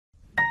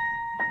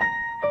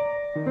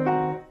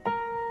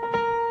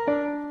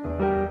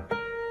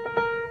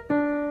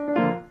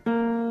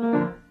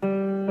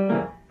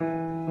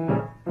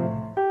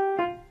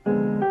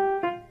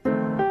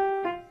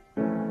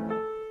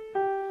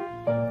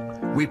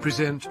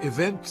present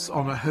Events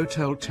on a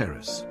Hotel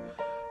Terrace,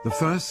 the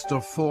first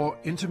of 4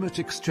 intimate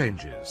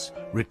exchanges,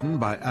 written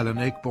by Alan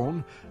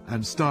Ayckbourn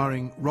and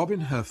starring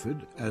Robin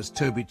Herford as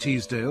Toby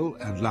Teasdale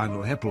and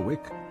Lionel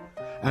Heppelwick,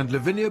 and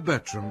Lavinia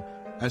Bertram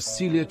as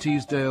Celia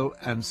Teasdale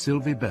and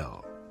Sylvie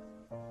Bell.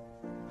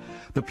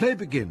 The play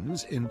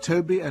begins in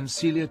Toby and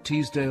Celia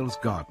Teasdale's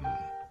garden,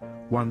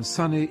 one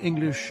sunny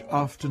English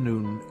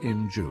afternoon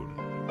in June.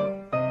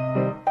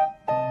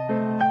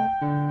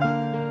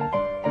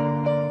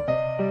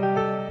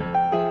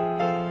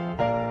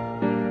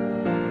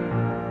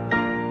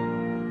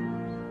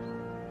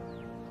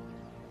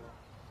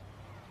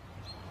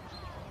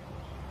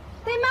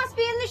 They must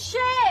be in the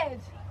shed.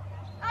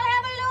 I'll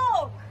have a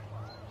look.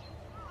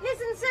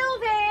 Listen,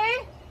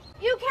 Sylvie,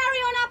 you carry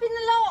on up in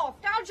the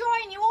loft. I'll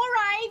join you, all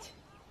right?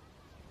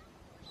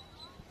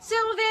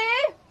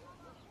 Sylvie?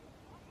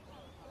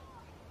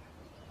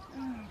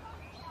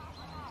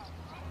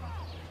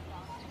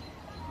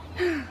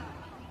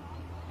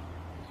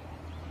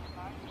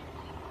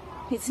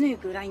 It's no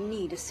good. I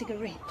need a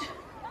cigarette.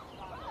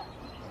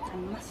 I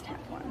must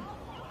have one.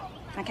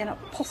 I cannot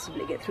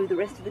possibly get through the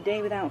rest of the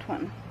day without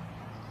one.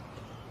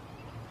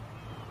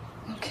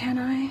 Can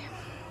I?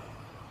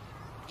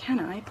 Can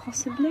I,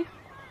 possibly?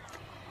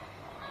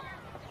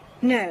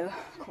 No,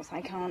 of course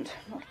I can't.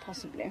 Not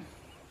possibly.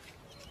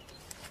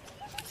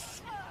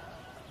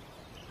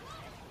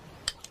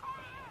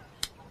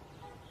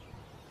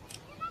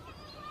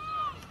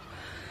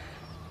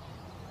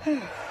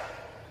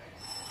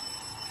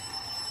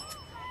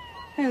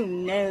 Oh,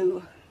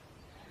 no.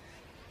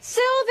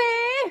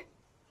 Sylvie!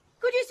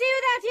 Could you see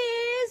who that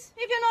is,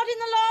 if you're not in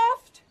the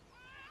loft?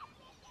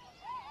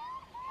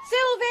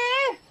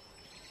 Sylvie!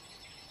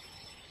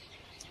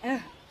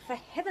 Oh, for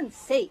heaven's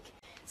sake.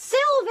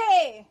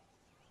 Sylvie!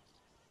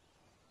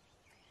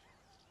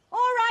 All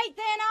right,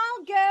 then,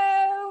 I'll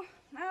go.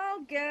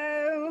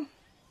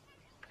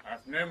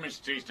 Afternoon, Miss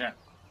Teasdale.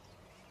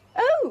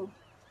 Oh,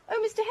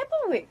 Mr.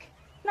 Heppelwick.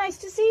 Nice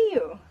to see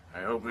you. I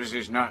hope this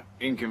is not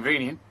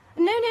inconvenient.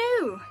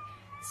 No.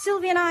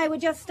 Sylvie and I were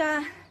just,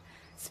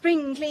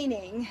 spring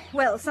cleaning.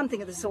 Well,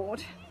 something of the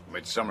sort.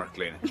 Midsummer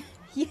cleaning.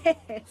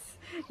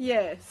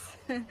 Yes.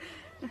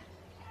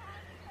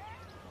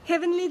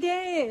 Heavenly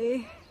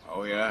day.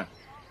 Oh, yeah?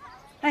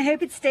 I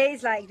hope it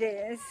stays like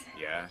this.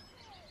 Yeah?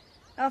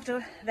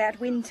 After that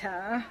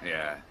winter.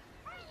 Yeah.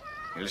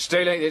 It'll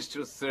stay like this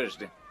till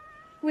Thursday.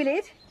 Will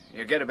it?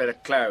 You'll get a bit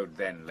of cloud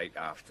then, late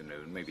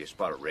afternoon, maybe a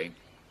spot of rain.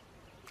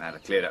 That'll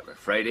clear up by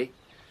Friday.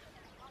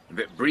 A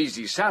bit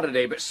breezy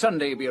Saturday, but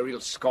Sunday will be a real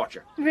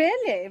scorcher.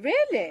 Really?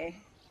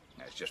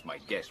 That's just my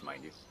guess,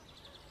 mind you.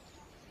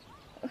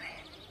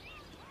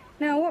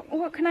 Now,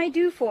 what can I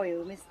do for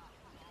you, Miss...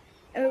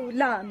 Oh,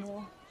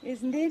 Lionel,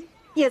 isn't it?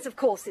 Yes, of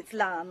course it's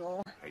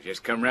Lionel. I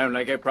just come round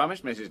like I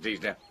promised, Mrs.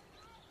 Teasdale.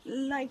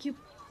 Like you...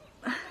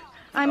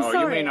 I'm sorry.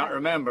 Oh, you may not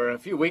remember. A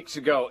few weeks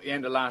ago, at the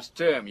end of last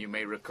term, you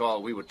may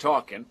recall we were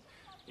talking.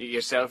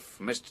 Yourself,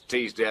 Mr.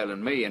 Teasdale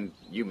and me, and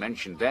you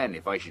mentioned then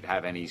if I should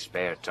have any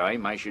spare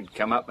time, I should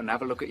come up and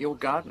have a look at your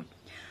garden.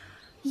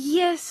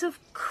 Yes, of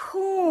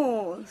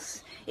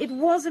course. It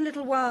was a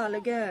little while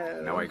ago.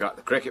 Now I got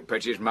the cricket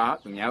pitches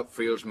marked and the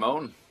outfields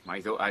mown.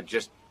 I thought I'd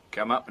just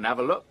come up and have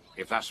a look,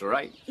 if that's all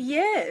right.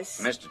 Yes.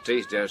 Mr.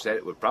 Teasdale said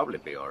it would probably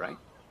be all right.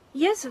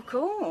 Yes, of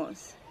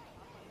course.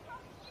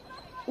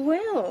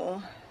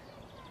 Well,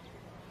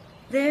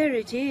 there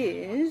it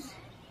is.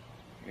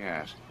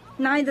 Yes.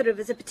 Neither of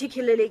us are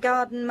particularly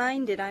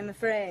garden-minded, I'm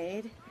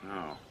afraid.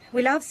 No.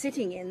 We love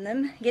sitting in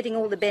them, getting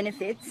all the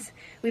benefits.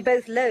 We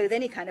both loathe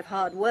any kind of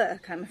hard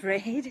work, I'm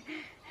afraid.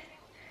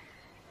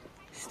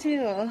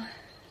 Still,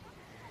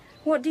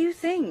 what do you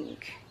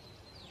think?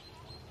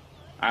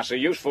 That's a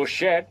useful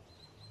shed.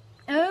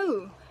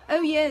 Oh,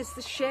 yes,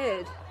 the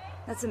shed.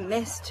 That's a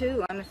mess,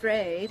 too, I'm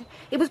afraid.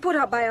 It was put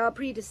up by our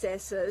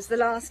predecessors, the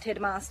last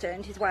headmaster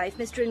and his wife,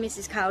 Mr. and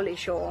Mrs.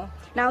 Cowlishaw.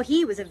 Now,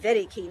 he was a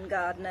very keen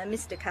gardener,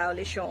 Mr.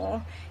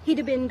 Cowlishaw. He'd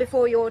have been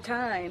before your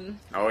time.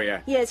 Oh, yeah.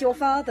 Yes, your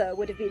father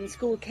would have been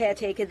school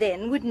caretaker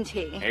then, wouldn't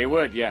he? He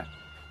would, yeah.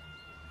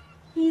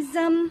 He's,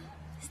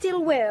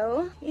 still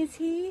well, is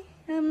he?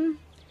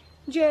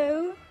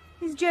 Joe?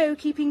 Is Joe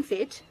keeping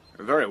fit?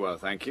 Very well,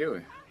 thank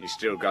you. He's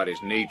still got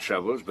his knee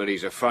troubles, but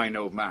he's a fine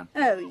old man.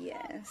 Oh,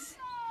 yes.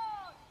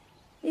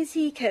 Is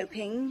he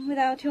coping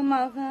without your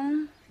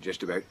mother?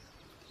 Just about.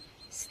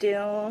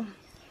 Still,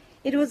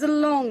 it was a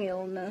long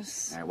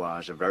illness. It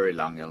was a very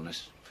long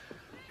illness.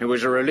 It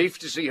was a relief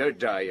to see her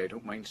die, I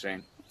don't mind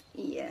saying.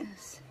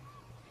 Yes.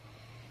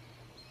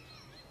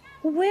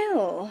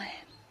 Well...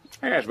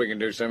 Yes, we can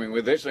do something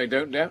with this, I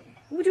don't doubt.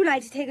 Would you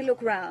like to take a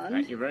look round?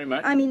 Thank you very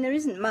much. I mean, there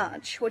isn't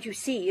much. What you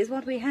see is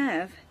what we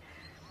have.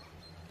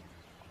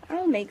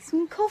 I'll make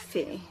some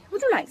coffee.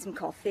 Would you like some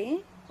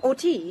coffee? Or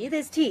tea?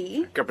 There's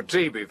tea. A cup of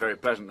tea would be very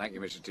pleasant, thank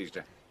you, Mr.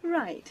 Teasdale.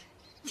 Right.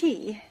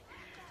 Tea.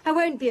 I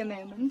won't be a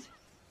moment.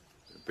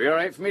 It'll be all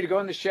right for me to go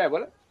in the shed,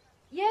 will it?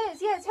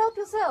 Yes, help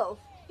yourself.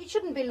 It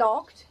shouldn't be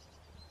locked.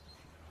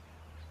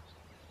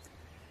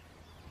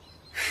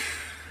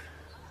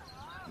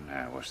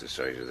 Now, what's the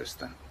size of this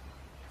thing?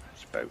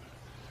 It's about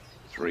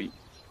 3,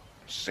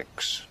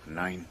 6,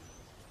 9.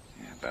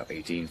 Yeah, about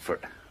 18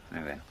 foot.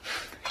 Now then.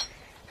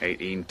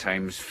 18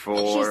 times 4.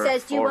 She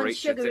says, do you want 8,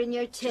 sugar in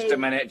your tea?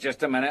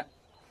 Just a minute.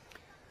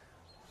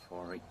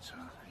 4, 8,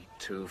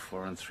 2,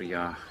 4 and 3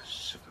 are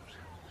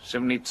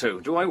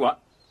 72. Do I what?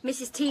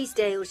 Mrs.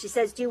 Teasdale, she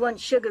says, do you want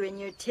sugar in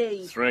your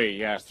tea? 3,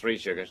 yes, 3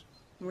 sugars.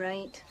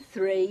 Right,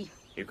 3.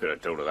 You could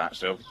have told her that,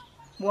 Sylvie.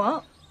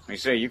 What? I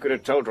say, you could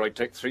have told her I'd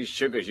take 3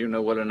 sugars. You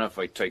know well enough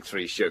I'd take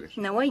 3 sugars.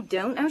 No, I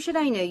don't. How should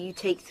I know you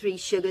take 3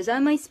 sugars? How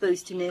am I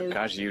supposed to know?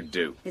 Because you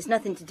do. It's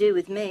nothing to do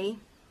with me.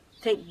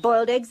 Take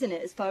boiled eggs in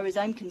it, as far as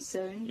I'm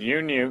concerned.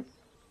 You knew.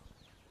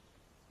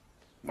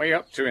 What are you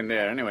up to in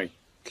there, anyway?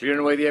 Clearing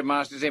away the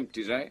headmaster's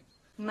empties, eh?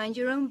 Mind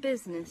your own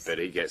business. Bet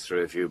he gets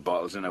through a few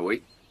bottles in a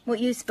week. What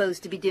you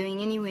supposed to be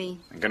doing, anyway?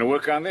 I'm going to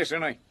work on this,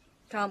 ain't I?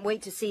 Can't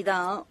wait to see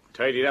that.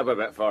 Tidied up a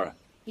bit for her.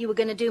 You were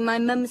going to do my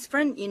mum's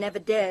front, you never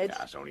did.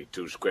 That's only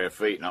 2 square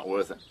feet, not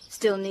worth it.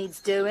 Still needs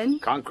doing.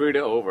 Concrete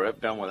it over,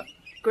 I've done with it.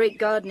 Great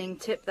gardening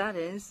tip, that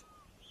is.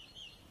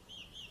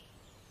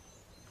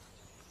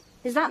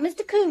 Is that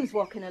Mr. Coombs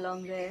walking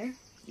along there?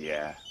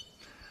 Yeah.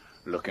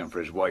 Looking for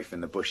his wife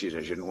in the bushes,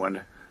 I shouldn't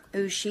wonder.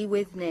 Who's she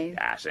with now?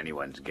 That's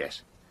anyone's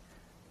guess.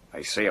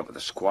 I say up at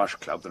the squash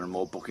club there are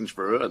more bookings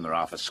for her than there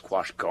are for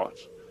squash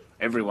courts.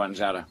 Everyone's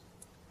had her.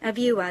 Have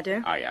you had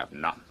her? I have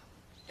none.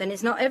 Then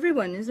it's not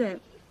everyone, is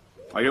it?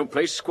 I don't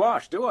play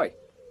squash, do I?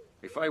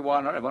 If I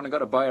want her, I've only got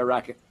to buy a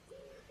racket.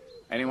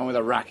 Anyone with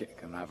a racket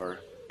can have her.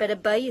 Better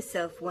buy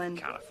yourself one.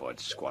 Can't afford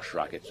squash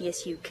rackets.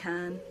 Yes, you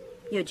can.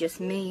 You're just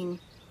mean.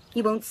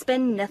 You won't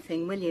spend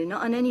nothing, will you?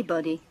 Not on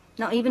anybody.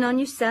 Not even on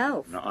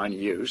yourself. Not on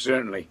you,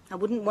 certainly. I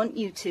wouldn't want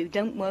you to,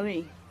 don't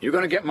worry. You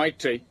going to get my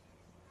tea?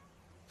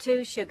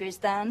 2 sugars,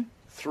 Dan.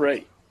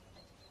 3.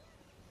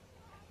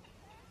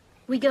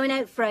 We going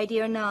out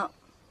Friday or not?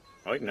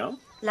 I know.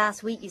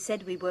 Last week you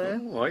said we were.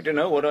 Oh, I don't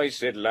know what I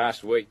said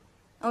last week.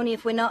 Only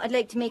if we're not, I'd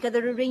like to make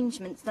other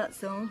arrangements,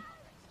 that's all.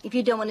 If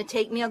you don't want to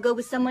take me, I'll go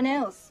with someone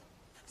else.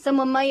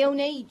 Someone my own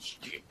age.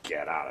 You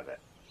get out of it.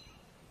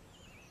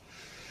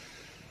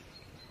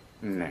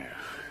 Now,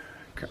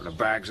 a couple of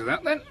bags of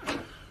that, then.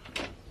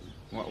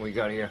 What we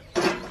got here?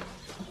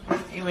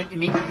 You want to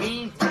meet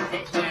me?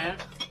 Sit down.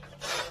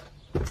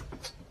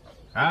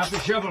 Half a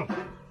shovel.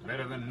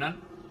 Better than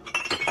none.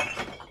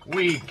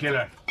 Weed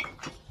killer.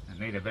 I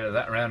need a bit of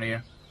that around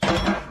here.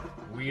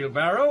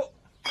 Wheelbarrow.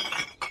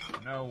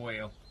 No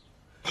wheel.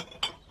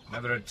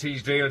 Another of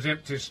Teasdale's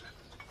empties.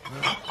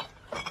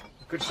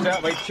 Could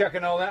start by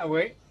chucking all that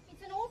away.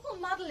 It's an awful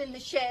muddle in the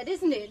shed,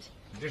 isn't it?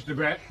 Just a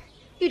bit.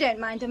 You don't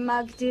mind a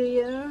mug, do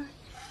you?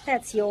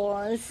 That's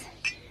yours.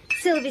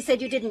 Sylvie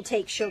said you didn't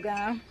take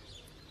sugar.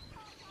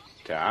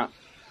 Ta.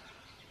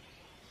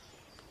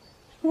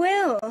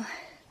 Well,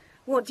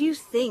 what do you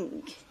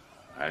think?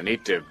 I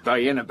need to buy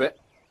in a bit.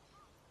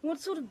 What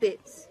sort of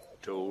bits?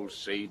 Tools,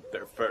 seed,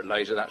 bit of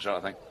fertilizer, that sort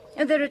of thing.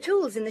 Oh, there are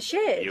tools in the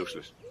shed.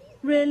 Useless.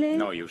 Really?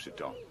 No use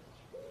at all.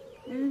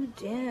 Oh,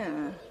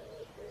 dear.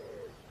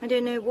 I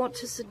don't know what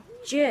to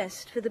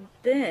suggest for the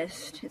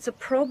best. It's a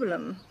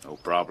problem. No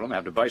problem. I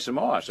have to buy some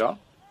more, that's all.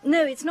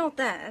 No, it's not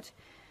that.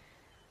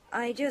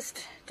 I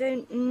just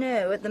don't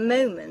know at the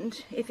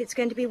moment if it's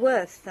going to be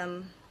worth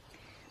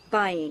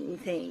buying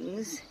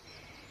things.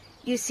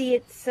 You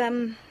see,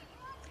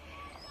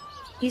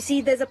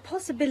 there's a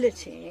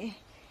possibility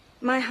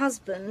my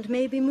husband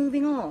may be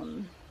moving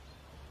on.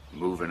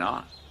 Moving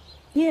on?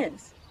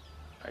 Yes.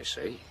 I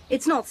see.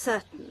 It's not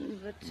certain,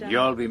 but...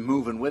 You'll be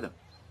moving with him?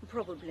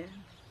 Probably.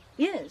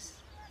 Yes,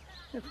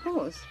 of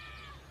course.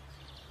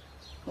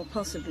 Or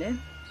possibly.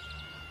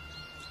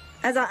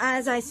 As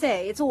I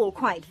say, it's all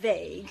quite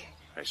vague.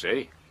 I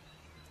see.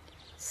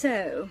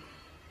 So,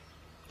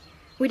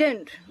 we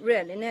don't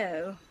really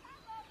know.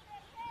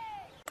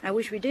 I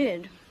wish we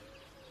did.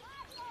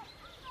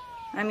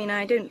 I mean,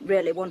 I don't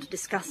really want to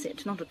discuss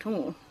it, not at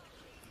all.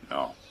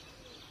 No.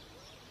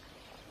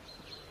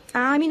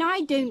 I mean,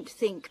 I don't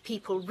think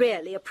people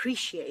really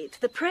appreciate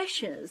the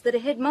pressures that a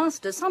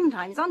headmaster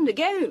sometimes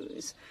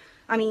undergoes.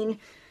 I mean,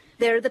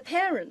 there are the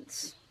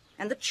parents,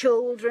 and the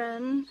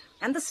children,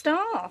 and the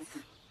staff.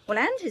 Well,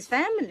 and his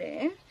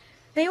family.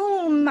 They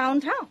all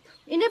mount up,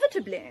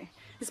 inevitably,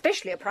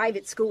 especially a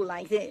private school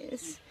like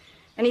this.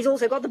 And he's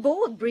also got the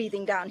board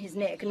breathing down his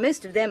neck, and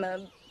most of them are...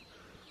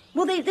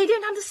 Well, they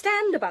don't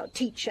understand about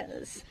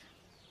teachers.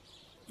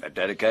 They're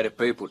dedicated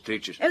people,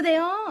 teachers. Oh, they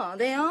are.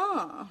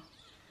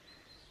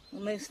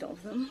 Well, most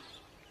of them.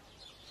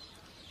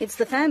 It's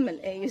the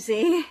family, you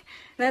see.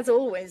 That's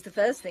always the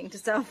first thing to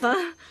suffer.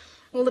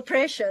 All the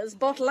pressures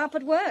bottle up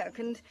at work,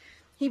 and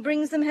he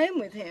brings them home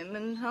with him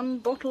and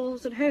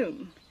unbottles at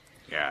home.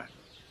 Yeah.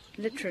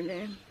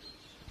 Literally.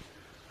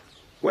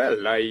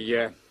 Well,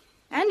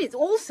 And it's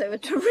also a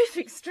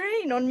terrific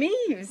strain on me,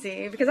 you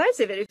see, because I've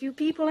so very few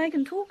people I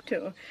can talk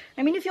to.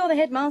 I mean, if you're the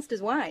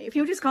headmaster's wife,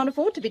 you just can't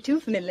afford to be too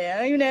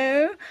familiar, you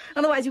know.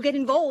 Otherwise you get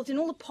involved in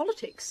all the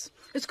politics.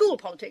 The school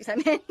politics, I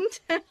meant.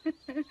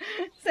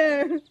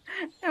 So,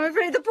 I'm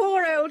afraid the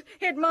poor old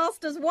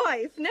headmaster's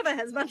wife never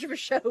has much of a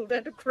shoulder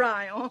to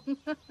cry on.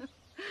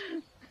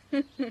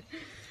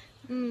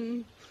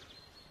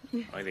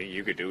 I think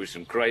you could do with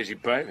some crazy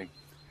paving.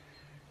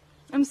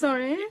 I'm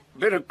sorry? A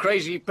bit of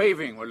crazy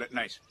paving will look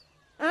nice.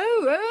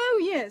 Oh,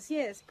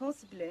 yes,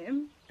 possibly.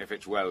 If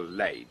it's well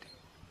laid.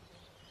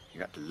 You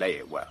got to lay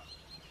it well.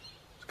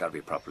 It's got to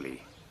be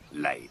properly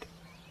laid.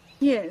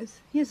 Yes,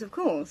 of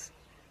course.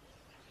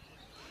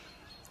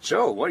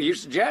 So, what do you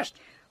suggest?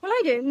 Well,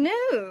 I don't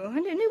know.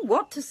 I don't know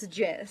what to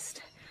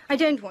suggest. I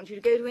don't want you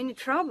to go to any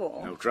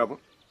trouble. No trouble?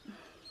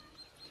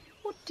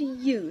 What do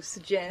you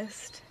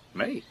suggest?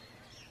 Me?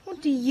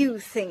 What do you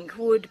think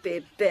would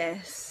be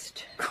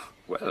best?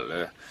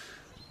 Well,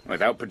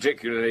 without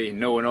particularly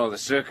knowing all the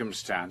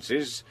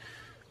circumstances,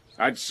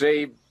 I'd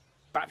say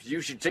perhaps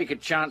you should take a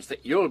chance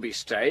that you'll be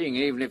staying,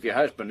 even if your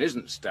husband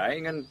isn't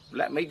staying, and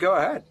let me go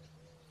ahead.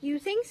 You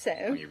think so?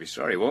 Well, you'll be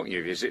sorry, won't you,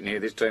 if you're sitting here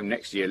this time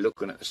next year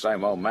looking at the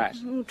same old mess.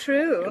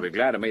 True. You'll be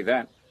glad of me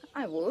then.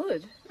 I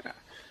would.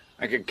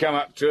 I could come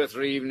up 2 or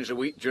 3 evenings a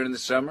week during the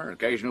summer,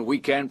 occasional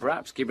weekend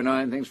perhaps, keep an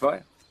eye on things for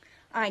you.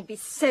 I'd be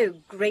so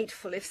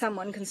grateful if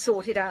someone can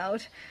sort it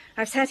out.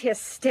 I've sat here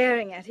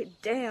staring at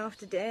it day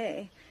after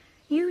day.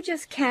 You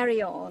just carry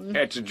on.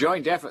 It's a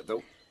joint effort,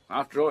 though.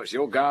 After all, it's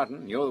your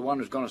garden. You're the one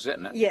who's going to sit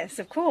in it. Yes,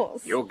 of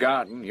course. Your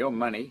garden, your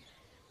money,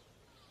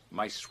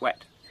 my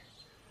sweat.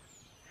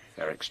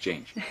 Fair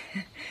exchange.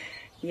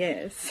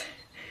 Yes.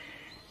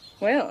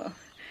 Well,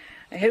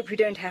 I hope we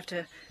don't have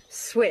to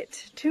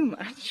sweat too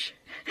much.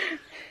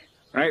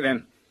 Right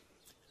then.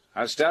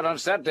 I'll start on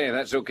Saturday, if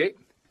that's okay.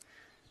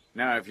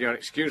 Now, if you'll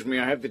excuse me,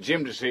 I have the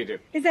gym to see to.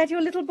 Is that your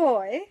little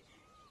boy?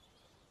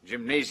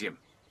 Gymnasium.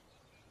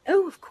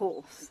 Oh, of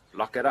course.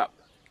 Lock it up.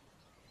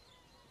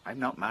 I'm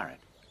not married.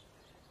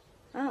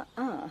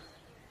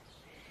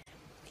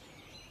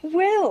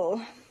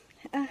 Well,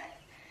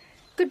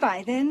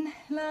 goodbye then,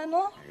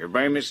 Lionel.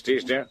 Goodbye, Miss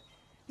Teasdale.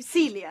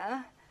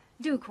 Celia.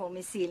 Do call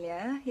me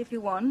Celia, if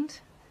you want.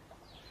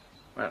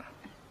 Well,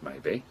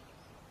 maybe.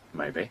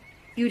 Maybe.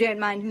 You don't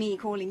mind me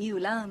calling you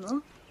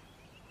Lionel?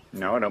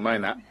 No, I don't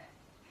mind that.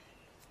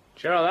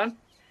 Sure, then.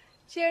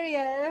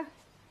 Cheerio,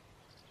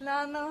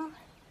 Lionel.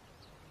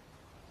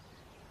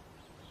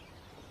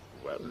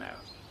 Well, now.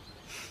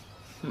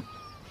 Don't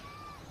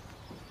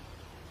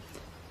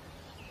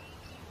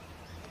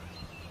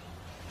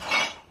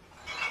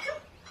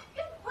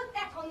put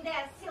that on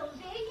there,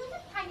 Sylvie. You're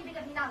a tiny bit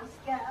of a nice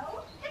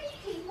girl. That is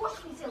clean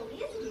washing,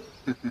 Sylvie, isn't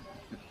it?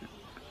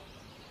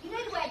 You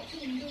know the word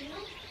clean, do you?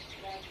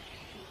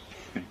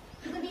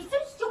 You can be so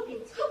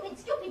stupid,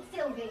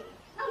 Sylvie.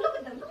 Now look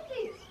at them, look at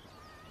this.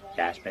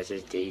 Yes,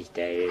 Mrs.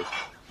 Teasdale.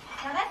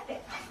 Now that's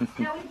better.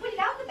 Now we put it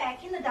out the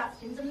back in the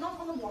dustbins and not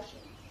on the washing.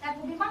 That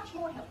will be much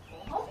more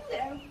helpful. Off you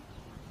go.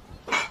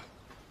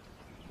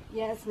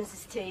 Yes,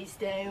 Mrs.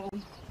 Teasdale.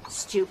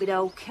 Stupid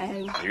old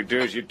cow. You do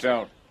as you're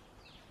told.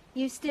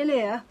 You still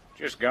here?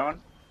 Just going.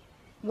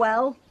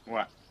 Well,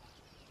 What?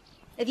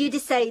 have you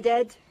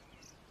decided?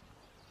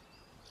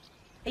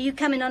 Are you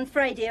coming on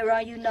Friday or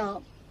are you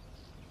not?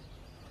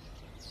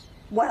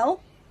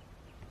 Well?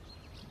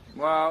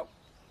 Well,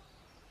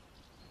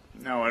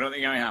 no, I don't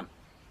think I am.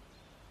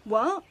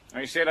 What?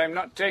 I said I'm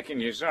not taking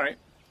you, sorry.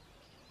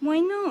 Why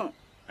not?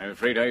 I'm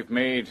afraid I've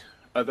made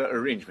other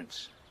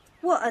arrangements.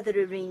 What other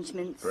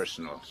arrangements?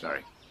 Personal,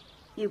 sorry.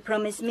 You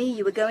promised me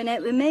you were going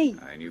out with me.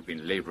 And you've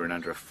been labouring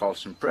under a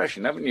false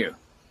impression, haven't you?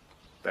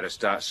 Better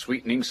start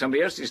sweetening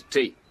somebody else's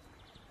tea.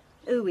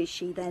 Who is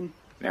she then?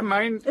 Never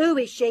mind. Who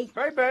is she?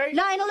 Bye-bye.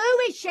 Lionel, who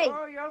is she?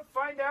 Oh, you'll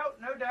find out,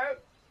 no doubt.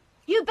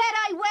 You bet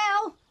I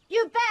will.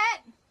 You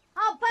bet.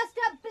 I'll bust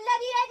her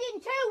bloody head in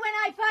two when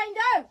I find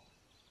out.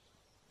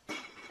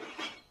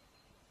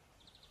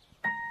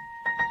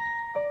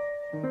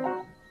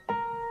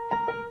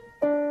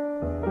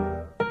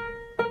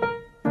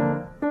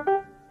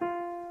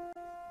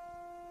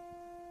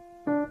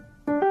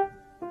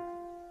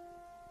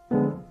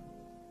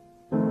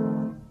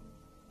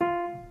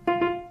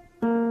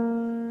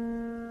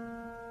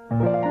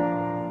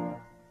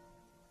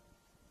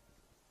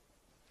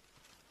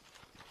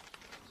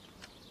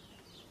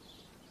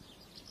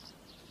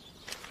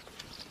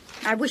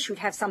 I wish you'd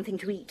have something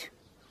to eat.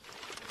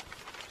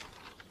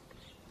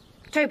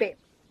 Toby,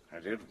 I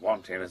don't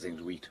want anything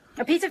to eat.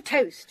 a piece of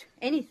toast,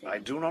 anything. I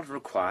do not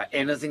require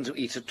anything to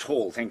eat at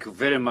all. Thank you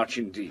very much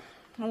indeed.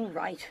 All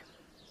right.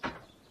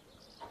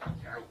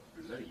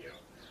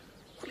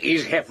 What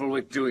is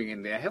Heffelwick doing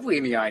in there? Have we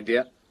any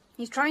idea?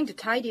 He's trying to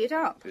tidy it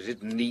up. Does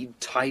it need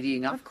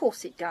tidying up? Of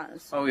course it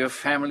does. Oh, your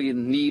family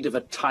in need of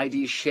a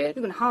tidy shed?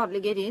 You can hardly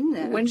get in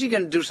there. When's he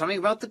going to do something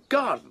about the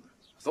garden?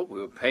 I thought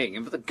we were paying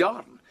him for the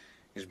garden.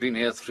 He's been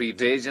here 3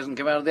 days. He hasn't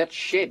come out of that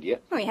shed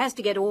yet. Well, he has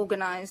to get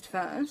organised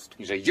first.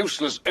 He's a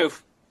useless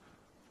oaf.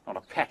 Not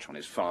a patch on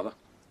his father.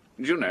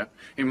 Did you know?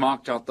 He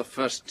marked out the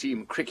first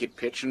team cricket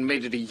pitch and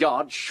made it a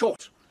yard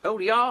short.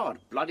 Whole yard.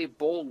 Bloody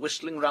ball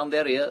whistling round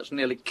their ears.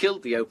 Nearly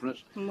killed the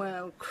openers.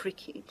 Well,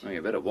 cricket. Oh,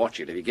 you better watch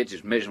it. If he gets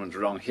his measurements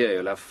wrong here,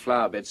 you'll have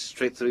flower beds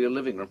straight through your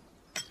living room.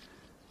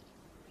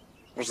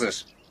 What's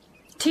this?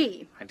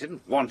 Tea. I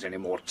didn't want any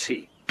more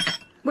tea.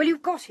 Well,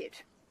 you've got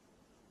it.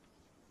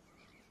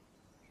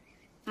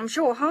 I'm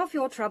sure half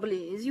your trouble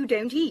is you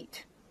don't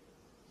eat.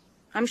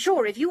 I'm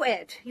sure if you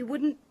ate, you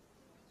wouldn't...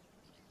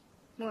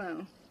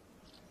 Well,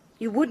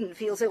 you wouldn't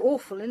feel so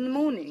awful in the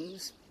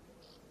mornings.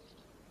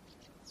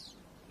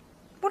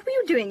 What were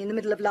you doing in the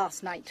middle of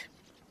last night?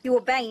 You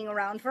were banging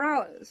around for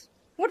hours.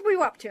 What were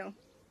you up to?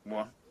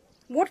 What?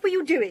 What were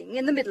you doing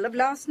in the middle of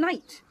last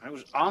night? I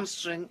was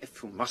answering,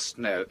 if you must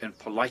know, in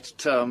polite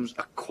terms,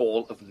 a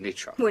call of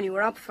nature. Well, you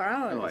were up for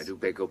hours. Oh, I do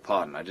beg your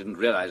pardon. I didn't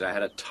realize I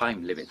had a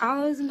time limit.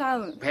 Hours and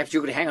hours. Perhaps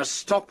you could hang a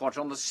stopwatch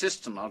on the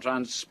system. I'll try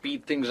and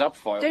speed things up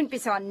for you. Don't be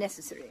so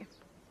unnecessary.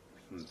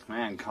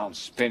 Man can't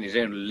spend his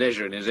own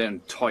leisure in his own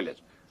toilet.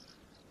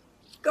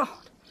 God,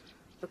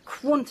 the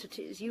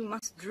quantities you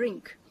must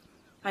drink.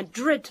 I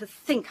dread to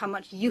think how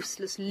much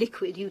useless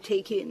liquid you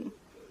take in.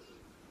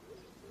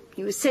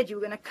 You said you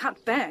were going to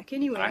cut back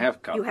anyway. I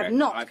have cut back. You have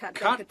not I've cut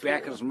cut back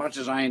back as much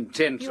as I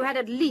intend to. You had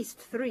at least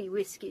 3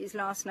 whiskies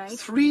last night.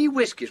 3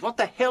 whiskies? What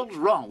the hell's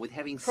wrong with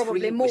having 3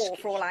 Probably whiskies? more,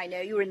 for all I know.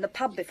 You were in the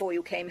pub before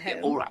you came home.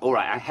 Yeah, all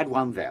right. I had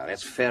one there.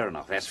 That's fair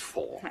enough. That's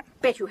 4. I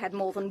bet you had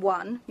more than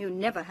one. You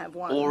never have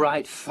one. All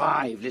right,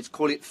 5. Let's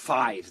call it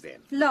 5 then.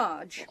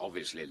 Large. Well,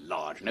 obviously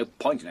large. No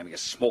point in having a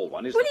small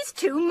one, is Well, there? it's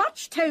too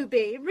much,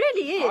 Toby. It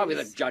really is. I'll be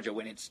the judge of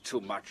when it's too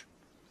much.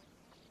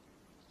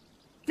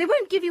 They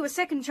won't give you a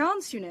second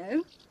chance, you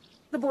know.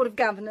 The Board of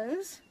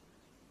Governors.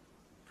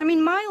 I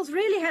mean, Miles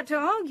really had to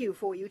argue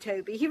for you,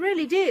 Toby. He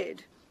really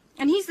did.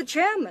 And he's the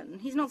chairman.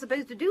 He's not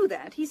supposed to do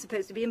that. He's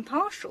supposed to be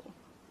impartial.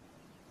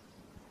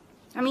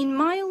 I mean,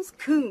 Miles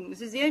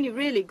Coombs is the only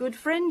really good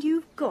friend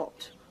you've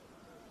got.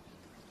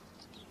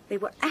 They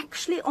were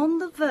actually on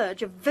the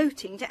verge of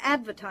voting to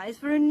advertise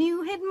for a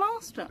new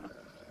headmaster.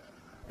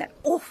 That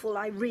awful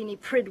Irene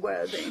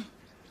Pridworthy.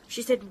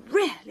 She said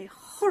really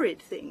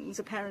horrid things,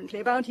 apparently,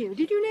 about you.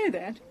 Did you know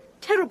that?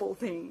 Terrible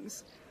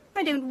things.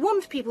 I don't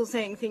want people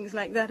saying things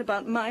like that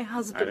about my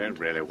husband. I don't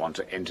really want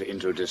to enter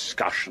into a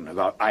discussion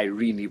about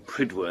Irene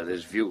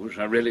Pridworthy's views.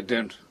 I really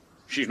don't.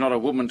 She's not a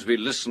woman to be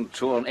listened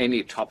to on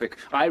any topic.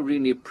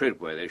 Irene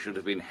Pridworthy should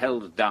have been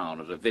held down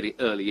at a very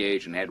early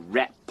age and had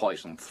rat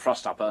poison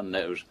thrust up her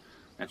nose.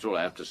 That's all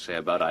I have to say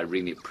about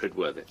Irene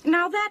Pridworthy.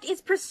 Now that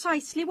is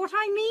precisely what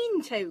I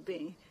mean,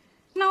 Toby.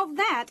 Now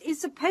that is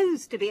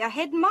supposed to be a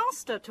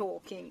headmaster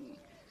talking.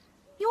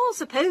 You're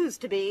supposed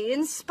to be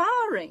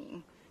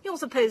inspiring. You're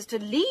supposed to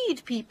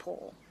lead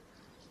people.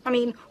 I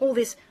mean, all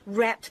this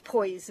rat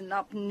poison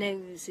up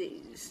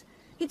noses.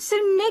 It's so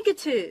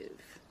negative.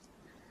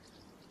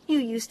 You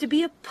used to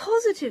be a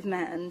positive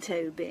man,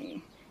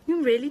 Toby.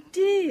 You really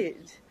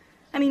did.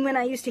 I mean, when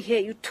I used to hear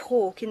you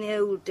talk in the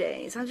old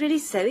days, I was really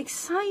so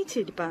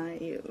excited by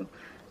you.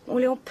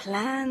 All your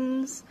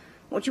plans,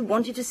 what you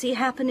wanted to see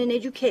happen in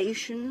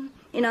education,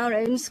 in our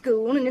own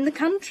school and in the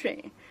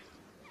country.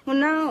 Well,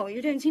 now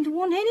you don't seem to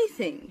want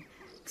anything,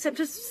 except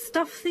to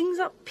stuff things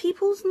up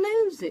people's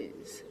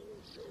noses.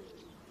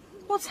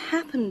 What's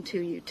happened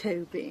to you,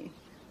 Toby?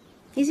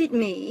 Is it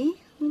me?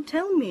 Well,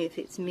 tell me if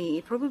it's me.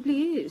 It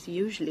probably is,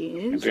 usually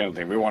is. I don't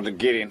think we want to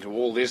get into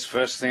all this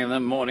first thing in the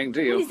morning,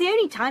 do you? Well, it's the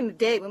only time of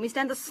day when we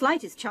stand the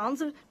slightest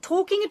chance of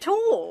talking at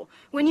all.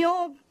 When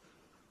you're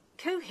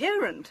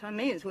coherent, I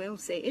may as well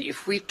say it.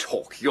 If we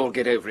talk, you'll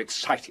get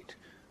overexcited.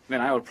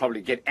 Then I will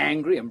probably get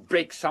angry and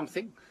break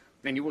something.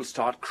 Then you will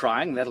start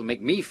crying. That'll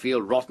make me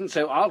feel rotten,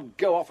 so I'll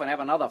go off and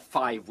have another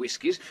 5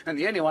 whiskies, and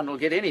the only one who'll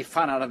get any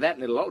fun out of that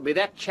little lot will be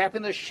that chap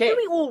in the shed. Do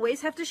we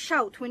always have to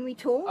shout when we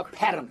talk?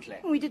 Apparently.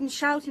 We didn't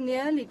shout in the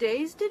early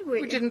days, did we?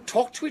 We didn't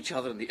talk to each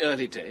other in the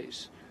early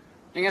days.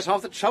 I think that's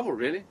half the trouble,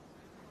 really.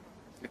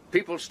 If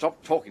people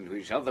stopped talking to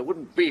each other, there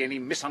wouldn't be any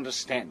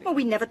misunderstanding. Well,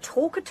 we never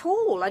talk at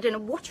all. I don't know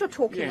what you're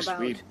talking about. Yes,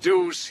 we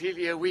do,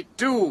 Celia, we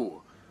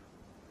do.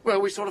 Well,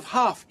 we sort of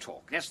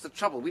half-talk. That's the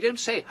trouble. We don't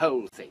say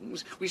whole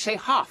things. We say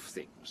half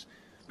things.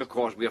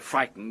 Because we're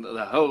frightened that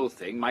the whole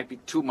thing might be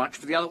too much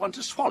for the other one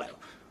to swallow.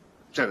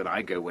 So that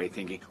I go away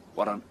thinking,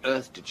 what on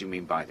earth did she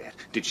mean by that?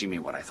 Did she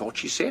mean what I thought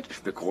she said?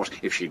 Because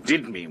if she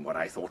did mean what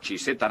I thought she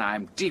said, then I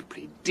am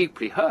deeply,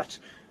 deeply hurt.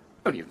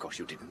 Only, of course,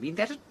 you didn't mean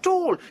that at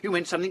all. You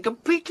meant something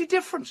completely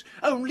different.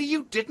 Only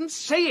you didn't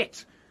say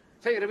it.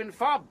 So you'd have been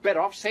far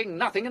better off saying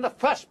nothing in the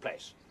first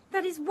place.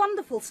 That is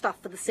wonderful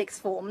stuff for the 6th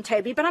form,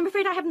 Toby, but I'm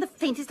afraid I haven't the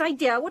faintest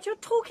idea what you're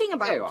talking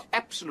about. There you are.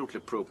 Absolutely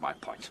proved my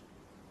point.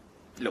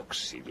 Look,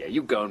 Celia,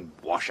 you go and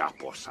wash up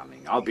or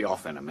something. I'll be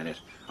off in a minute.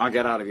 I'll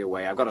get out of your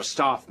way. I've got a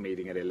staff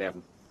meeting at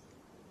 11.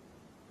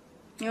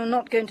 You're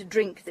not going to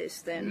drink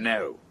this, then?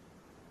 No.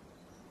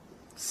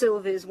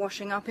 Sylvie's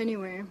washing up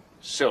anyway.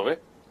 Sylvie?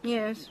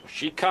 Yes.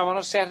 She come on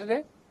a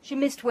Saturday? She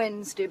missed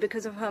Wednesday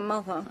because of her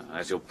mother.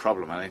 That's your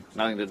problem, I think.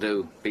 Nothing to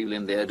do. People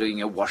in there doing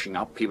your washing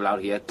up, people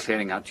out here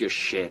clearing out your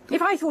shed.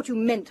 If I thought you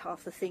meant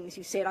half the things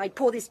you said, I'd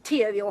pour this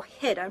tea over your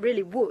head. I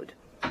really would.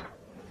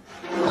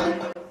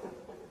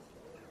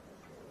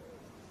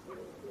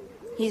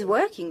 He's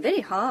working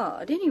very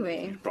hard,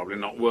 anyway. Probably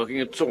not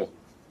working at all.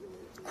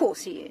 Of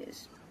course he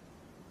is.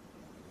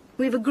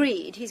 We've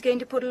agreed he's going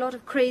to put a lot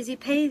of crazy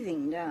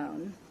paving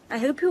down. I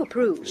hope you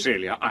approve.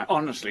 Celia, I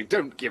honestly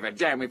don't give a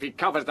damn if he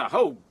covers the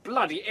whole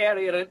bloody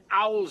area in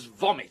owl's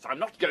vomit. I'm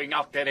not going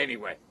out there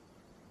anyway.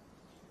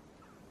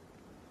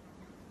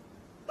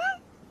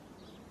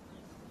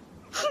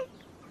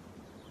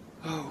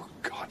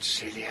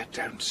 Celia,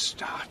 don't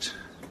start.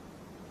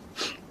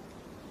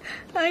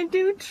 I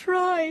do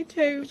try,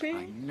 Toby.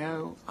 I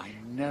know.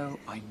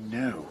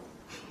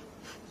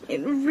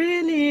 It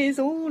really is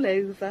all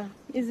over,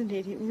 isn't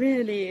it? It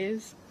really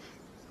is.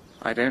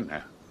 I don't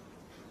know.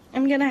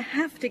 I'm going to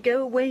have to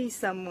go away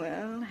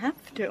somewhere. I'll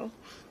have to.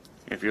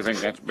 If you think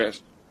that's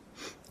best.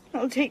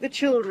 I'll take the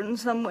children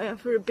somewhere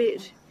for a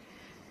bit.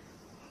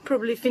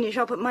 Probably finish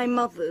up at my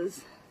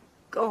mother's.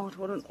 God,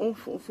 what an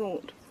awful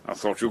thought. I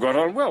thought you got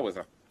on well with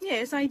her.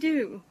 Yes, I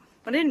do.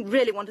 But I didn't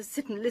really want to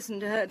sit and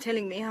listen to her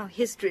telling me how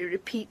history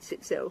repeats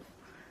itself.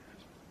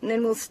 And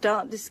then we'll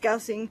start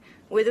discussing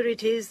whether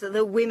it is that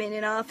the women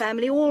in our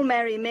family all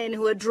marry men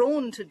who are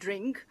drawn to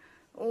drink,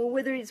 or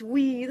whether it's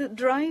we that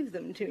drive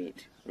them to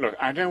it. Look,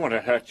 I don't want to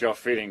hurt your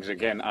feelings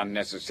again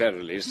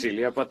unnecessarily,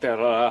 Celia, but there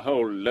are a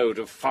whole load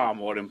of far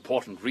more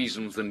important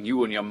reasons than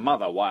you and your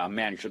mother why a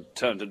man should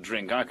turn to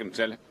drink, I can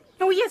tell you.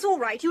 Oh, yes, all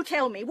right, you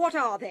tell me. What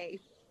are they?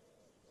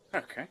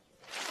 Okay.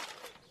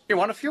 You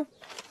want a few?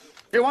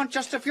 You want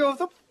just a few of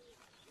them?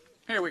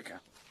 Here we go.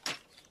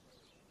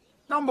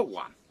 Number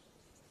one,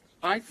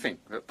 I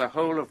think that the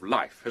whole of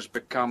life has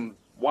become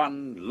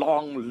one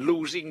long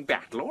losing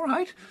battle, all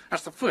right?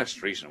 That's the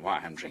first reason why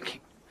I'm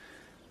drinking.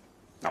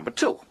 Number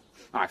two,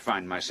 I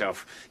find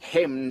myself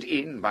hemmed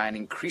in by an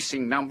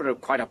increasing number of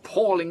quite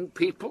appalling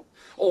people,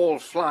 all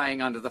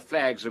flying under the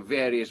flags of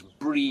various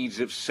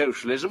breeds of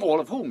socialism, all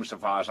of whom, so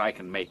far as I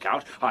can make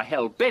out, are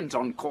hell-bent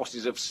on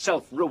courses of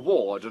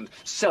self-reward and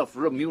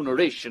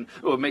self-remuneration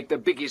who will make the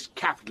biggest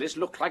capitalists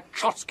look like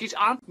Trotsky's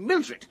Aunt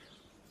Mildred.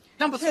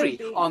 Number three,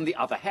 on the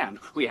other hand,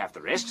 we have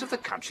the rest of the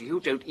country who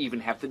don't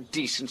even have the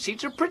decency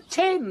to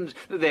pretend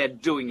they're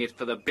doing it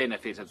for the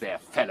benefit of their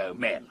fellow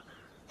men.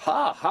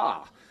 Ha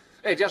ha!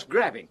 They're just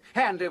grabbing,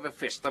 hand over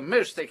fist, the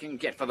most they can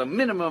get for the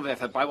minimum of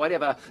effort by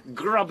whatever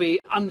grubby,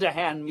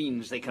 underhand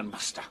means they can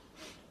muster.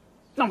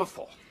 Number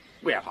four,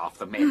 we have half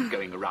the men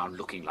going around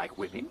looking like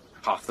women,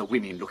 half the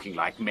women looking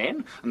like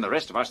men, and the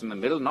rest of us in the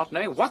middle not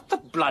knowing what the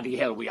bloody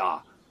hell we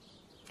are.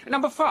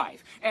 Number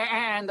five,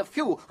 and the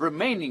few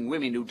remaining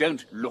women who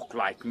don't look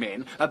like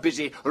men are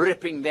busy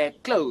ripping their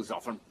clothes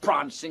off and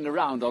prancing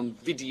around on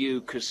video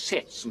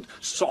cassettes and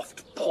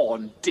soft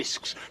porn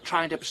discs,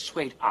 trying to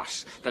persuade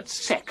us that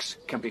sex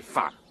can be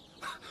fun.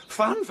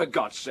 Fun, for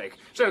God's sake.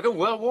 So can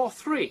World War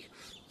III.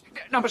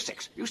 Number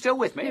six, you still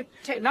with me?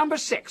 Number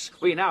six,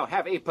 we now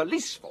have a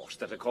police force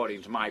that,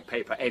 according to my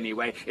paper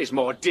anyway, is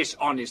more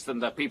dishonest than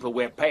the people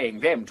we're paying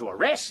them to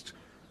arrest.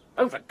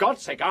 Oh, for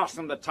God's sake, ask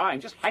them the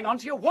time. Just hang on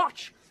to your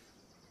watch.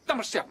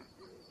 Number seven,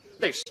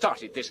 they've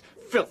started this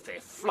filthy,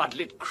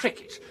 floodlit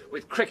cricket,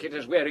 with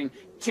cricketers wearing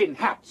tin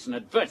hats and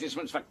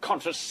advertisements for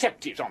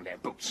contraceptives on their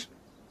boots.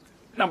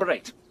 Number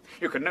eight,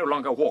 you can no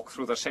longer walk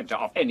through the centre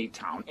of any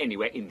town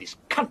anywhere in this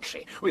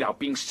country without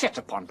being set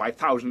upon by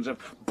thousands of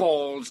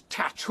bald,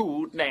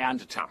 tattooed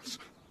Neanderthals.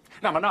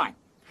 Number nine,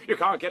 you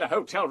can't get a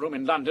hotel room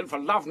in London for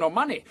love nor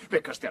money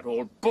because they're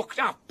all booked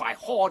up by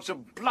hordes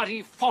of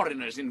bloody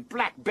foreigners in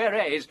black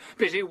berets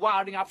busy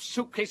wiring up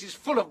suitcases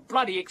full of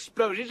bloody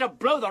explosives to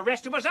blow the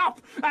rest of us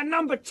up. And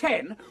number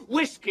 10,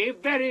 whiskey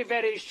very,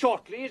 very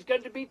shortly is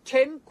going to be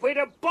 10 quid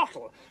a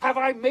bottle. Have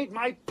I made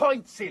my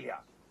point,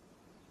 Celia?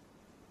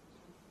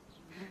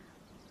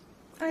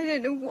 I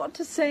don't know what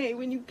to say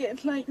when you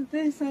get like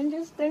this. I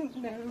just don't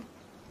know.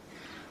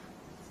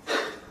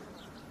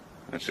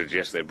 I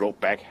suggest they brought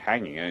back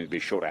hanging, and be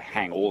sure to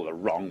hang all the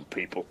wrong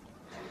people.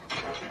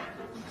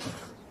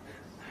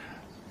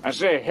 I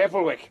say,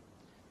 Heppelwick.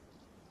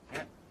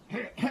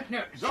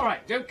 No, it's all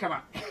right. Don't come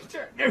out.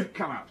 Don't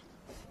come out.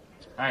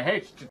 I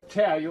hate to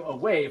tear you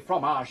away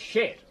from our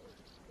shed.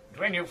 But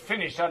when you've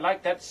finished, I'd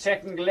like that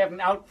second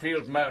 11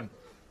 outfield mown.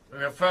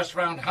 We've a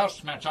first-round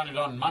house match on it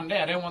on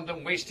Monday. I don't want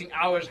them wasting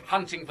hours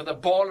hunting for the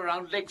ball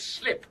around Lake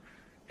Slip.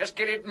 Just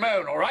get it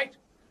mown, all right?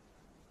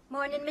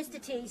 Morning,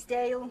 Mr.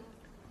 Teasdale.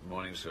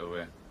 Morning,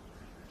 Sylvia.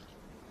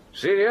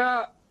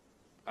 Celia,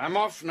 I'm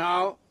off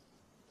now.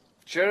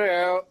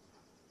 Cheerio.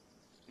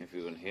 If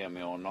you can hear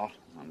me or not,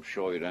 I'm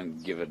sure you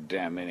don't give a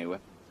damn anyway.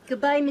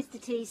 Goodbye,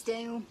 Mr.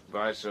 Teasdale.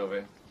 Bye,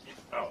 Sylvia.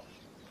 Oh.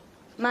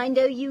 Mind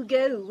how you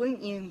go,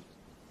 won't you?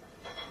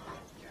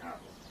 Yeah.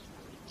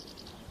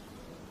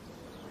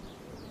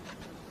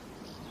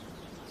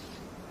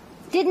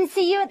 Didn't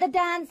see you at the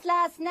dance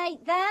last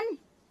night, then?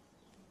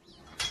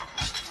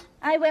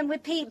 I went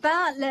with Pete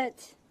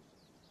Bartlett.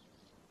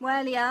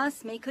 Well, he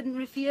asked me, couldn't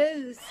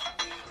refuse.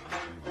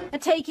 I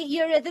take it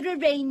your other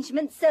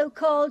arrangement,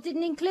 so-called,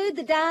 didn't include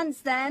the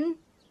dance, then?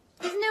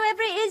 Doesn't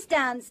whoever it is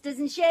dance,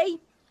 doesn't she?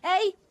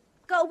 Eh?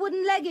 Got a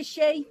wooden leg, is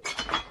she?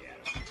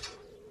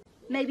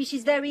 Maybe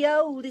she's very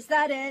old, is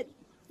that it?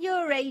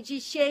 Your age,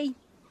 is she?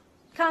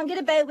 Can't get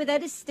about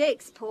without her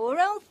sticks, poor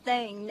old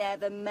thing.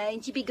 Never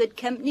mind, you'd be good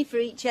company for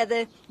each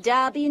other.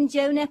 Darby and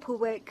Joan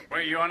Heppelwick.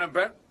 What are you on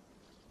about?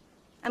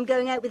 I'm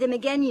going out with him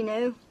again, you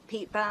know,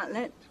 Pete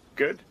Bartlett.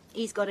 Good.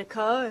 He's got a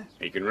car.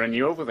 He can run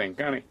you over then,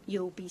 can't he?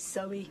 You'll be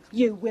sorry.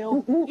 You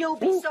will. You'll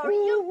be sorry.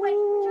 You wait.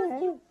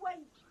 Just you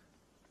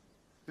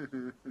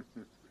wait.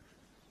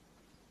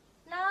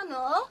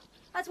 Now,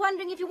 I was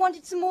wondering if you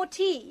wanted some more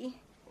tea.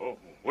 Oh,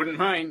 wouldn't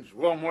mind. It's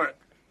warm work.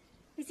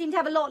 We seem to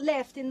have a lot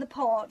left in the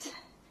pot.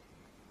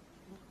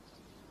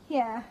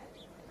 Here.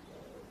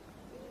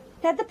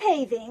 That the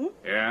paving?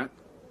 Yeah?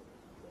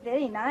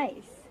 Very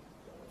nice.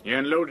 You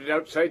unloaded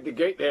outside the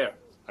gate there.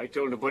 I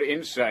told him to put it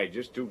inside.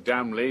 Just too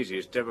damn lazy.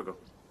 It's typical.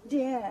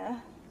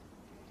 Dear.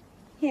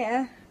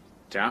 Here.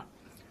 Tom?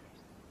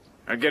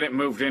 I'll get it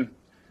moved in.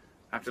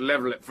 Have to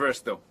level it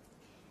first, though.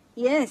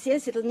 Yes,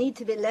 it'll need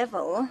to be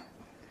level.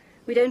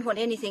 We don't want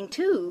anything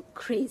too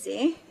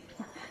crazy.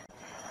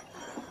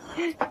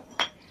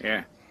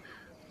 Yeah.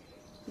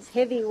 It's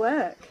heavy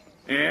work.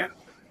 Yeah?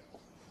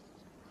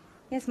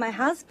 Yes, my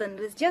husband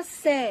was just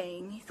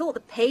saying he thought the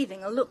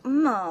paving will look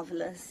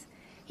marvellous.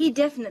 He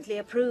definitely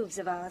approves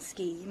of our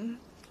scheme.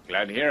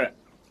 Glad to hear it.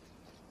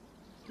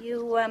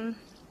 You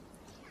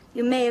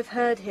may have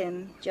heard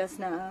him just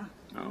now.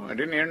 Oh, I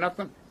didn't hear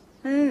nothing.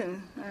 Oh,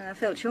 I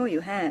felt sure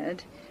you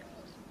had.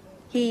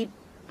 He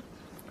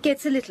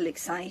gets a little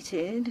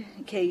excited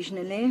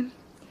occasionally.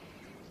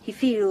 He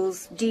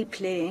feels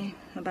deeply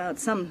about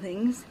some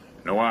things.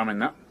 No harm in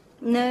that.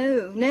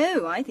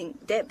 No, I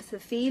think depth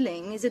of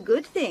feeling is a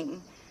good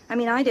thing. I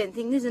mean, I don't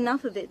think there's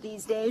enough of it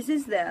these days,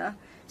 is there?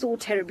 It's all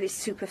terribly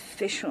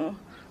superficial.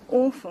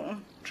 Awful.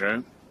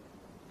 True.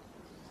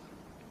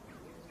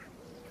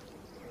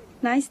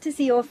 Nice to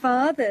see your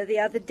father the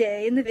other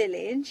day in the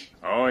village.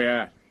 Oh,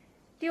 yeah.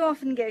 Do you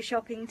often go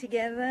shopping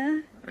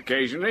together?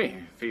 Occasionally.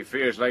 If he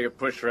feels like a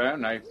push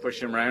round, I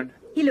push him round.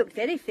 He looked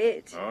very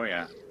fit. Oh,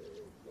 yeah.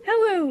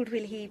 How old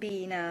will he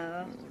be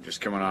now?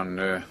 Just coming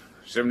on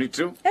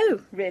 72.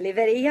 Oh, really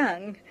very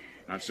young.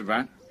 Not so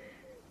bad.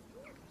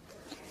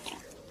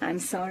 I'm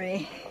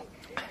sorry.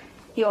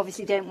 You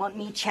obviously don't want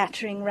me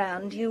chattering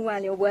round you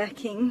while you're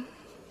working.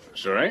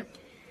 It's all right.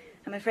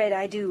 I'm afraid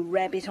I do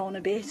rabbit on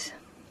a bit.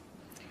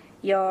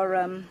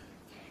 You're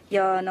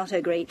not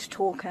a great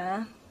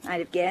talker, I'd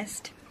have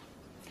guessed,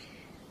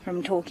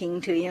 from talking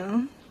to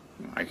you.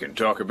 I can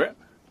talk a bit.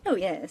 Oh,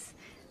 yes.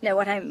 No,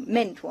 what I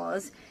meant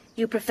was,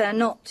 you prefer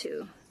not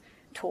to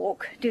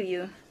talk, do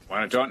you?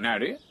 Want to talk now,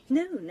 do you?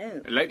 No.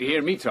 You'd like to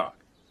hear me talk?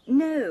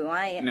 No,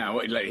 Now,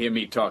 what, you'd like to hear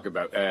me talk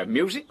about?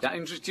 Music? That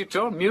interests you at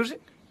all? Music?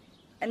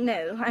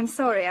 No, I'm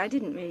sorry, I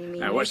didn't really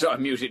mean Now, what sort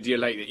of music do you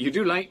like? You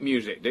do like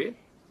music, do you?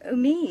 Oh,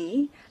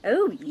 me?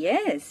 Oh,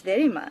 yes,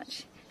 very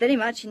much. Very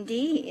much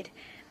indeed.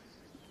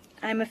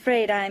 I'm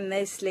afraid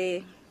Afraid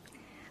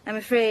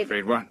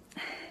what?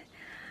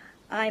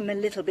 I'm a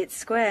little bit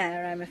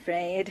square, I'm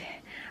afraid.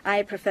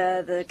 I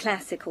prefer the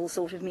classical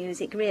sort of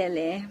music,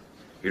 really.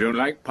 You don't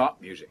like pop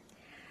music?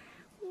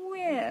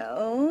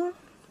 Well,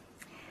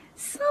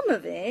 some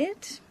of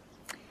it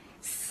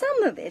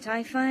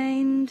I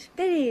find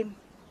very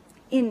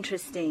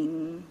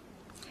interesting.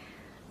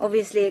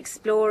 Obviously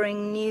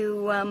exploring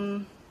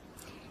new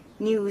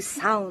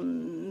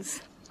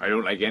sounds. I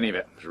don't like any of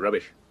it. It's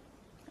rubbish.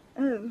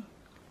 Oh.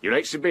 You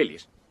like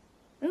Sibelius?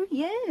 Oh,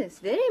 yes,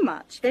 very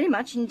much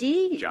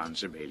indeed. John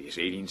Sibelius,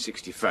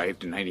 1865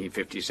 to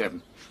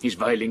 1957. His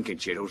violin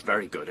concerto's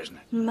very good, isn't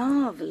it?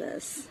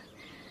 Marvellous.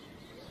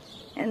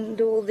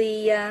 And all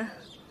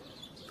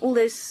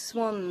those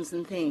swans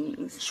and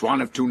things.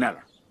 Swan of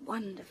Tuneller.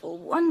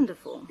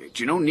 Wonderful. Do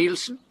you know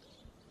Nielsen?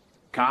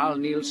 Carl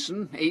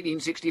Nielsen,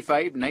 1865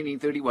 to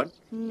 1931.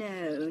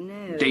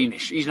 No.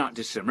 Danish. He's not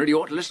dissimilar. You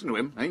ought to listen to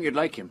him. I think you'd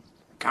like him.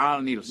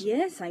 Carl Nielsen.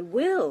 Yes, I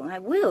will.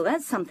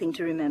 That's something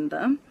to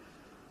remember.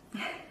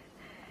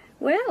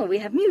 Well, we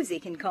have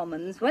music in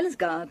common as well as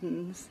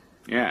gardens.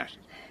 Yes.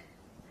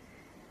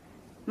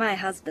 My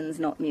husband's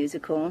not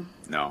musical.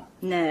 No.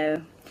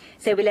 No.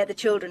 So we let the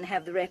children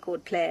have the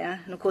record player,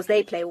 and of course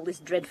they play all this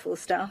dreadful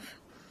stuff.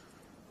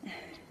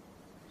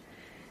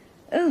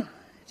 Oh,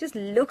 just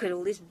look at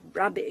all this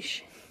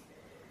rubbish.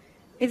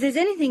 If there's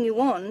anything you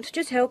want,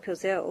 just help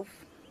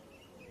yourself.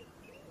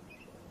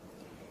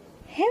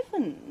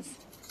 Heavens!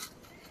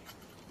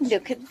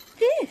 Look at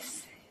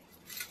this.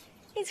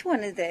 It's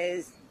one of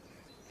those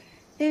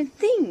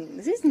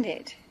things, isn't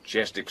it?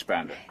 Chest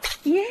expander.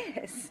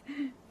 Yes.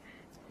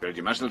 Build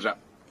your muscles up.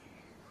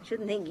 I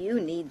shouldn't think you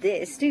need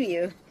this, do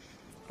you?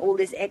 All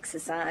this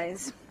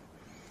exercise.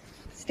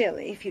 Still,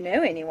 if you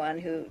know anyone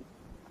who...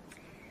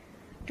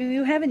 Do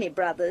you have any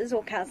brothers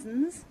or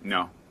cousins?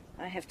 No.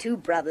 I have 2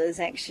 brothers,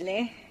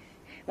 actually.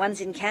 One's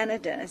in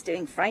Canada, is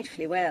doing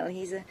frightfully well.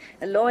 He's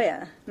a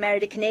lawyer,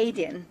 married a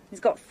Canadian. He's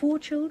got 4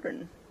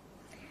 children.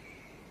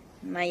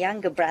 My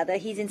younger brother,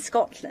 he's in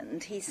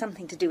Scotland. He's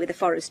something to do with the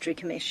Forestry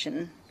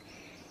Commission.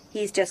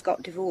 He's just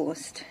got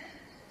divorced.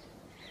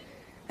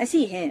 I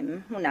see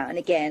him, now and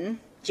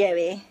again,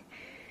 Joey.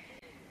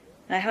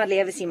 I hardly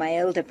ever see my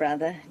elder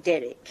brother,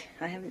 Derek.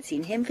 I haven't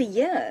seen him for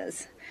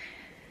years.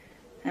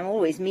 I'm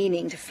always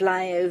meaning to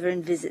fly over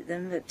and visit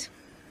them, but...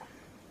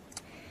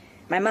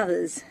 My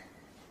mother's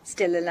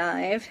still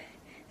alive,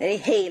 very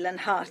hale and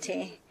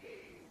hearty.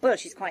 Well,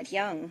 she's quite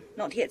young,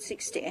 not yet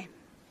 60.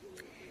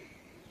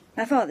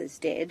 My father's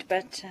dead,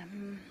 but,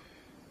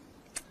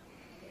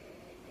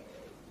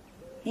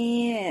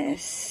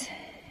 yes.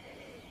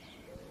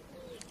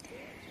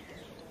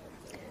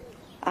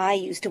 I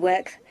used to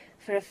work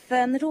for a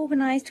firm that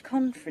organised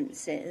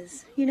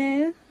conferences, you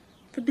know,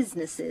 for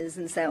businesses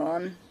and so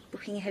on,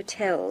 booking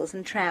hotels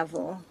and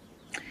travel.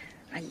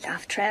 I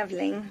love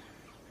travelling.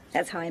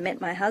 That's how I met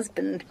my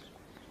husband.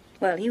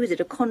 Well, he was at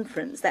a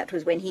conference. That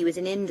was when he was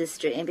in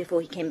industry and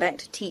before he came back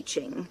to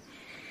teaching.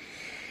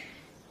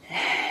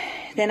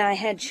 Then I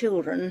had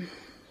children.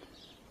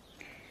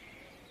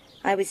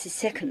 I was his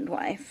second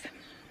wife.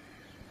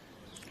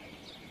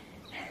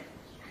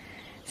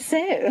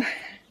 So,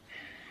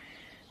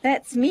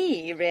 that's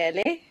me,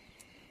 really.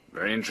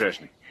 Very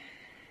interesting.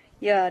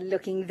 You're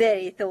looking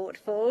very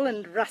thoughtful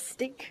and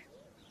rustic.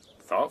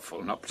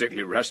 Thoughtful, not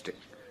particularly rustic.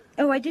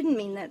 Oh, I didn't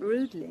mean that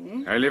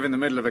rudely. I live in the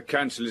middle of a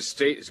council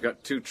estate. It's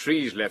got 2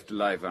 trees left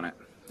alive on it.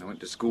 I went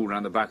to school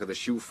round the back of the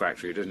shoe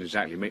factory. It doesn't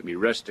exactly make me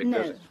rustic,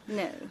 does it?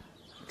 No.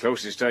 The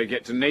closest I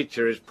get to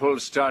nature is Pull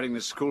starting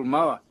the school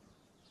mower.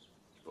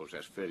 Suppose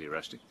that's fairly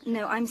rustic.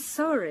 No, I'm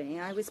sorry.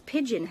 I was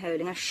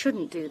pigeonholing. I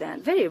shouldn't do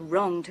that. Very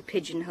wrong to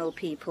pigeonhole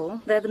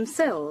people. They're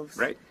themselves.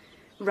 Right.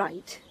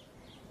 Right.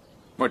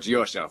 What's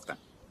yourself, then?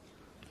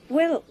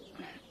 Well,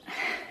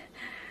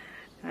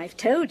 I've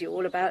told you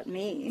all about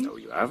me. No,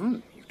 you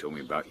haven't. You told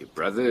me about your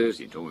brothers,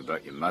 you told me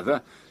about your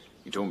mother,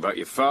 you told me about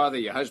your father,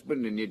 your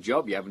husband, and your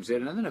job. You haven't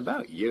said anything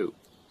about you.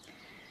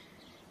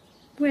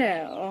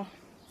 Well,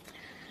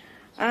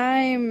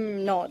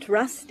 I'm not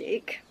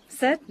rustic,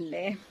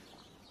 certainly.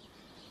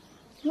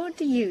 What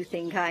do you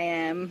think I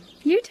am?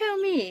 You tell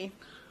me.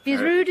 Be as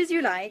rude as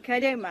you like,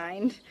 I don't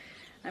mind.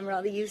 I'm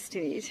rather used to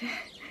it.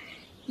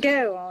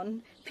 Go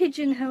on,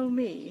 pigeonhole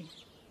me.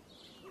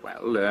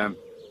 Well,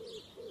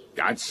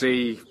 I'd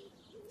say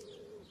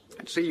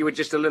you were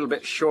just a little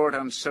bit short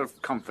on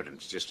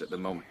self-confidence just at the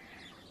moment.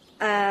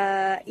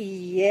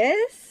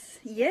 Yes,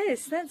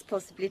 that's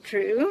possibly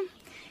true.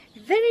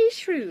 Very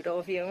shrewd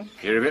of you.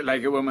 You're a bit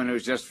like a woman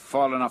who's just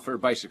fallen off her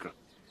bicycle.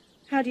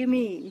 How do you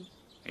mean?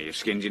 You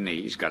skinned your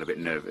knees, got a bit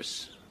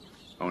nervous.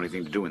 Only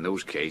thing to do in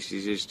those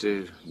cases is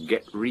to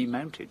get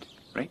remounted,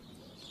 right?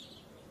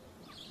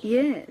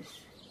 Yes.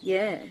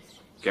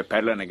 Get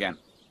pedaling again.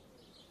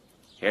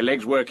 Your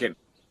legs working.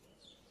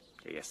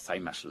 Your thigh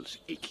muscles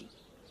aching.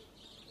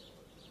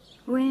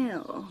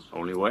 Well...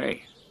 Only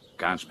way.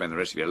 Can't spend the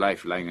rest of your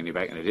life lying on your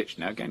back in a ditch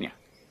now, can you?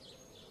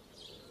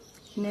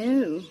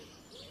 No.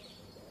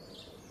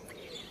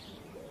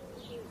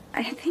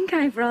 I think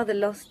I've rather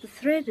lost the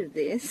thread of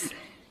this.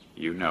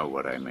 You know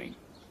what I mean.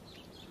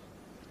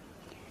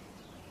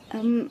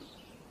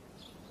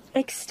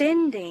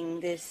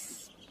 Extending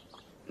this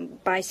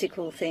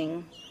bicycle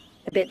thing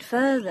a bit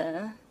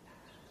further,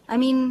 I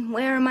mean,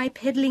 where am I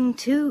pedaling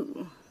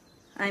to?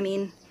 I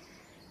mean,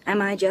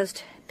 am I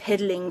just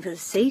pedaling for the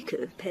sake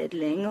of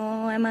pedaling,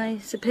 or am I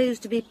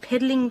supposed to be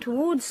pedaling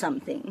towards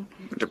something?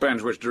 It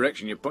depends which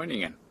direction you're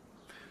pointing in.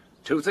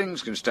 2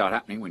 things can start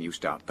happening when you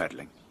start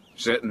pedaling.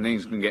 Certain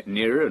things can get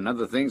nearer and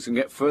other things can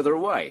get further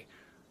away.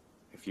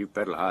 If you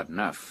pedal hard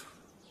enough,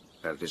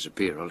 they'll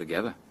disappear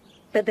altogether.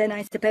 But then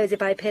I suppose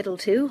if I pedal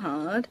too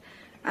hard,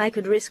 I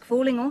could risk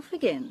falling off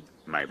again.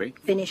 Maybe.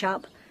 Finish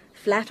up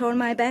flat on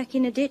my back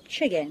in a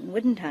ditch again,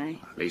 wouldn't I?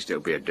 At least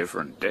it'll be a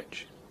different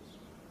ditch.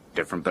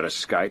 Different bit of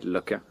sky to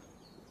look at.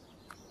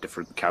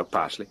 Different cow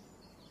parsley.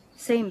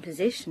 Same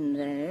position,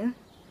 though.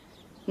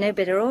 No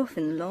better off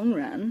in the long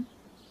run.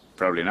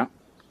 Probably not.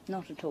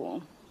 Not at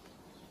all.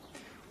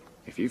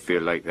 If you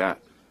feel like that,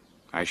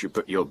 I should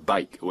put your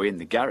bike away in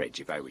the garage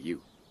if I were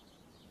you.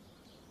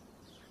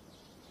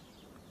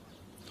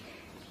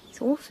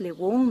 It's awfully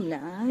warm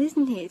now,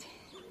 isn't it?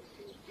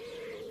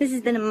 This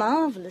has been a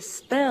marvellous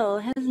spell,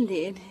 hasn't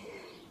it?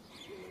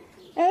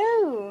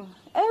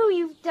 Oh,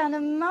 you've done a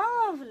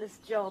marvellous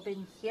job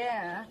in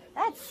here.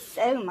 That's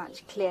so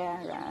much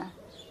clearer.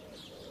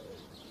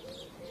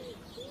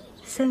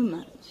 So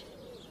much.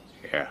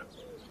 Yeah.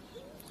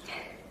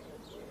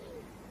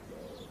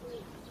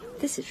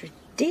 This is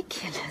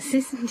ridiculous,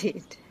 isn't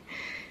it?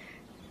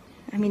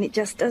 I mean, it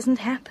just doesn't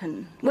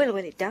happen. Well,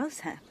 it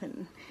does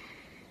happen.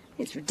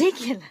 It's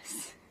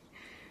ridiculous.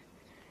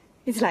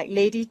 It's like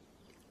Lady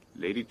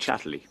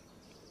Chatterley.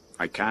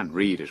 I can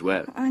read as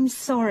well. I'm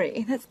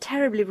sorry. That's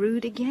terribly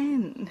rude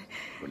again.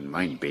 Wouldn't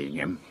mind being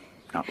him.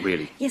 Not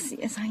really.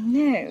 Yes, I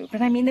know.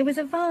 But I mean, there was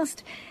a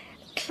vast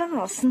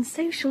class and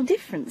social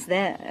difference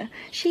there.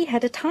 She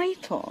had a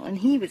title and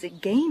he was a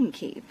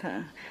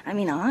gamekeeper. I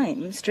mean,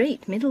 I'm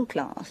straight middle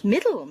class.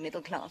 Middle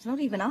class, not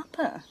even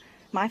upper.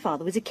 My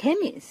father was a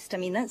chemist. I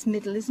mean, that's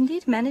middle, isn't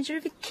it? Manager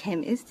of a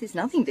chemist is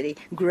nothing very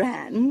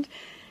grand.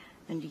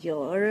 And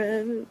you're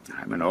a...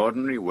 I'm an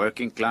ordinary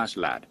working-class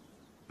lad.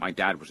 My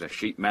dad was a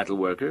sheet metal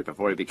worker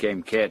before he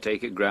became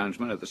caretaker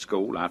groundsman at the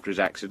school after his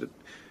accident.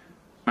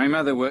 My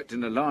mother worked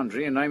in the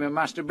laundry and I'm a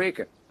master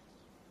baker.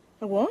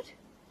 A what?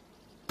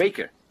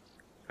 Baker.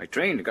 I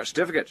trained and got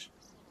certificates.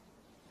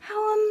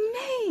 How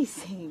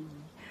amazing!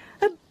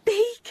 A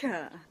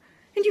baker!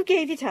 And you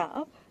gave it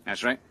up?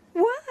 That's right.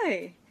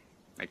 Why?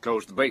 I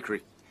closed the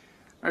bakery.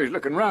 I was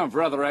looking round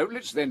for other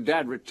outlets, then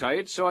Dad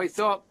retired, so I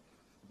thought,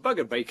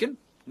 bugger bacon,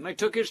 and I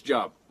took his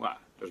job. Well,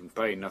 doesn't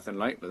pay nothing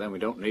like, but then we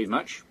don't need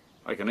much.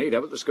 I can eat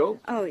up at the school.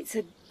 Oh, it's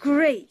a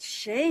Great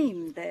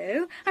shame,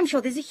 though. I'm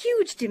sure there's a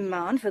huge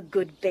demand for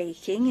good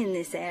baking in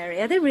this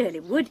area. There really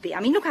would be. I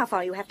mean, look how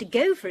far you have to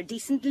go for a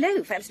decent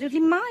loaf.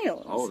 Absolutely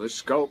miles. Oh, the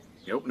scope.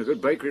 You open a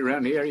good bakery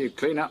around here, you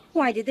clean up.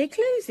 Why did they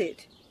close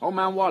it? Old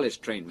man Wallace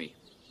trained me.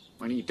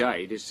 When he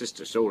died, his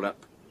sister sold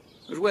up.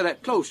 It was where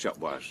that clothes shop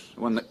was,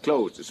 the one that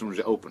closed as soon as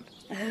it opened.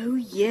 Oh,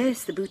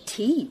 yes, the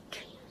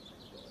boutique.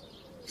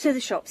 So the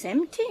shop's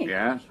empty?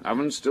 Yeah,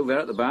 oven's still there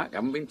at the back,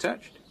 haven't been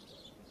touched.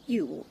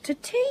 You ought to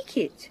take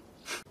it.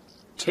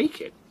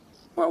 Take it?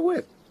 What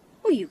with?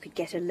 Well, you could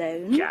get a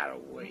loan. Get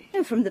away.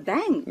 Oh, from the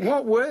bank.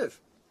 What with?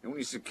 The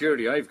only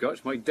security I've got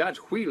is my dad's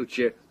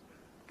wheelchair.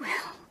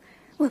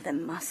 Well, there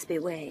must be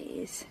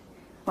ways.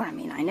 Well, I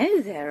mean, I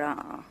know there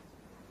are.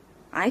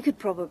 I could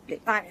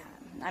probably...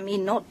 I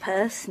mean, not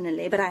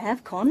personally, but I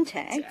have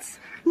contacts.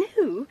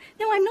 No,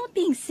 I'm not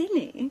being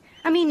silly.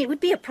 I mean, it would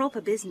be a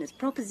proper business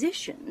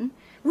proposition.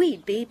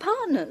 We'd be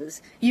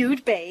partners.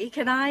 You'd bake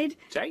and I'd...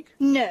 Take?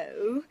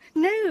 No,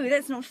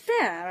 that's not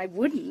fair. I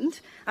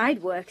wouldn't.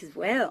 I'd work as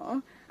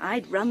well.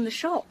 I'd run the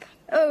shop.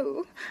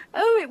 Oh,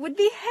 it would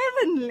be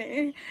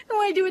heavenly.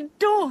 Oh, I do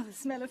adore the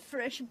smell of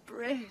fresh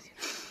bread.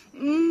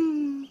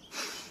 I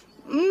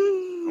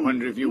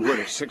wonder if you would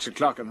at 6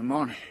 o'clock in the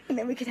morning. And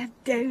then we could have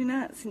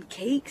donuts and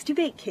cakes. Do you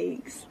bake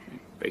cakes?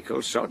 Bake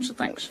all sorts of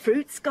things.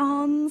 Fruit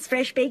scones,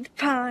 fresh baked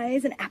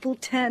pies, and apple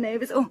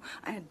turnovers. Oh,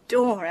 I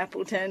adore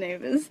apple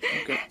turnovers.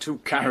 Don't get too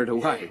carried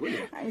away, will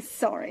you? I'm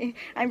sorry.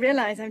 I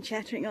realise I'm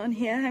chattering on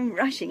here. I'm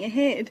rushing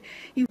ahead.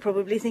 You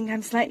probably think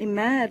I'm slightly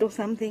mad or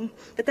something.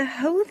 But the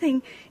whole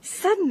thing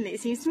suddenly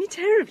seems to me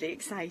terribly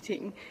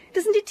exciting.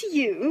 Doesn't it to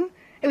you?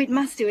 Oh, it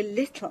must do a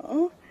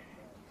little.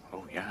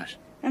 Oh, yes.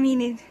 I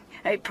mean,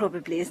 it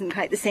probably isn't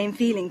quite the same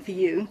feeling for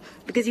you,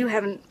 because you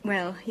haven't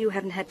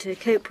had to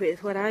cope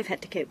with what I've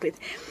had to cope with.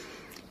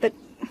 But,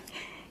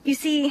 you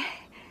see,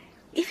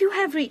 if you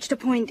have reached a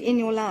point in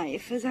your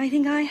life, as I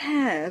think I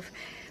have,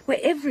 where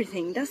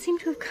everything does seem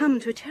to have come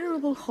to a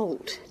terrible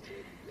halt,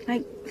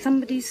 like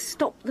somebody's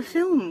stopped the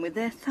film with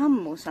their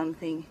thumb or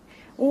something,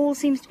 all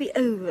seems to be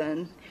over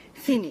and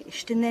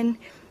finished, and then,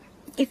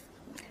 if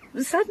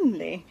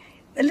suddenly...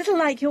 a little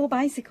like your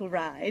bicycle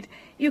ride.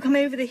 You come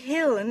over the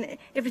hill and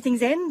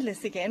everything's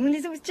endless again. Well,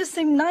 it was just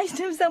so nice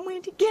to have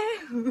somewhere to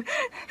go.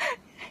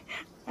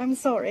 I'm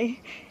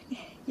sorry.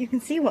 You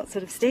can see what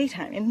sort of state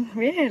I'm in,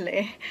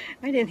 really.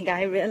 I don't think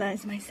I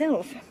realise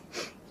myself.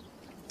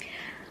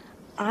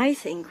 I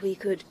think we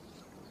could...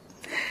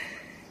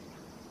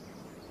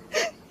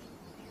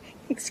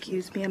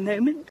 Excuse me a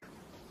moment.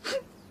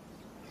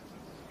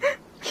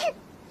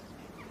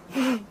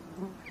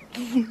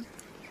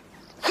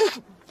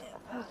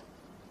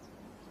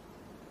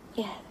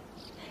 Yeah.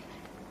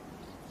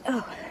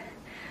 Oh,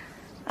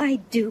 I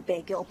do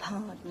beg your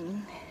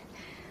pardon.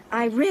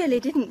 I really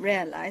didn't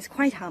realise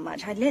quite how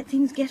much I'd let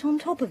things get on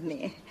top of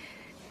me.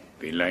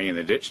 Been laying in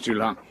the ditch too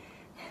long?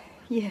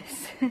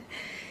 Yes.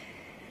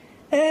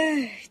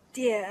 Oh,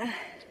 dear.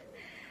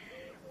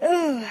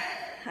 Oh,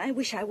 I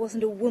wish I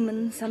wasn't a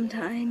woman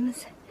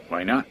sometimes.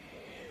 Why not?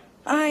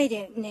 I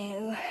don't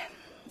know.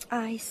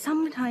 I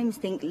sometimes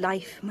think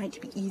life might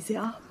be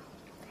easier.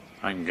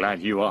 I'm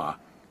glad you are.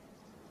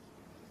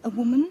 A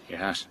woman?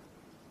 Yes.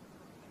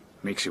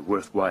 Makes it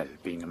worthwhile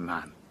being a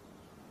man.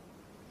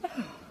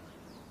 Oh.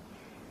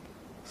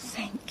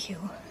 Thank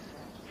you.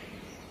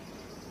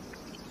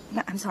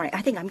 No, I'm sorry.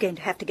 I think I'm going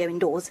to have to go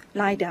indoors,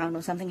 lie down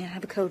or something, and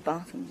have a cold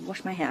bath and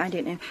wash my hair. I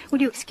don't know.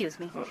 Will you excuse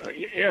me?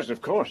 Yes,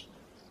 of course.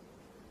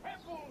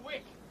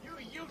 Heppelwick, you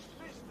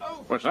useless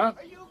oaf! What's that?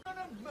 Are you going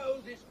to mow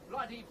this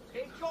bloody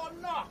pitch or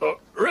not? Oh,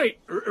 right,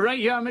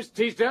 yeah, Miss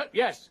Teasdale.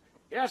 Yes,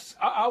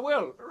 I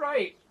will.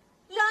 Right.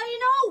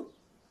 Lionel!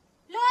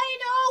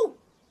 Lionel!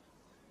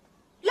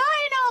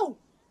 Lionel!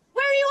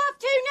 Where are you off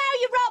to now,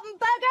 you rotten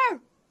bugger?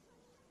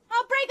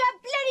 I'll break her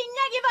bloody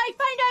neck if I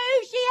find out who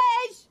she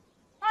is!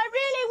 I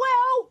really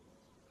will!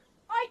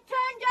 I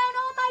turned down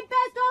all my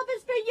best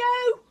offers for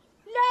you!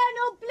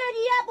 Lionel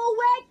bloody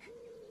Heppelwick!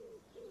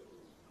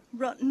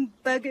 Rotten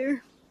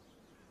bugger.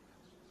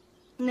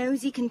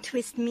 Knows he can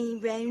twist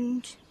me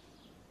round.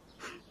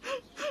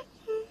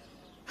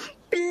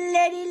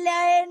 Bloody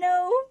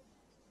Lionel!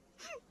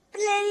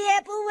 Bloody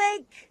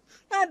Heppelwick!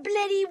 I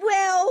bloody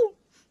well!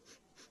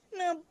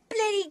 I'll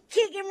bloody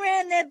kick him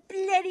round the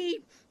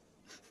bloody...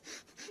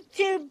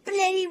 too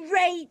bloody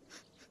right!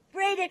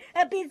 Right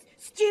up his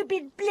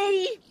stupid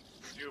bloody...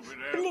 Stupid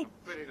ass.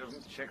 But he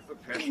doesn't check the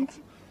pen.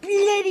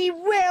 Bloody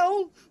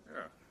well!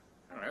 Yeah.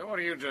 All right, what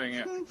are you doing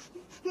here?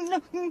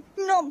 No,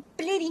 not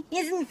bloody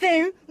isn't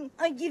fair.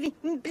 I give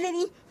him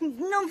bloody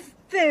not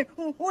fair.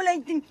 All I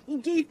do, he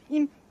gave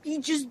him, he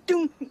just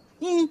don't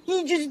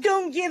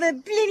give a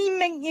bloody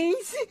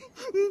monkeys.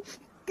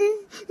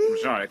 I'm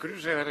sorry, could you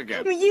say that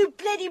again? You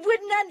bloody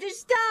wouldn't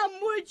understand,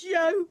 would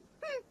you?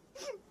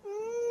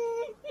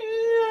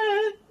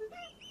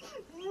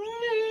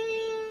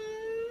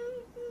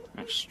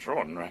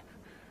 Extraordinary.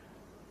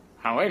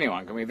 How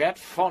anyone can be that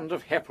fond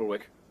of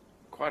Heppelwick.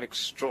 Quite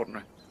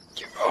extraordinary.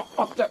 Oh,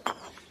 what the...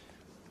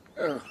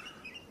 Oh,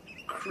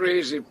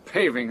 crazy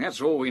paving,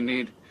 that's all we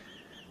need.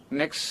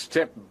 Next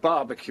step,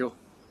 barbecue.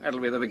 That'll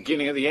be the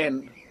beginning of the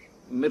end.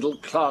 Middle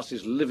class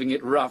is living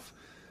it rough.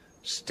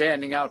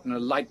 Standing out in a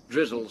light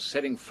drizzle,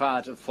 setting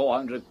fire to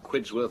 400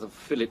 quid's worth of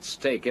fillet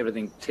steak,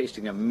 everything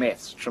tasting of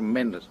meth's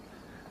tremendous.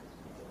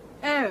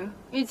 Oh,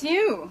 it's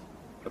you.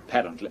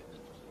 Apparently.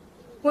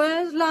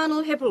 Where's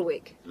Lionel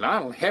Heppelwick?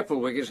 Lionel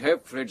Heppelwick is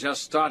hopefully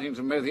just starting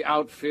to mow the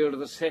outfield of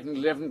the second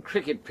 11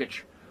 cricket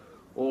pitch.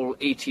 All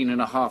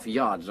 18.5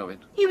 yards of it.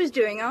 He was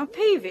doing our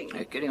paving.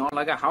 Getting on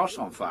like a house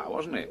on fire,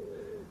 wasn't he?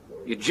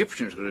 The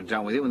Egyptians could have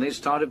done with him when they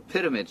started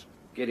pyramids.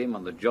 Get him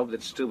on the job,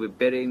 they'd still be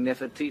burying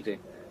Nefertiti.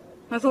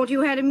 I thought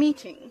you had a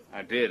meeting.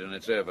 I did, and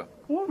it's over.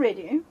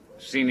 Already?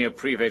 Senior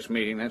prefects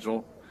meeting, that's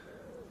all.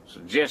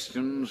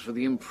 Suggestions for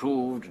the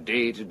improved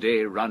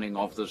day-to-day running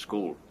of the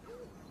school.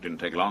 Didn't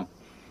take long.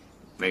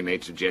 They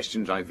made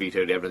suggestions, I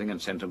vetoed everything and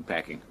sent them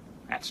packing.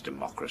 That's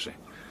democracy.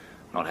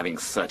 Not having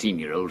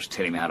 13-year-olds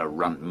telling me how to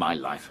run my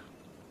life.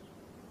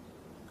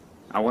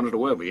 I wanted to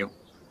word with you.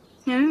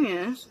 Oh,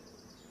 yes.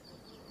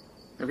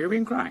 Have you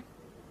been crying?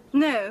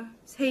 No,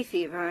 it's hay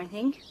fever, I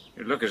think.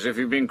 You look as if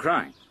you've been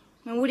crying.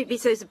 And would it be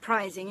so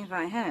surprising if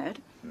I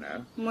had?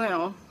 No.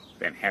 Well...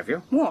 Then have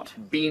you? What?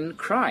 Been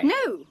crying?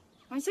 No!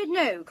 I said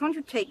no. Can't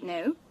you take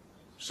no?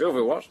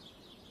 Sylvia was.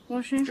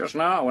 Was she? Just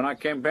now, when I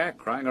came back,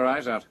 crying her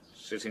eyes out.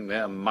 Sitting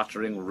there,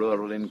 muttering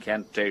rural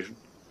incantation.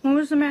 What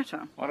was the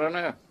matter? I don't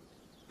know.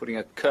 Putting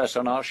a curse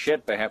on our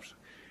shed, perhaps.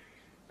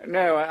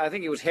 No, I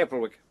think it was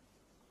Heppelwick.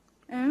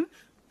 Oh?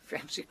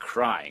 Fancy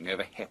crying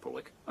over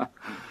Heppelwick.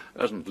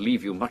 Doesn't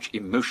leave you much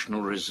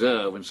emotional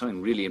reserve when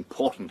something really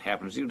important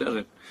happens to you, does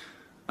it?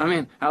 I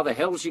mean, how the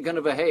hell's she going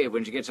to behave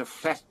when she gets a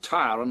flat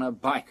tire on her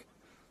bike?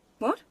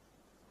 What?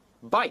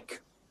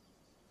 Bike.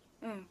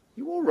 Oh.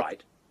 You all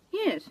right?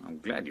 Yes. I'm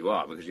glad you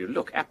are, because you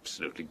look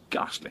absolutely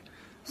ghastly.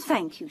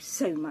 Thank you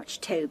so much,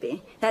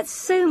 Toby. That's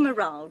so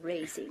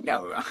morale-raising.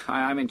 No,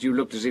 I meant you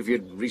looked as if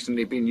you'd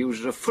recently been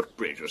used as a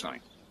footbridge or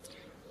something.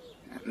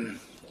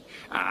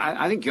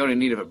 I think you're in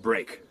need of a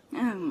break.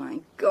 Oh, my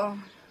God.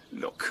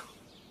 Look,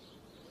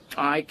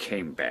 I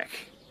came back.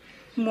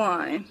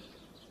 Why?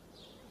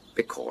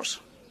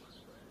 Because.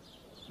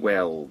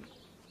 Well,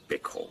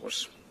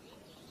 because.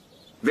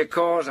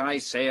 Because I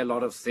say a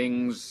lot of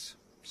things,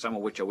 some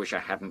of which I wish I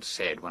hadn't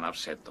said when I've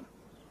said them.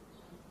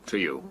 To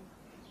you.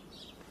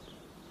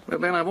 Well,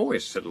 then I've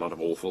always said a lot of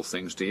awful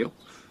things to you.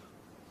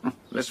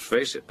 Let's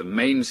face it, the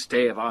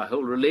mainstay of our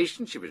whole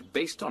relationship is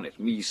based on it.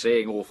 Me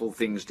saying awful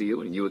things to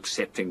you and you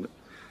accepting them.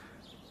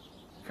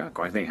 Can't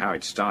quite think how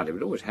it started,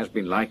 but it always has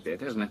been like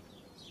that, hasn't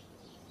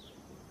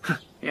it?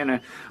 You know,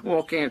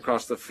 walking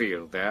across the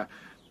field there,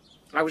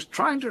 I was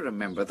trying to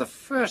remember the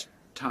first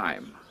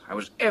time I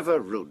was ever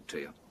rude to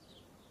you.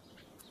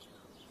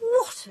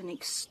 What an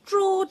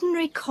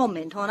extraordinary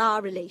comment on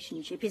our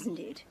relationship, isn't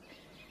it?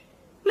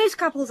 Most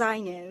couples I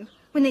know,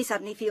 when they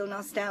suddenly feel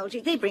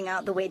nostalgic, they bring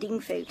out the wedding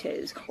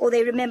photos, or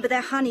they remember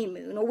their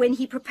honeymoon, or when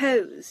he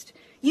proposed.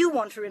 You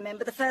want to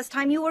remember the first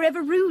time you were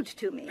ever rude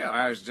to me. Yeah,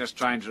 I was just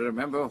trying to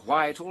remember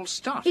why it all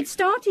started. It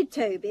started,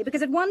 Toby,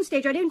 because at one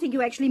stage I don't think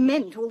you actually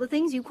meant all the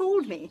things you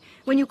called me.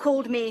 When you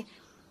called me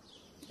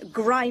a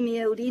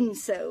grimy old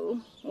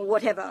insole, or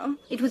whatever,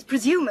 it was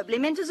presumably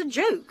meant as a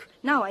joke.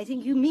 Now I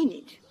think you mean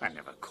it. I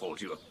never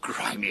called you a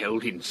grimy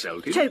old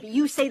insult. Did Toby,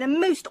 you say the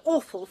most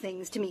awful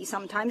things to me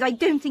sometimes. I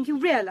don't think you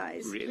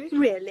realise. Really?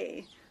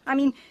 Really. I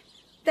mean,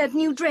 that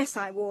new dress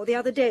I wore the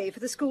other day for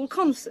the school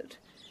concert.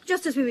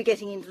 Just as we were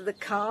getting into the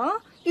car,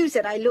 you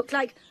said I looked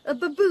like a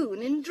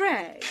baboon in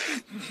drag.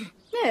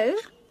 No,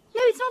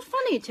 it's not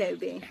funny,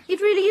 Toby. It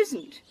really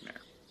isn't. No.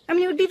 I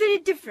mean, it would be very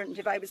different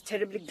if I was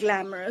terribly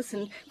glamorous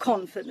and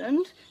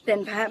confident.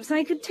 Then perhaps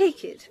I could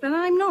take it, but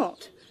I'm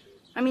not.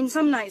 I mean,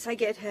 some nights I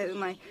get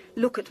home, I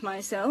look at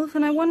myself,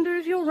 and I wonder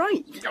if you're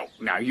right. Oh,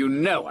 now, you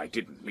know I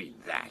didn't mean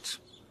that.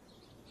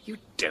 You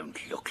don't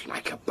look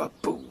like a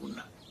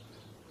baboon.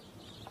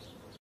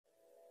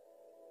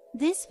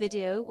 This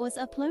video was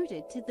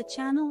uploaded to the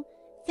channel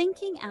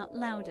Thinking Out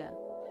Louder.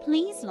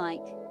 Please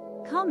like,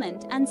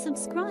 comment and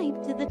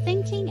subscribe to the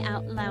Thinking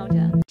Out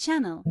Louder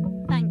channel.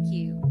 Thank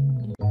you.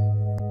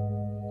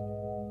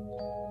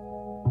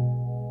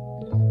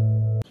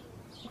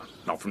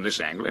 Not from this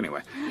angle,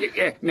 anyway.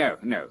 No,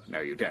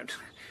 you don't.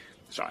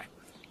 Sorry.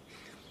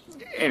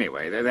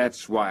 Anyway,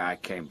 that's why I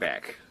came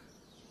back.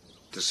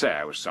 To say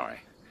I was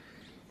sorry.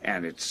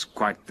 And it's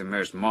quite the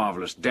most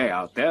marvellous day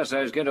out there, so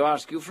I was going to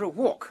ask you for a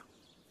walk.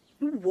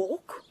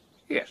 Walk?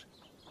 Yes.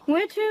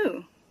 Where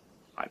to?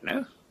 I don't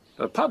know.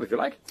 The pub, if you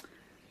like.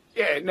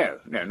 Yeah, no,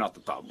 not the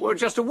pub. Well,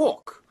 just a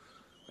walk.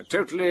 A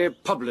totally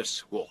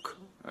publess walk.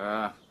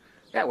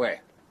 That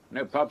way.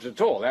 No pubs at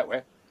all, that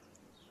way.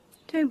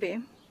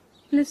 Toby,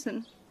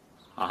 listen.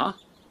 Uh-huh.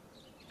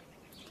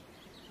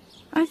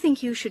 I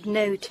think you should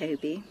know,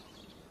 Toby,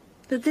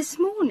 that this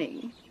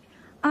morning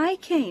I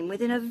came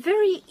within a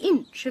very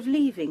inch of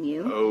leaving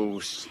you.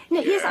 Oh,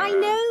 No, yes, I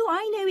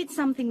know it's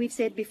something we've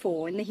said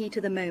before in the heat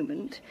of the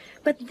moment,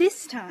 but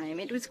this time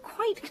it was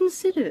quite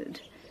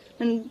considered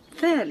and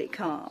fairly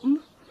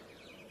calm.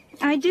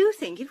 I do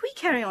think if we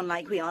carry on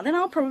like we are, then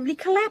I'll probably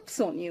collapse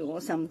on you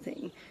or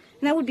something.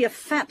 And that would be a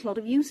fat lot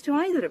of use to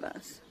either of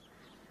us.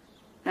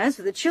 As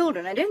for the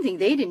children, I don't think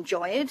they'd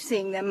enjoy it,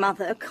 seeing their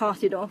mother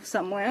carted off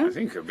somewhere. I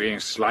think you're being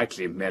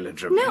slightly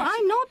melodramatic. No,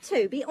 I'm not,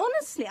 Toby.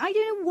 Honestly, I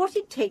don't know what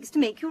it takes to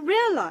make you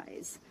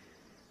realise.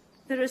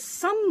 There are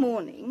some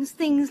mornings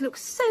things look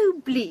so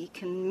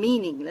bleak and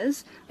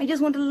meaningless, I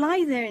just want to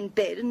lie there in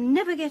bed and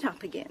never get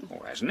up again.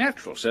 Oh, that's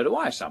natural. So do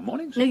I some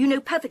mornings. No, you know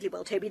perfectly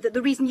well, Toby, that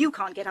the reason you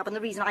can't get up and the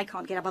reason I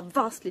can't get up are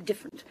vastly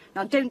different.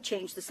 Now, don't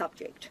change the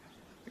subject.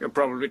 You're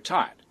probably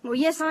tired. Well,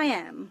 yes, I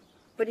am.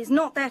 But it's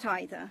not that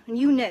either, and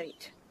you know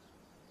it.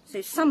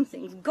 So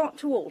something's got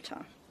to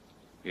alter.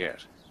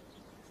 Yes.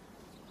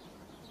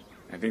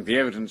 I think the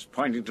evidence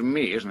pointing to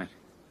me, isn't it?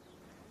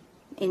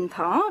 In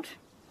part.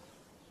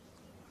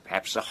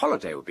 Perhaps a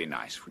holiday would be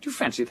nice. Would you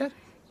fancy that?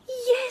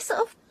 Yes,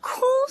 of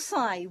course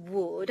I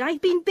would.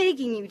 I've been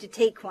begging you to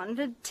take one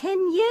for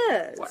 10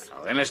 years.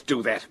 Well, then let's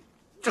do that.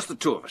 Just the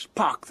two of us.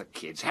 Park the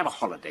kids, have a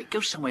holiday,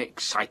 go somewhere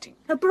exciting.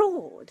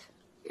 Abroad?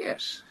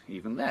 Yes,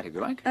 even that, if you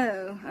like.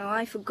 Oh,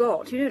 I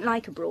forgot. You don't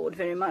like abroad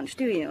very much,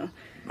 do you?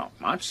 Not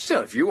much.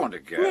 Still, if you want to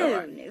go...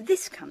 No,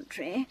 this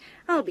country.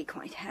 I'll be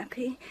quite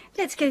happy.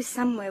 Let's go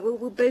somewhere where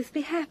we'll both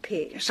be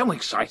happy. Somewhere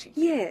exciting.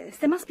 Yes,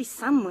 there must be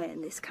somewhere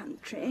in this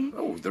country.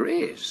 Oh, there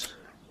is.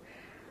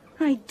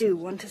 I do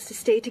want us to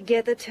stay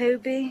together,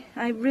 Toby.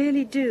 I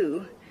really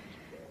do.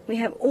 We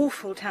have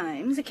awful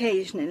times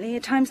occasionally.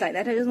 At times like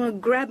that, I just want to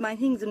grab my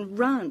things and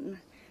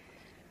run.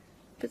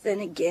 But then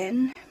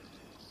again...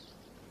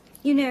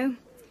 You know,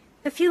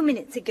 a few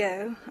minutes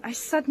ago, I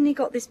suddenly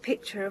got this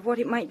picture of what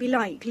it might be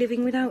like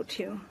living without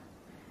you.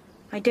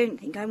 I don't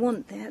think I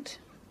want that.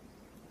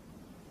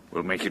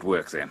 We'll make it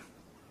work, then.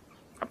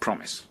 I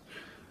promise.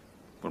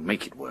 We'll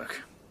make it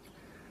work.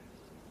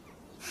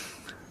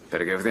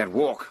 Better go for that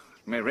walk.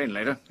 It may rain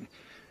later.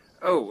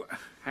 Oh,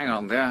 hang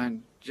on there.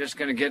 I'm just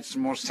going to get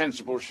some more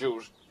sensible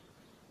shoes.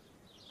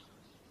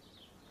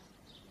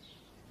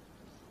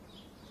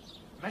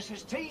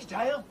 Mrs.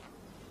 Teasdale?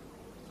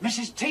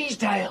 Mrs.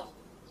 Teasdale!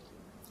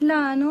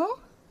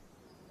 Lionel?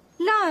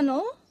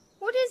 Lionel?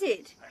 What is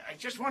it? I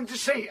just wanted to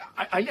say,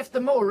 I left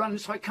the mower running,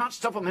 so I can't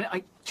stop a minute.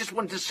 I just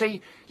wanted to say,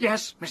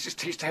 yes, Mrs.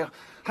 Teasdale.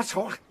 That's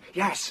all.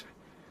 Yes.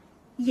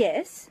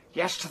 Yes?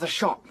 Yes to the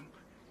shop.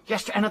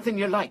 Yes to anything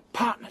you like.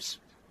 Partners.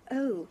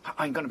 Oh.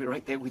 I'm going to be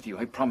right there with you,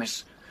 I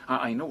promise.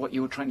 I know what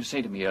you were trying to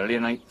say to me earlier,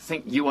 and I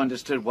think you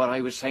understood what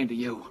I was saying to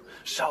you.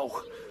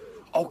 So,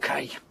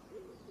 okay.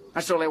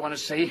 That's all I want to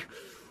say.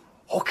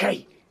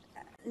 Okay.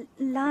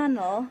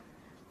 Lionel,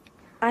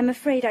 I'm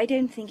afraid I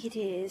don't think it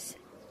is.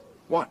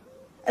 What?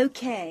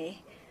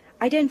 Okay.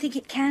 I don't think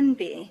it can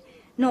be.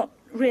 Not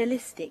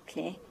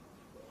realistically.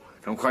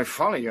 I don't quite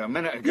follow you a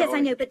minute ago. Yes,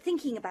 I know, but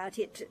thinking about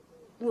it,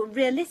 well,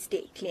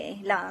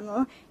 realistically,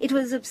 Lionel, it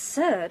was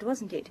absurd,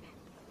 wasn't it?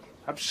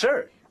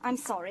 Absurd? I'm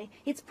sorry.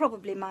 It's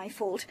probably my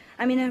fault.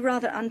 I'm in a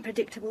rather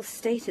unpredictable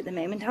state at the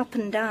moment, up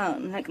and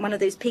down, like one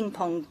of those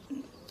ping-pong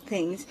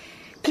things.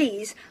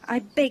 Please, I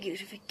beg you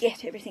to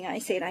forget everything I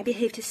said. I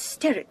behaved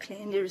hysterically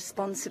and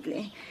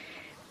irresponsibly.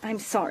 I'm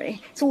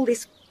sorry. It's all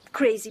this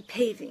crazy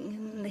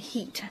paving and the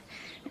heat.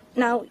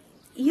 Now,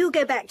 you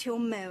go back to your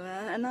mower,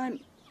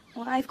 and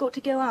I've got to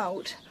go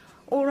out.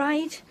 All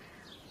right?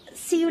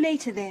 See you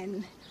later,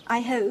 then. I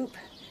hope.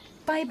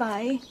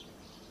 Bye-bye.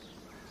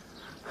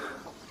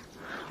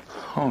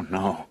 Oh,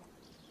 no.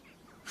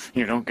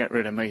 You don't get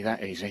rid of me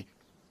that easy.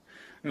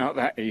 Not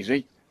that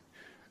easy.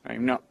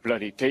 I'm not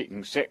bloody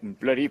taking second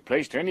bloody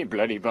place to any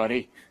bloody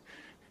body.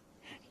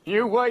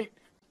 You wait.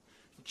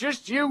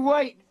 Just you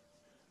wait.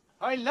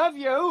 I love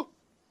you.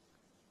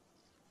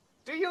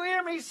 Do you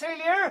hear me,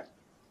 Celia?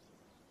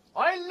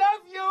 I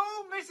love you,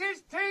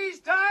 Mrs.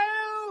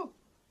 Teasdale.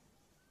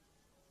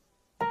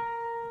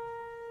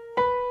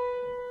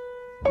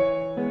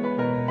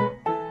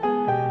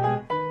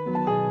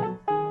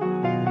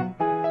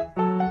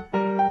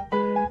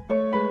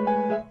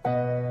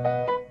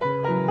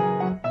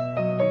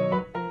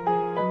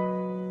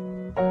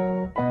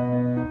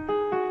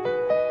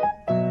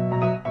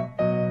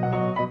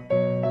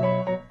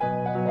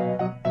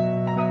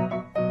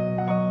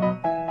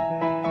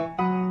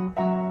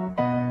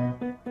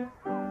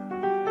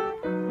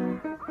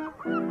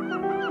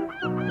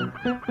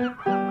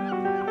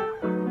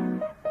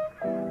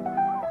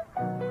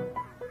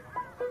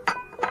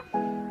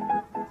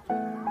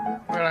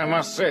 I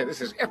must say,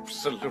 this is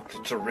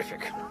absolutely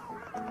terrific.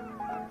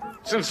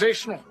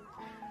 Sensational.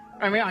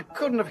 I mean, I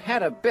couldn't have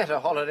had a better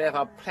holiday if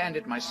I planned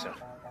it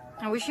myself.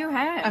 I wish you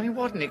had. I mean,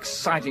 what an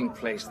exciting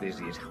place this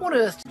is. How on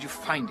earth did you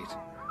find it?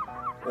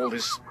 All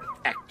this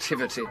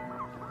activity,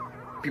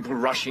 people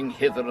rushing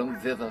hither and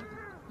thither,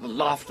 the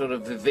laughter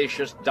of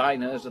vivacious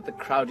diners at the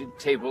crowded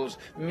tables,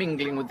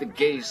 mingling with the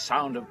gay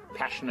sound of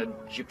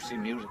passionate gypsy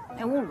music.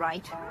 Oh, all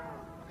right.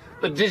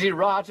 The dizzy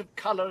riot of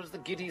colours, the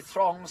giddy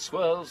throng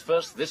swirls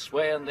first this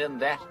way and then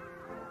that.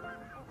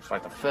 It's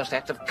like the first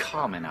act of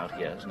Carmen out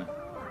here, isn't it?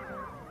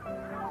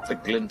 The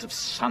glint of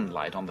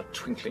sunlight on the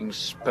twinkling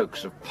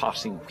spokes of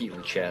passing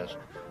wheelchairs.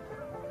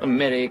 The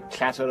merry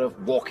clatter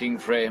of walking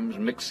frames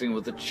mixing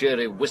with the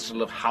cheery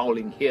whistle of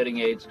howling hearing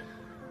aids.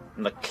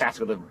 and the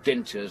clatter of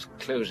dentures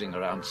closing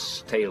around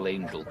stale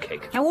angel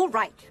cake. Now, all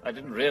right. I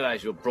didn't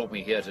realize you brought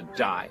me here to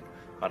die.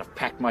 I'd have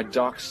packed my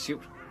dark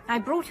suit. I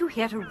brought you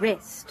here to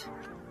rest.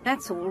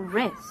 That's all,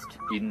 rest.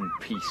 In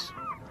peace.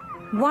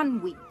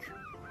 1 week.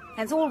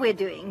 That's all we're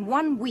doing,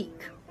 1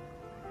 week.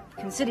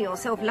 Consider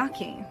yourself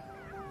lucky.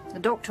 The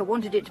doctor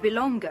wanted it to be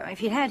longer. If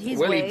he had his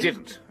way... Well, he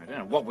didn't. I don't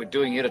know what we're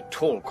doing here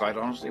at all, quite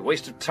honestly.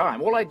 Waste of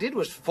time. All I did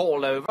was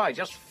fall over. I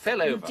just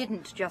fell over. You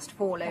didn't just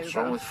fall over. What's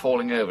wrong with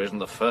falling over? Isn't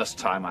the first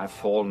time I've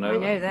fallen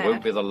over. I know that.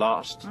 Won't be the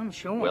last. I'm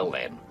sure. Well,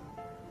 then.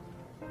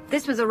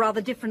 This was a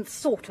rather different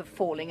sort of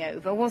falling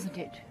over, wasn't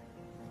it?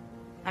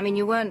 I mean,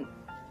 you weren't...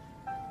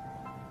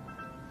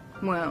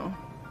 Well,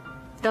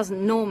 it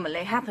doesn't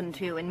normally happen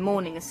to you in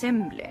morning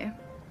assembly.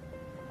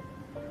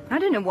 I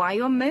don't know why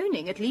you're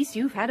moaning. At least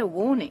you've had a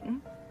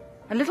warning.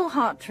 A little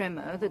heart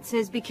tremor that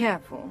says be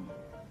careful.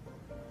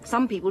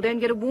 Some people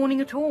don't get a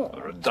warning at all.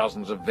 There are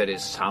dozens of very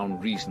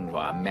sound reasons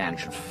why a man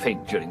should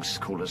faint during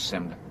school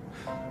assembly.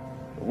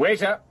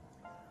 Waiter!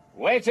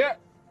 Waiter!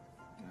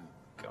 Oh,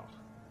 God.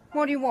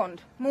 What do you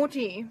want? More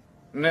tea?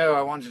 No,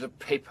 I wanted a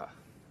paper.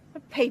 A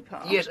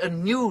paper? Yes, a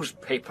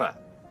newspaper.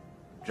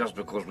 Just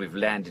because we've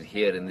landed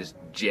here in this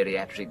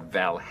geriatric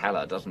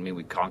Valhalla doesn't mean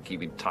we can't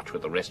keep in touch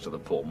with the rest of the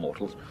poor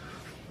mortals.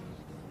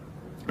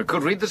 We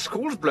could read the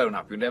school's blown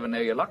up. You never know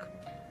your luck.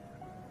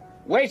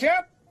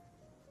 Waiter!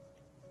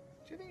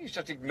 Do you think he's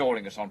just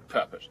ignoring us on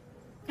purpose?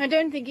 I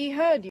don't think he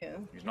heard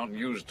you. He's not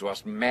used to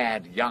us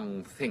mad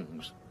young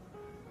things.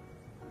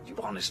 Do you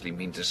honestly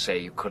mean to say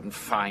you couldn't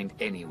find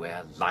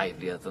anywhere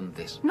livelier than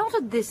this? Not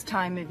at this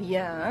time of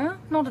year.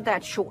 Not at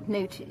that short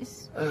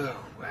notice. Oh,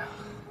 well.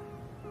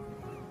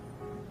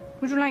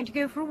 Would you like to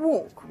go for a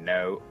walk?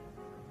 No.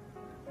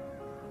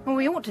 Well,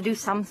 we ought to do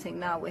something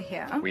now we're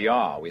here. We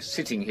are. We're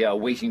sitting here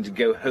waiting to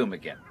go home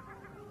again.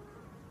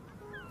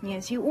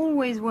 Yes, you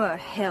always were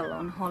hell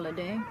on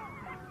holiday.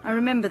 I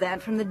remember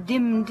that from the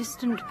dim,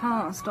 distant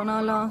past on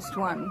our last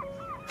one.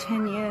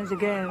 10 years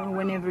ago, or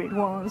whenever it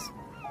was.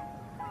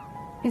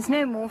 It's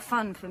no more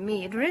fun for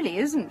me. It really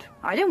isn't.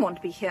 I don't want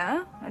to be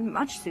here. I'd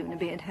much sooner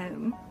be at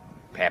home.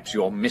 Perhaps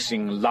you're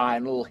missing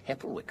Lionel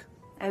Heppelwick.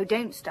 Oh,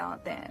 don't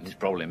start that. He's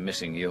probably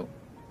missing you.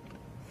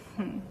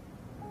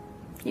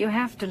 You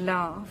have to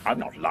laugh. I'm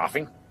not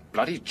laughing.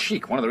 Bloody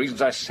cheek. One of the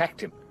reasons I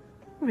sacked him.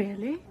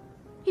 Really?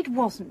 It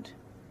wasn't.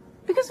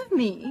 Because of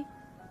me?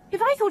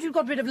 If I thought you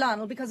got rid of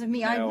Lionel because of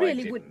me, I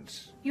really would...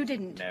 You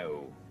didn't?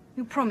 No.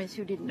 You promise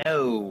you didn't?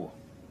 No.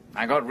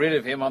 I got rid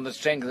of him on the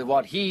strength of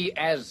what he,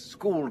 as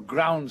school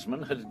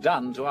groundsman, had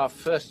done to our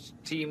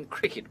first-team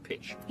cricket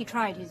pitch. He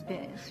tried his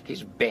best.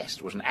 His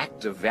best was an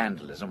act of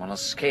vandalism on a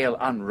scale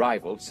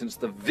unrivaled since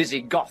the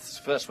Visigoths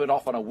first went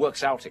off on a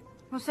works outing.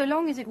 Well, so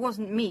long as it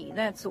wasn't me,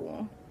 that's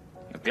all.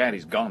 You're glad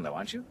he's gone, though,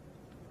 aren't you?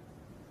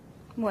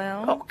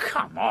 Well... Oh,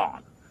 come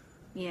on.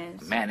 Yes.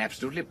 The man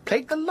absolutely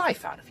plagued the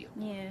life out of you.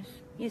 Yes.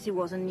 Yes, he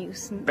was a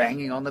nuisance.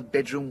 Banging on the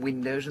bedroom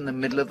windows in the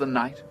middle of the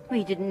night. Well,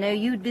 he didn't know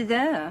you'd be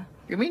there.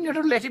 You mean you'd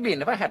have let him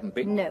in if I hadn't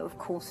been? No, of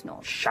course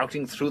not.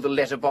 Shouting through the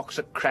letterbox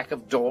at crack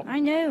of dawn. I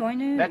know, I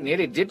know. That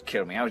nearly did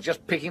kill me. I was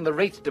just picking the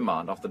rate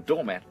demand off the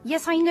doormat.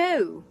 Yes, I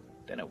know.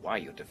 Don't know why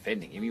you're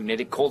defending him. You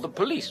nearly called the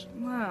police.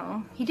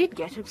 Well, he did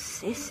get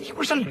obsessive. He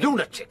was a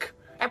lunatic.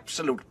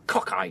 Absolute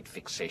cockeyed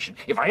fixation.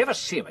 If I ever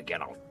see him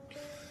again, I'll...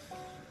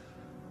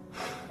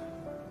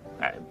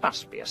 It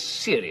must be a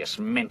serious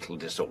mental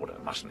disorder,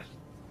 mustn't it?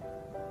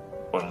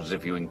 Wasn't as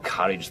if you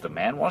encouraged the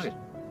man, was it?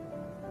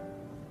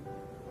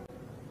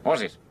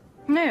 Was it?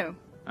 No.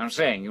 I'm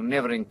saying you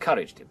never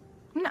encouraged him.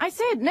 I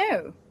said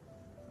no.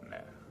 No.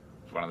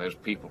 It's one of those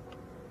people.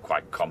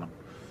 Quite common.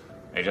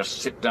 They just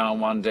sit down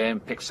one day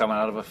and pick someone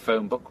out of a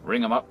phone book,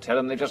 ring them up, tell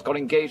them they just got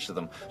engaged to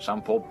them.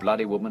 Some poor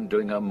bloody woman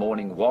doing her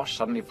morning wash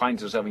suddenly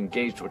finds herself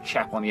engaged to a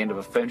chap on the end of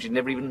a phone she'd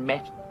never even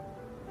met.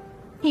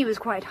 He was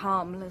quite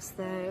harmless,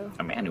 though.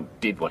 A man who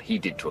did what he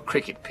did to a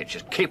cricket pitch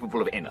is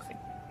capable of anything.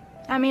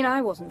 I mean,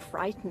 I wasn't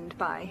frightened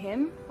by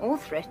him, or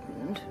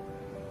threatened.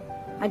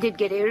 I did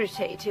get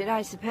irritated,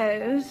 I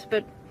suppose,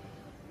 but...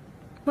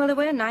 Well, there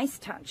were nice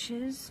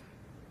touches.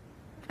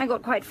 I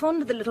got quite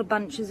fond of the little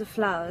bunches of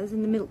flowers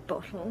in the milk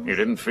bottle. You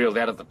didn't feel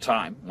that at the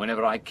time.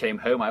 Whenever I came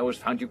home, I always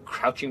found you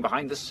crouching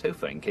behind the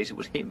sofa in case it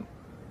was him.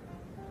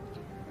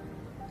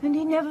 And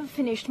he never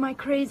finished my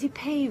crazy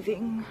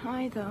paving,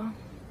 either.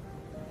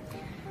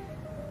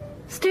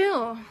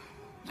 Still,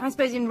 I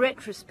suppose in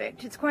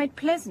retrospect, it's quite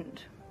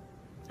pleasant.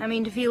 I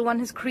mean, to feel one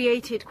has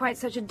created quite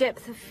such a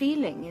depth of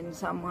feeling in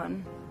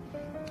someone,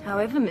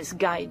 however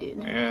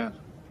misguided. Yeah,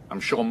 I'm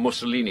sure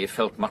Mussolini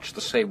felt much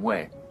the same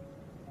way.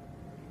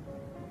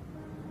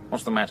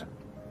 What's the matter?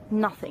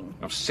 Nothing.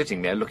 I'm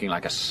sitting there looking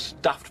like a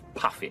stuffed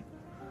puffin.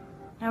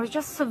 I was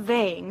just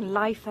surveying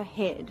life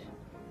ahead,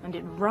 and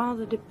it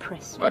rather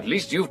depressed me. Well, at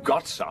least you've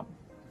got some.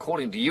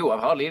 According to you,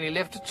 I've hardly any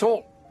left at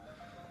all.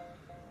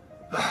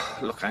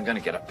 Look, I'm going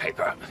to get a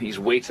paper. These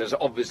waiters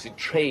are obviously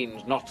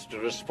trained not to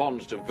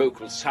respond to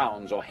vocal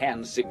sounds or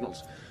hand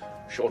signals.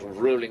 Short of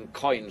rolling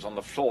coins on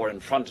the floor in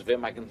front of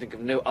him, I can think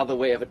of no other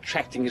way of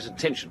attracting his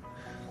attention.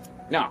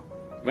 Now,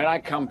 when I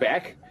come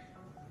back,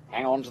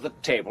 hang on to the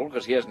table,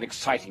 because here's an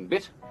exciting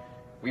bit.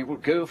 We will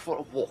go for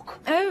a walk.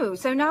 Oh,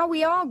 so now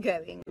we are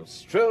going. We'll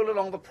stroll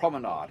along the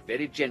promenade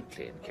very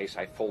gently in case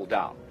I fall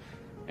down.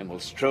 And we'll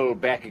stroll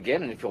back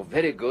again, and if you're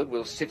very good,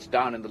 we'll sit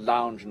down in the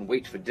lounge and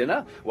wait for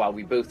dinner while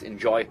we both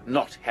enjoy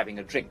not having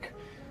a drink.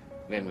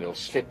 Then we'll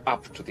slip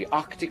up to the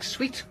Arctic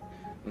suite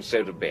and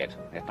so to bed.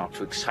 That's not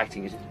too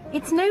exciting, is it?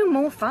 It's no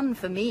more fun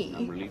for me.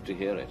 I'm relieved to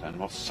hear it. I'm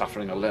not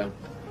suffering alone.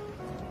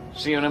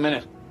 See you in a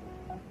minute.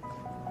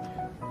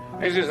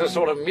 This is the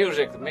sort of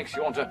music that makes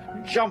you want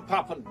to jump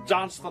up and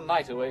dance the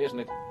night away, isn't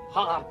it?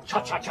 Ha,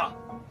 cha-cha-cha.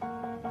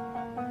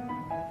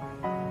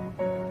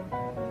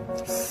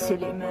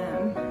 Silly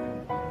man.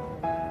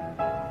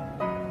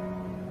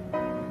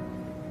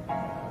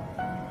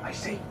 I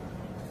see.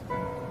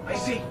 I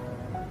see.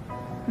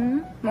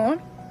 What?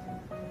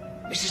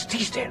 Mrs.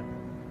 Teasdale.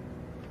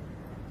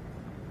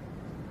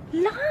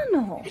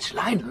 Lionel. It's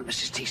Lionel,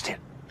 Mrs. Teasdale.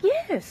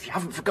 Yes. You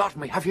haven't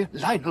forgotten me, have you?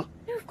 Lionel.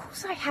 No, of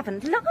course I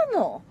haven't.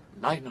 Lionel.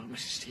 Lionel,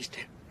 Mrs.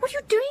 Teasdale. What are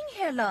you doing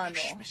here, Lionel?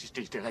 Shh, Mrs.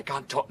 Teasdale, I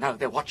can't talk now.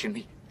 They're watching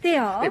me. They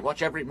are? They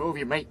watch every move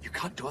you make. You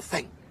can't do a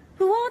thing.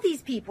 Who are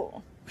these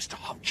people? Mr.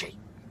 Hobjay,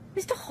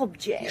 Mr.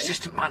 Hobjay? the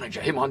assistant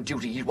manager, him on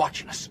duty, he's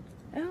watching us.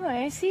 Oh,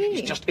 I see.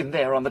 He's just in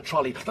there on the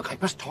trolley. Look, I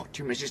must talk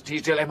to you, Mrs.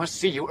 Teasdale. I must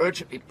see you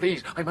urgently,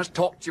 please. I must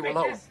talk to you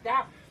alone.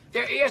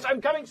 Yes, I'm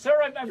coming, sir.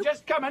 I'm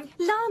just coming.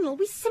 Lionel,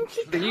 we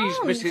simply Please,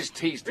 can't. Mrs.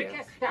 Teasdale.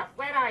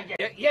 Where are you?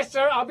 Yes,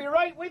 sir. I'll be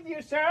right with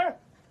you, sir.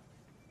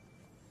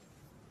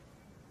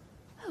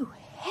 Oh,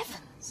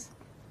 heavens.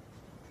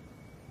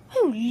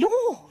 Oh,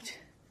 Lord.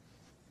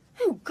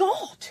 Oh,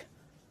 God.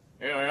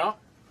 Here we are.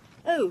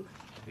 Oh,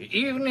 The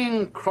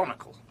Evening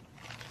Chronicle.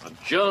 A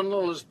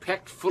journal as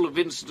packed full of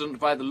incident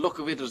by the look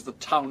of it as the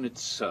town it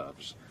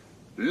serves.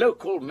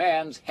 Local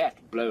man's hat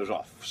blows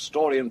off.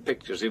 Story and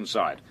pictures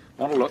inside.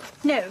 Want to look?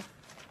 no.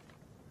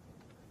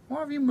 Why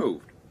have you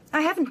moved?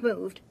 I haven't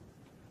moved.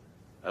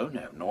 Oh,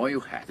 no, nor you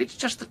have. It's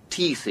just the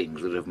tea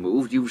things that have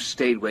moved. You've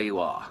stayed where you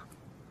are.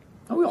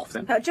 Are we off,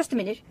 then? Just a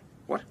minute.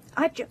 What?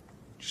 I've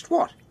Just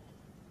what?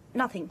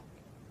 nothing.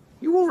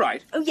 You all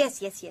right? Oh,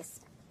 yes, yes, yes.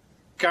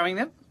 Coming,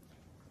 then?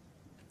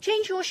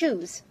 Change your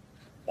shoes.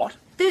 What?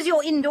 Those are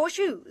your indoor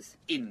shoes.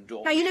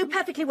 Indoor? Now, you know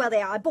perfectly well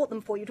they are. I bought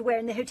them for you to wear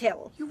in the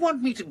hotel. You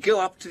want me to go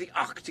up to the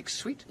Arctic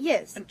suite?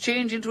 Yes. And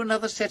change into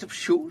another set of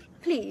shoes?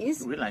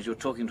 Please. You realise you're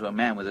talking to a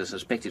man with a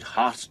suspected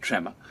heart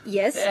tremor.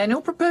 Yes. And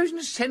you're proposing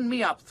to send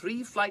me up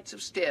 3 flights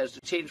of stairs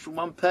to change from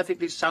one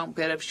perfectly sound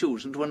pair of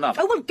shoes into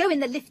another. Oh, well, go in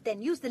the lift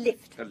then. Use the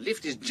lift. The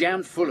lift is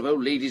jammed full of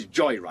old ladies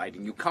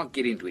joyriding. You can't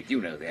get into it.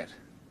 You know that.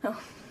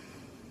 Oh.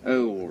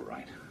 Oh, all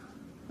right.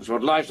 That's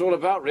what life's all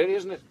about, really,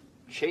 isn't it?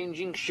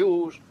 Changing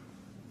shoes.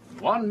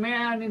 One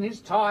man in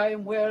his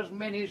time wears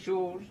many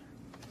shoes.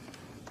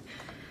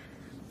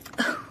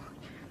 Oh,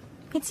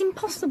 it's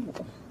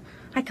impossible.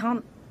 I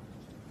can't.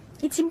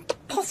 It's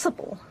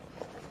impossible.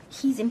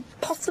 He's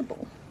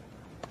impossible.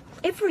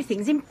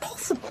 Everything's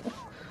impossible.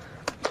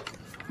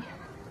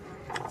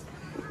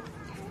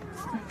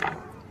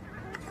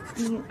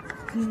 You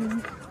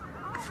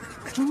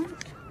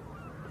can't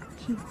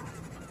keep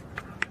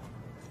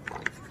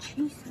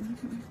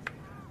chasing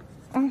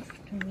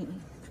after me.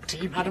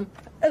 Tea, madam?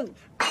 Oh,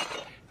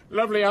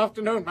 Lovely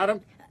afternoon,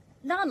 madam.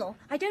 Lionel,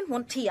 I don't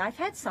want tea. I've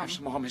had some. Have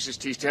some more, Mrs.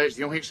 Teasdale. It's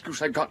the only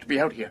excuse I've got to be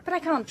out here. But I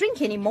can't drink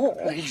any more.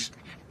 Please.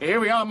 Here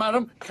we are,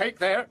 madam. Cake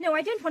there. No,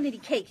 I don't want any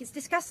cake. It's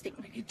disgusting.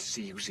 I need to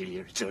see you,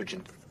 Celia. It's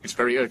urgent. It's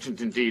very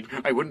urgent indeed.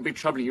 I wouldn't be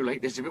troubling you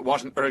like this if it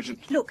wasn't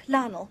urgent. Look,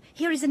 Lionel,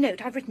 here is a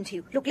note I've written to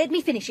you. Look, let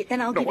me finish it,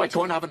 then I'll give No, I it.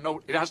 don't have a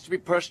note. It has to be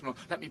personal.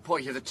 Let me pour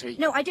you the tea.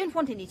 No, I don't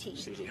want any tea.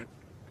 Celia,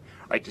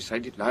 I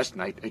decided last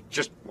night I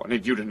just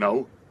wanted you to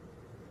know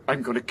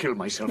I'm going to kill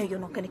myself. No, you're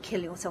not going to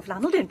kill yourself,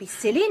 Lionel. Don't be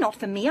silly. Not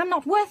for me. I'm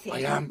not worth it. I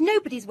am.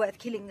 Nobody's worth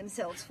killing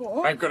themselves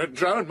for. I'm going to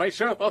drown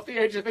myself off the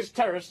edge of this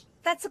terrace.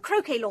 That's a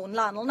croquet lawn,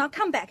 Lionel. Now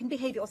come back and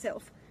behave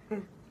yourself.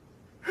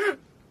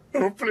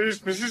 Oh, please,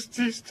 Mrs.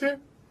 Teasdale.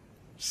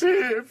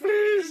 Celia,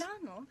 please.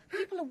 Lionel,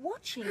 people are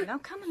watching. Now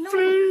come along.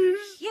 Please.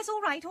 Yes,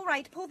 all right, all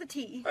right. Pour the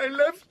tea. I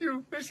love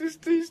you, Mrs.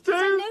 Teasdale.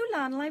 I know,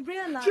 Lionel. I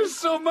realise. Just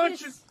so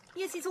much.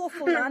 Yes, it's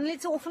awful, Lionel.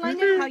 It's awful. I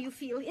know how you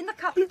feel. In the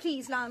cup,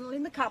 please, Lionel.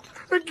 In the cup.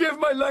 I'd give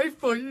my life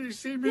for you, you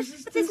see,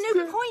 Mrs. But there's no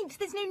Teasdale. point.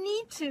 There's no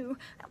need to.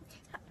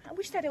 I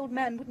wish that old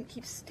man wouldn't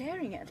keep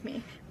staring at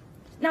me.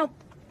 Now,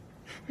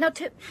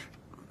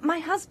 my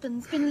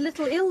husband's been a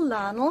little ill,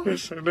 Lionel.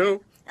 Yes, I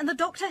know. And the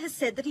doctor has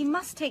said that he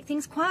must take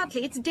things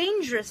quietly. It's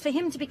dangerous for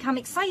him to become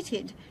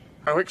excited.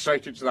 How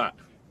excited's that?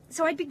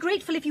 So I'd be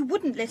grateful if you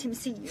wouldn't let him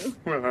see you.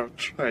 Well, I'll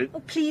try.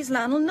 Oh, please,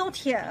 Lionel, not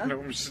here. No,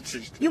 Mrs.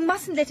 Teasdale. You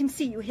mustn't let him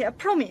see you here,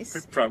 promise. I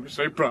promise,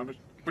 I promise.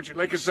 Would you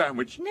like a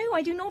sandwich? No,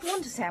 I do not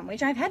want a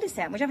sandwich. I've had a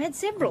sandwich. I've had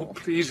several. Oh,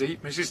 please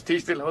eat, Mrs.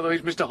 Teasdale,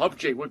 otherwise Mr.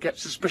 Hobjay will get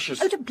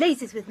suspicious. Oh, to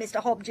blazes with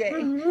Mr.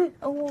 Hobjay.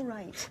 Oh, all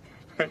right.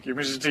 Thank you,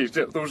 Mrs.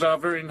 Teasdale. Those are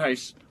very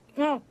nice.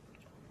 Well,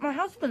 my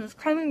husband's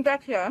coming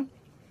back here,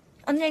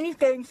 and then he's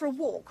going for a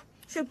walk.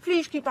 So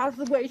please keep out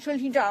of the way till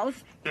he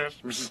does. Yes,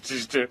 Mrs.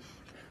 Teasdale.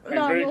 I'm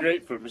Lionel. very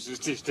grateful, Mrs.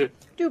 Teasdale.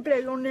 Do blow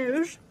your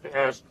nose.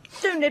 Yes.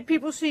 Don't let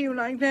people see you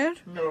like that.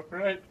 No,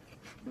 right.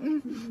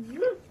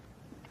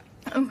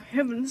 Oh,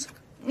 heavens.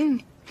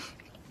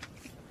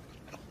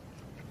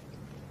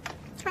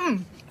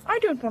 I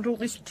don't want all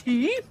this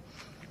tea.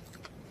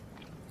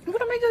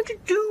 What am I going to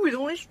do with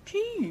all this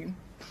tea?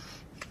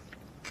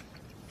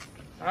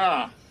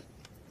 Ah.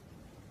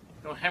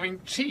 You're having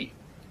tea?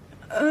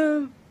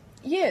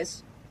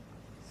 Yes.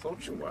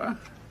 Thought you were.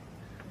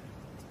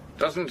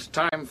 Doesn't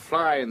time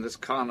fly in this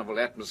carnival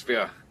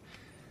atmosphere?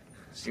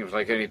 Seems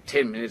like only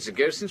 10 minutes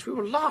ago since we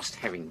were last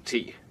having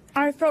tea.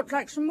 I felt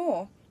like some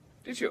more.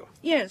 Did you?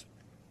 Yes.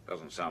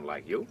 Doesn't sound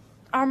like you.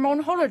 I'm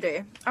on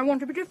holiday. I want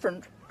to be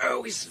different.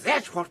 Oh, is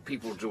that what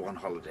people do on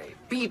holiday?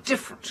 Be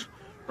different.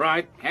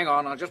 Right, hang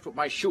on, I'll just put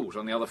my shoes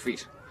on the other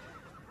feet.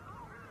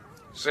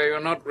 So you're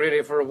not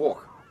ready for a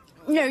walk?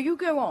 No, you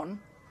go on.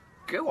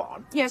 Go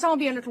on. Yes, I'll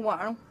be a little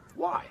while.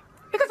 Why?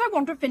 Because I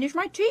want to finish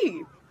my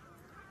tea.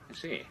 I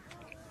see.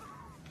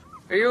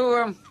 Are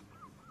you're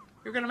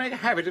going to make a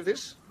habit of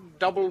this?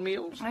 Double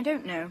meals? I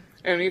don't know.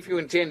 Only if you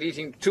intend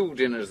eating 2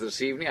 dinners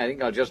this evening, I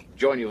think I'll just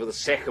join you for the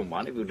second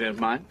one, if you don't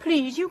mind.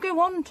 Please, you go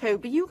on,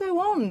 Toby. You go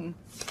on.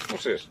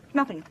 What's this?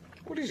 Nothing.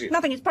 What is it?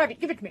 Nothing. It's private.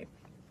 Give it to me.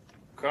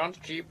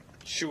 Can't keep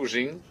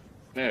choosing.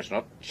 No, it's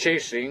not.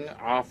 Chasing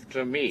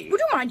after me. Would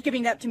you mind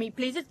giving that to me,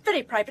 please? It's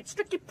very private.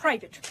 Strictly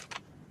private.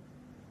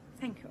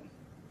 Thank you.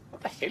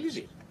 What the hell is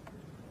it?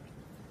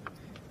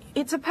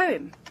 It's a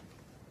poem.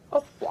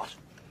 Of what?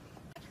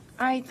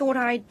 I thought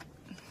I'd...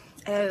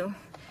 Oh,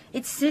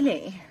 it's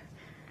silly.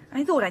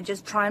 I thought I'd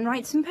just try and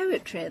write some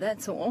poetry,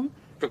 that's all.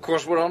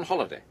 Because we're on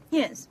holiday.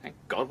 Yes, Thank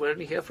God we're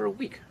only here for a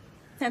week.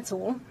 that's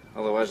all.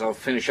 Otherwise I'll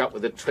finish up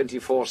with a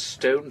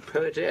 24-stone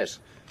poetess.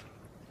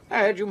 I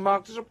had you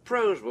marked as a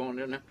prose woman,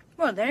 didn't I?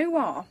 Well, there you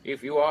are.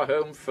 If you are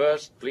home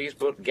first, please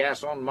put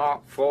gas on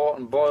Mark 4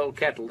 and boil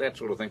kettle, that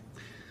sort of thing.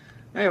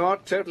 No, you are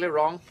totally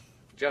wrong.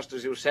 Just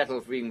as you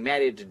settle for being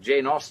married to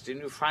Jane Austen,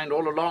 you find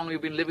all along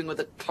you've been living with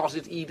a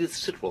closet Edith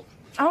Sitwell.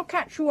 I'll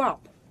catch you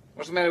up.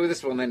 What's the matter with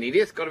this one then,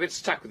 Edith? Got a bit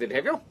stuck with it,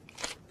 have you?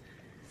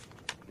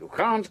 You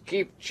can't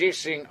keep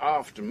chasing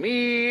after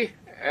me.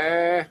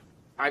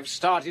 I've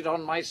started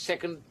on my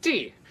second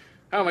tea.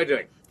 How am I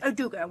doing? Oh,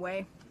 do go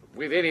away.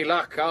 With any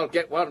luck, I'll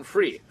get one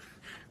free.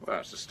 Well,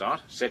 that's a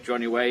start. Set you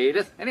on your way,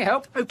 Edith. Any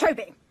help? Oh,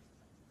 Toby.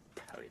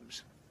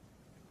 Poems.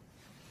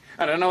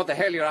 I don't know what the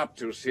hell you're up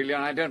to, Celia,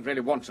 and I don't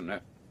really want to know.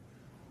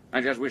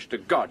 I just wish to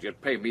God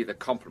you'd pay me the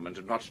compliment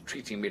of not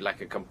treating me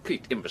like a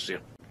complete imbecile.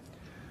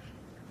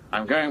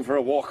 I'm going for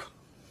a walk.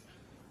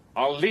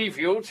 I'll leave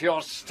you to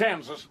your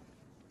stanzas.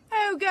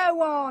 Oh,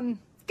 go on.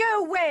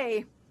 Go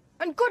away.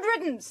 And good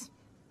riddance.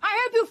 I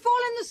hope you fall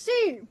in the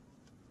sea.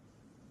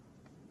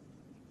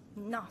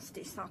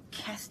 Nasty,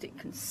 sarcastic,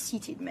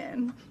 conceited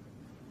man.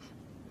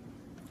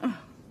 Oh,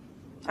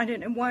 I don't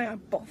know why I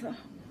bother.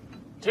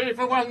 Tea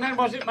for one then,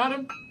 was it,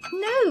 madam?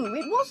 No,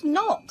 it was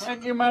not.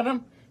 Thank you,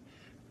 madam.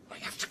 I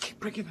have to keep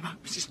bringing them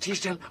out, Mrs.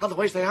 Teasdale.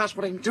 Otherwise they ask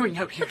what I'm doing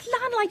out here. But,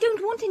 Lionel, I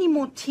don't want any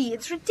more tea.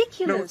 It's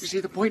ridiculous. No, you see,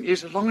 the point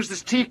is, as long as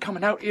there's tea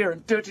coming out here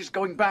and dirt is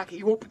going back,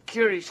 he won't be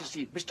curious, you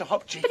see, Mr.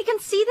 Hopchie. But he can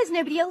see there's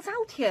nobody else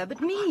out here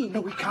but me.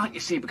 No, he can't, you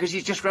see, because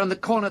he's just round the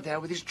corner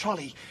there with his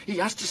trolley. He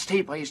has to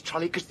stay by his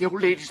trolley because the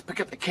old ladies pick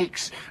up the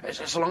cakes,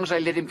 as long as I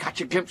let him catch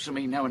a glimpse of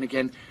me now and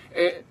again.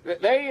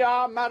 There you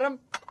are, madam.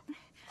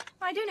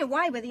 I don't know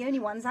why we're the only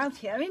ones out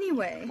here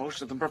anyway.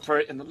 Most of them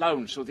prefer it in the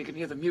lounge so they can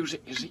hear the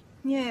music, you see.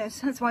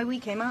 Yes, that's why we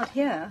came out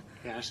here.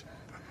 Yes,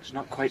 it's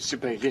not quite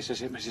Sibelius,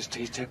 is it, Mrs.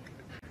 Teasdale?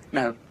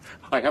 No,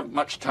 I haven't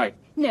much time.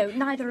 No,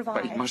 neither have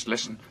But I. you must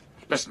listen.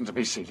 Listen to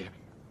me, Celia.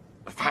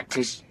 The fact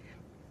is,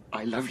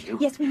 I love you.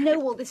 Yes, we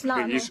know all this,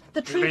 Lionel. Please,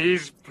 The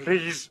truth...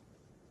 please.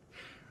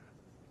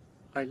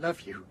 I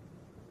love you.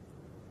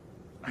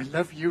 I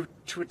love you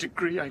to a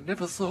degree I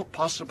never thought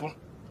possible.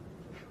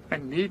 I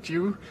need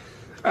you,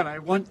 and I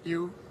want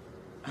you,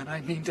 and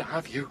I mean to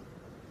have you.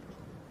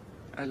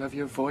 I love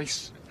your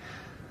voice.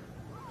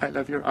 I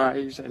love your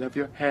eyes. I love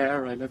your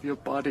hair. I love your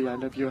body. I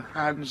love your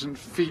hands and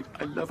feet.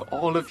 I love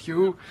all of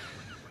you.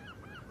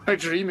 I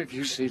dream of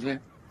you, Celia.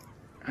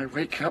 I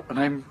wake up and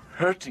I'm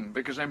hurting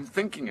because I'm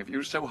thinking of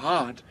you so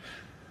hard.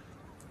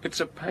 It's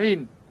a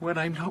pain when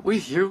I'm not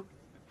with you.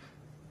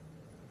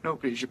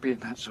 Nobody should be in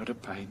that sort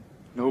of pain.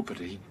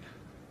 Nobody.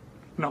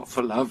 Not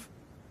for love.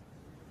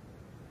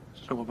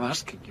 So I'm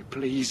asking you,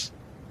 please.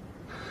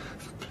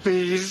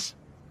 Please.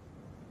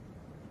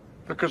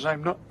 Because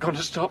I'm not going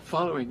to stop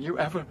following you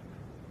ever.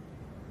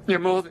 You're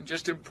more than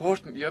just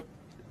important. You're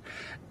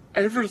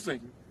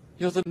everything.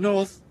 You're the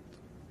north,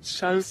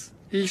 south,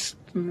 east,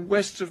 and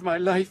west of my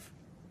life.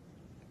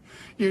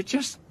 You're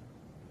just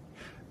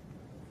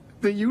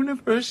the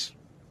universe,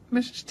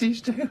 Mrs.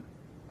 Teasdale.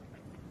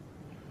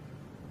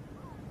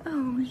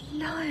 Oh,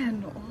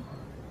 Lionel.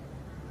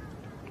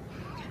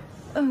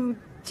 Oh,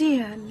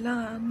 dear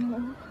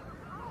Lionel.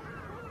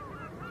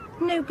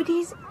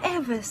 Nobody's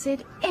ever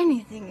said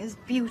anything as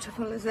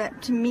beautiful as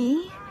that to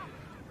me.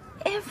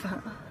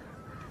 Ever.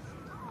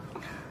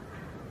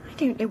 I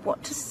don't know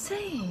what to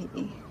say.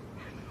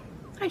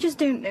 I just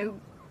don't know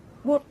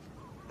what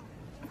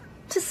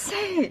to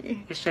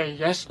say. You say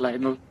yes,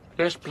 Lionel.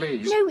 Yes,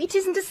 please. No, it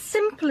isn't as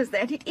simple as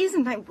that. It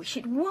isn't. I wish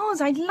it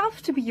was. I'd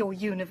love to be your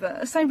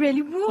universe. I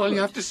really would. All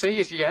you have to say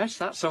is yes,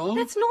 that's all.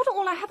 That's not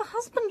all. I have a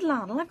husband,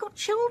 Lionel. I've got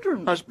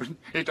children. Husband,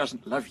 he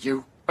doesn't love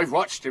you. I've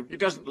watched him. He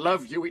doesn't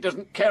love you. He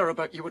doesn't care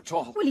about you at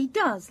all. Well, he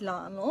does,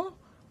 Lionel.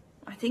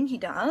 I think he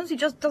does. He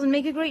just doesn't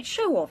make a great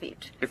show of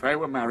it. If I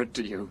were married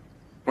to you,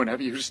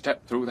 whenever you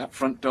step through that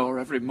front door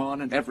every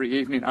morning, every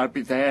evening, I'd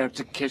be there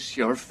to kiss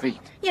your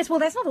feet. Yes, well,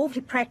 that's not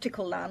awfully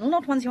practical, Lionel.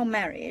 Not once you're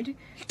married.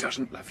 He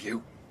doesn't love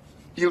you.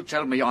 You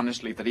tell me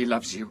honestly that he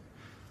loves you.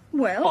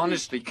 Well...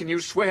 Honestly, can you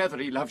swear that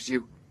he loves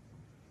you?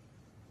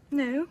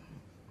 No,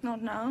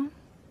 not now.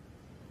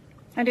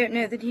 I don't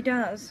know that he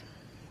does.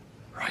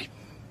 Right.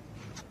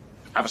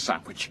 Have a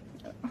sandwich.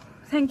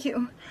 Thank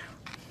you.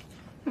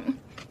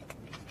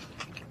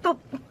 But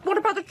what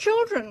about the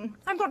children?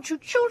 I've got 2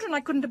 children. I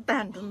couldn't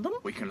abandon them.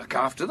 We can look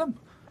after them.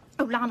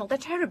 Oh, Lionel, they're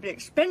terribly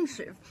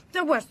expensive.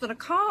 They're worse than a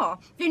car.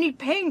 They need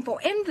paying for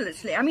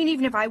endlessly. I mean,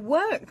 even if I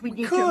worked, we'd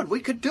need to... We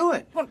could do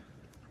it. What?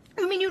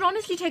 You mean you'd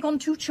honestly take on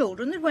 2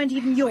 children that weren't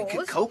even yours? We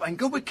could cope. I'm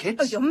good with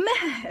kids. Oh, you're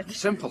mad.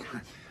 Simple.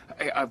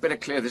 I better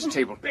clear this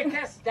table.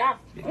 Bigger stuff.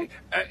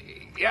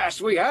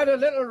 Yes, we had a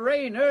little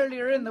rain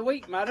earlier in the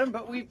week, madam,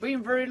 but we've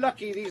been very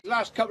lucky these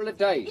last couple of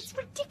days. It's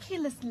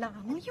ridiculous,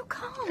 Lionel. You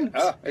can't.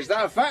 Is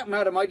that a fact,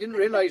 madam? I didn't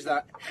realise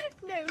that.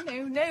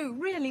 No.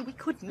 Really, we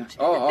couldn't.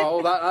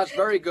 That's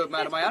very good,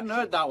 madam. I hadn't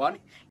heard that one.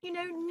 You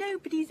know,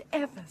 nobody's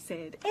ever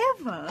said,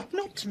 ever,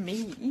 not to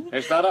me.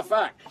 Is that a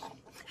fact?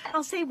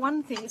 I'll say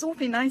one thing. It's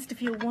awfully nice to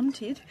feel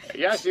wanted.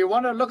 Yes, you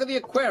want to look at the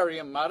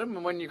aquarium,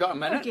 madam, when you got a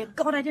minute. Oh, dear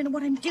God, I don't know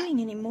what I'm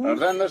doing anymore.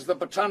 Then there's the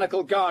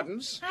botanical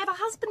gardens. I have a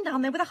husband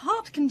down there with a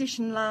heart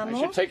condition, Lionel.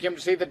 I should take him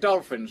to see the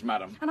dolphins,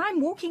 madam. And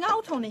I'm walking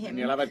out on him. And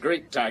you'll have a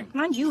great time.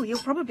 Mind you, he'll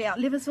probably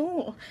outlive us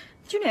all.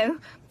 Do you know,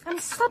 I'm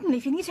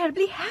suddenly feeling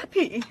terribly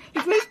happy.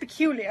 It's most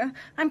peculiar.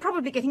 I'm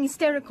probably getting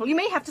hysterical. You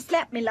may have to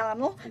slap me,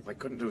 Lionel. Oh, I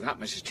couldn't do that,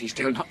 Mrs.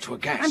 Teasdale, not to a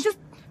gas. I'm just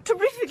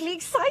terrifically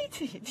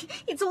excited.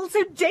 It's all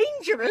so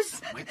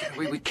dangerous. Might get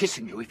away with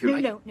kissing you if you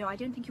like. No, I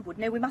don't think you would.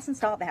 No, we mustn't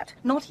start that.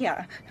 Not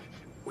here.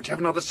 Would you have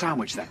another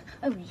sandwich, then?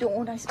 Oh,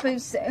 Lord, I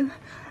suppose so.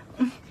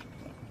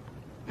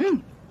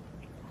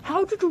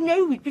 How did you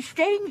know we'd be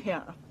staying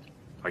here?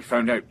 I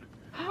found out.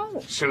 How?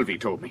 Sylvie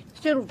told me.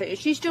 Sylvie,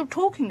 she's still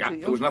talking to you?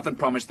 There was nothing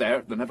promised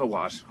there. There never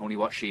was. Only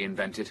what she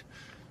invented.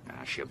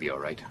 She'll be all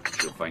right.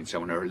 She'll find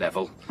someone her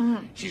level.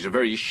 She's a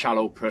very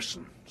shallow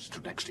person.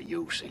 Stood next to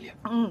you, Celia.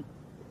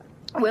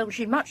 Well,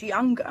 she's much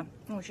younger.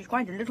 Oh, she's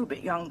quite a little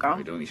bit younger.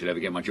 I don't think she'll ever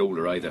get much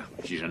older either.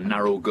 She's a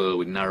narrow girl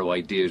with narrow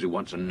ideas who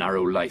wants a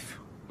narrow life,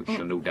 which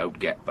she'll no doubt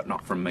get, but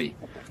not from me.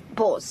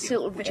 Poor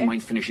Sylvie. Would you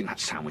mind finishing that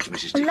sandwich,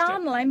 Mrs. Teasdale?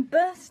 Lionel, I'm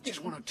bursting.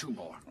 Just 1 or 2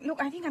 more.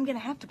 Look, I think I'm going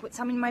to have to put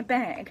some in my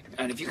bag.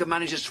 And if you could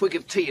manage a swig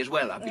of tea as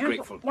well, I'd be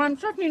grateful. Well, I'm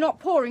certainly not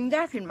pouring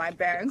that in my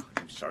bag.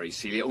 I'm sorry,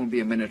 Celia. It won't be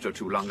a minute or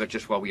 2 longer,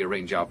 just while we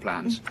arrange our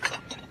plans.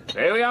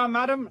 There we are,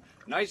 madam.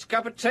 Nice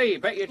cup of tea.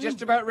 Bet you're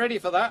just about ready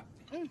for that.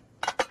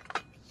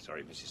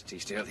 Sorry, Mrs.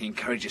 Teasdale. He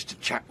encourages to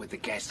chat with the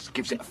guests.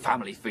 Gives it a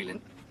family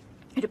feeling.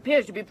 It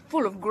appears to be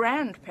full of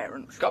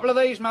grandparents. Couple of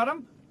these,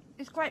 madam.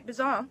 It's quite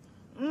bizarre.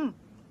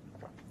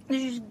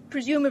 This is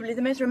presumably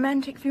the most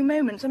romantic few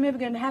moments I'm ever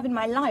going to have in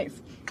my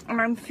life. And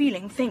I'm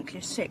feeling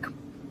faintly sick.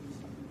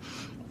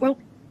 Well,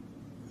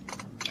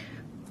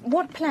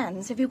 what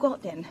plans have you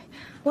got then?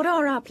 What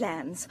are our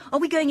plans? Are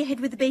we going ahead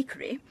with the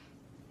bakery?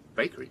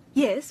 Bakery?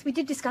 Yes, we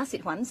did discuss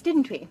it once,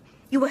 didn't we?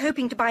 You were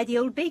hoping to buy the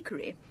old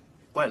bakery.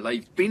 Well,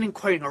 I've been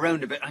inquiring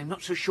around a bit. I'm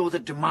not so sure the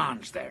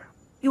demand's there.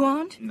 You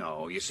aren't?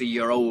 No, you see,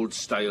 your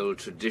old-style,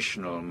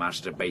 traditional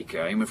Master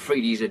Baker, I'm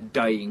afraid he's a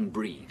dying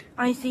breed.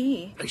 I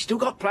see. I've still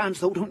got plans,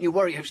 though. Don't you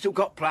worry. I've still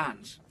got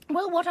plans.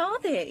 Well, what are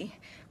they?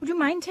 Would you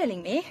mind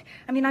telling me?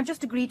 I mean, I've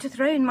just agreed to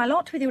throw in my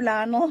lot with you,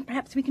 Lionel.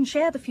 Perhaps we can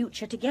share the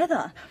future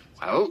together.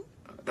 Well,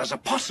 there's a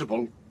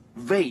possible,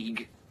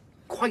 vague,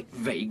 quite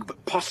vague,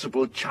 but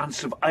possible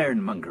chance of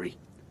ironmongery.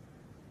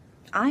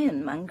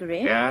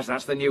 Ironmongery? Yes,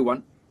 that's the new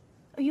one.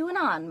 Are you an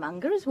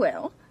ironmonger as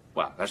well?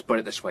 Well, let's put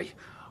it this way.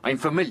 I'm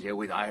familiar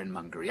with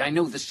ironmongery. I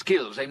know the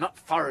skills. I'm not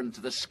foreign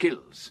to the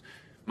skills.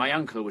 My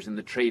uncle was in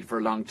the trade for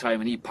a long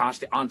time, and he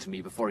passed it on to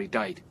me before he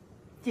died.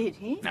 Did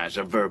he? As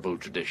a verbal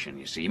tradition,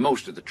 you see.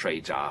 Most of the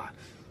trades are.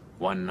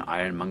 One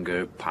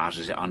ironmonger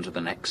passes it on to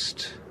the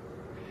next.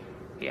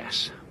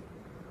 Yes.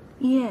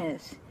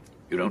 Yes.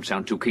 You don't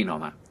sound too keen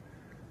on that.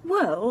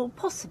 Well,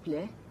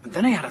 possibly. But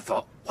then I had a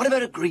thought. What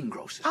about a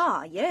greengrocer's?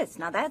 Ah, yes.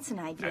 Now that's an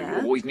idea. Now,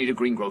 you always need a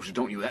greengrocer,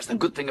 don't you? That's the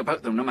good thing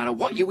about them. No matter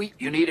what you eat,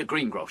 you need a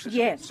greengrocer's.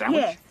 Yes,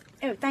 Sandwich? yes.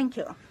 Oh, thank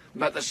you.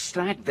 But the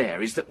snag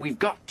there is that we've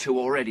got 2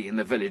 already in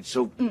the village,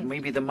 so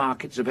maybe the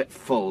market's a bit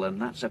full, and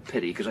that's a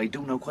pity, because I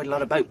do know quite a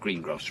lot about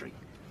greengrocery.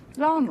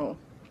 Lionel,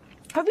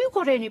 have you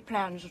got any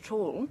plans at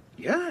all?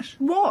 Yes.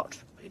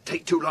 What? It'd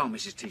take too long,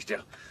 Mrs.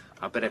 Teasdale.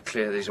 I'd better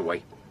clear these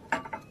away.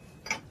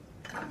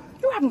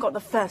 You haven't got the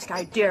first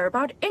idea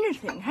about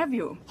anything, have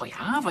you? I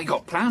have. I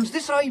got plans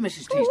this eye,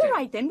 Mrs. Oh, Teasdale. all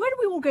right, then. Where are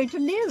we all going to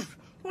live?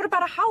 What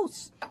about a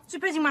house?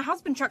 Supposing my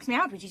husband chucks me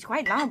out, which he's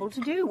quite liable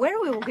to do. Where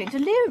are we all going to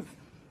live?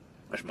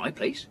 That's my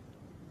place.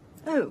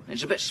 Oh.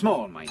 It's a bit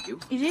small, mind you.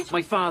 Is it?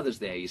 My father's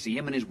there, you see,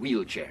 him in his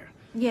wheelchair.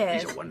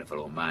 Yes. He's a wonderful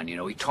old man, you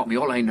know. He taught me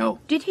all I know.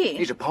 Did he?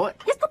 He's a poet.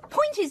 Yes, the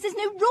point is there's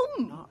no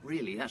room. Not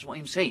really, that's what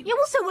I'm saying. You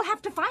also will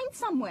have to find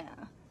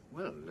somewhere.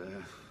 Well,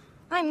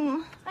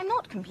 I'm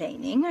not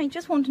complaining. I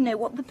just want to know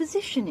what the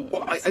position is.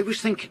 Well, I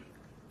was thinking,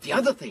 the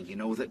other thing, you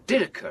know, that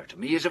did occur to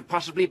me is of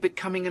possibly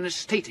becoming an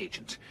estate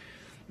agent.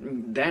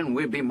 Then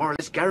we'd be more or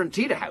less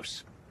guaranteed a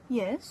house.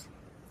 Yes?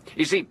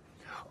 You see,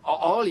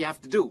 all you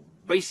have to do,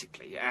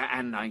 basically,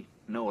 and I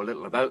know a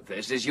little about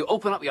this, is you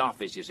open up your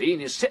office, you see,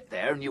 and you sit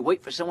there and you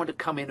wait for someone to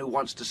come in who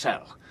wants to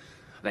sell.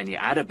 Then you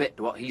add a bit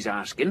to what he's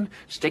asking,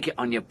 stick it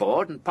on your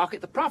board and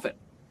pocket the profit.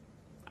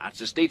 That's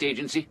estate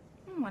agency.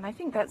 Well, I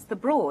think that's the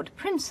broad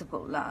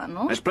principle,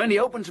 Lionel. There's plenty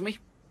open to me.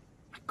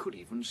 I could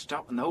even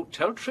start in the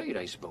hotel trade,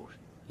 I suppose.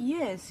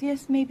 Yes,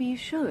 maybe you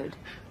should.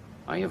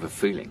 I have a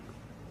feeling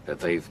that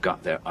they've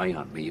got their eye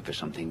on me for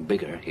something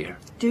bigger here.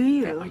 Do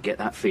you? Yeah, I get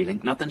that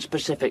feeling. Nothing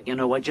specific, you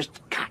know, I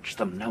just catch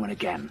them now and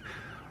again.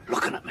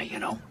 Looking at me, you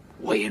know,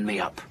 weighing me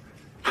up.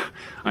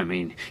 I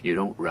mean, you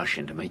don't rush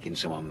into making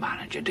someone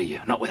manager, do you?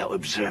 Not without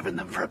observing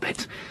them for a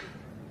bit.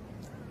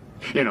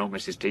 You know,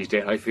 Mrs.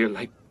 Teasdale, I feel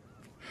like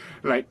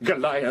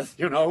Goliath,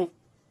 you know.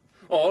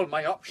 All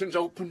my options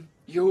open,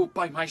 you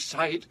by my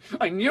side.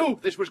 I knew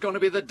this was going to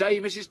be the day,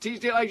 Mrs.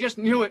 Teasdale. I just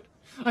knew it.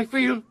 I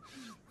feel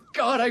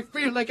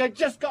like I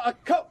just got a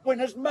cup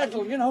winner's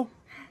medal, you know.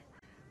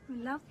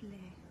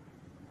 Lovely.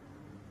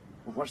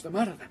 Well, what's the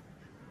matter then?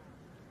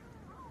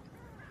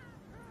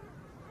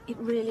 It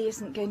really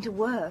isn't going to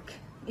work,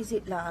 is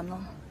it,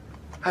 Lionel?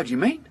 How do you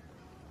mean?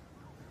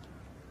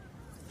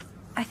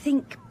 I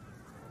think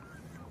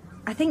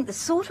the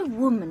sort of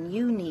woman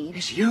you need...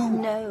 Is you?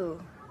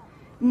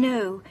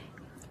 No.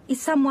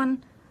 Is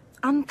someone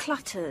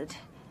uncluttered,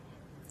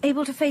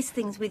 able to face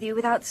things with you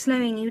without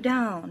slowing you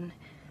down.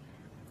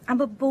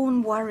 I'm a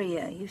born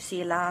worrier, you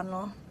see,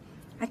 Lionel.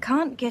 I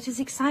can't get as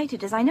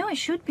excited as I know I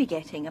should be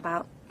getting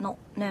about not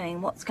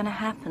knowing what's going to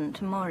happen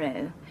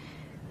tomorrow.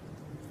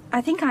 I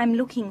think I'm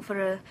looking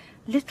for a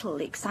little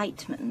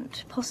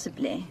excitement,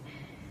 possibly.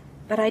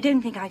 But I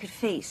don't think I could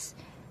face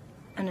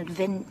an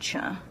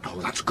adventure. Oh,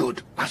 that's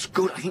good. That's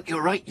good. I think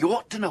you're right. You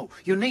ought to know.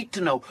 You need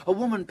to know. A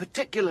woman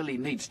particularly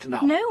needs to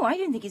know. No, I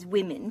don't think it's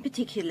women,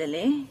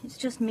 particularly. It's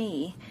just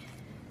me.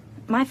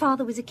 My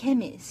father was a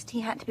chemist.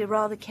 He had to be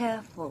rather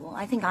careful.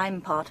 I think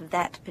I'm part of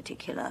that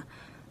particular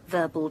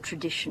verbal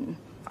tradition.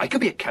 I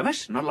could be a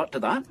chemist. Not a lot to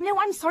that. No,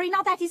 I'm sorry.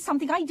 Now, that is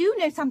something I do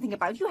know something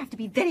about. You have to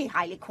be very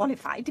highly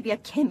qualified to be a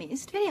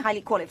chemist. Very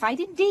highly qualified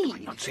indeed.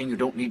 I'm not saying you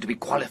don't need to be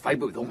qualified,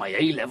 but with all my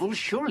A-levels,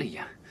 surely.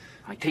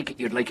 I take it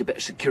you'd like a bit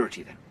of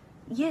security, then?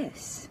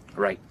 Yes.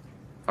 Right.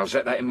 I'll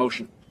set that in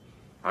motion.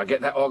 I'll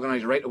get that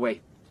organised right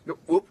away.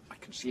 Whoop, I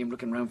can see him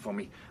looking round for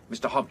me.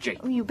 Mr. Hobjay.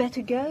 Oh, you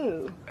better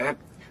go.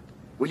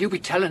 Will you be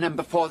telling him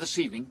before this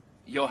evening,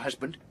 your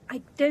husband?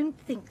 I don't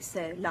think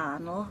so,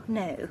 Lionel.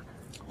 No.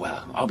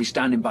 Well, I'll be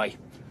standing by.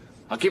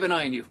 I'll keep an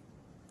eye on you.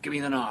 Give me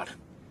the nod.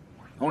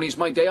 Only it's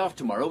my day off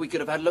tomorrow. We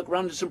could have had a look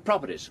round at some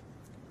properties.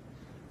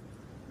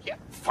 Yeah,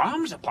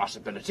 farm's a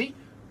possibility.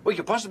 We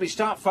could possibly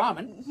start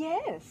farming.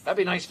 Yes. That'd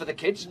be nice for the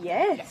kids.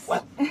 Yes. Yeah,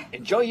 well,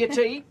 enjoy your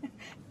tea.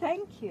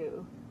 Thank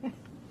you.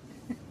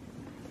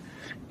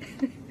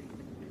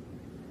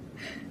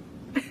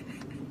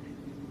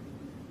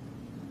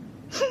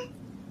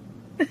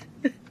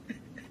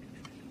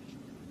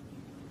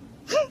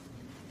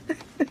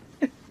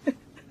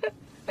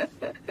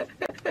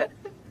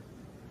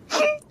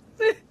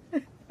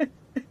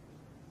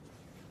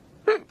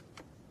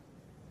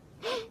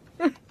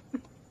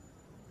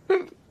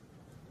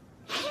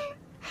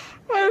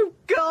 Oh,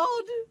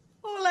 God!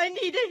 All I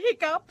need are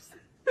hiccups.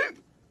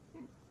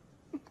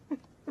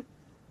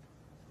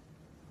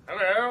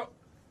 Hello.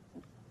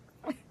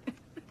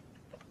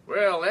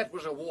 Well, that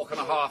was a walk and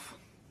a half.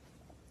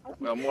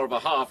 Well, more of a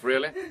half,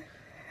 really.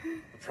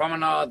 The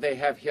promenade they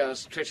have here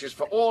stretches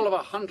for all of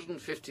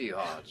 150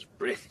 yards.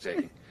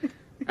 Breathtaking.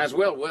 That's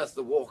well worth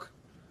the walk.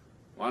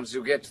 Once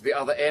you get to the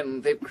other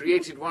end, they've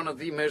created one of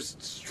the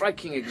most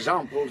striking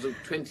examples of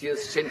 20th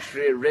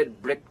century red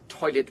brick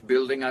toilet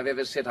building I've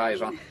ever set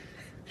eyes on.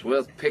 It's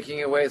worth picking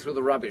your way through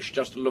the rubbish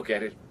just to look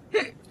at it.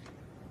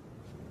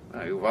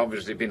 Now, you've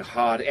obviously been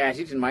hard at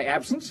it in my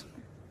absence.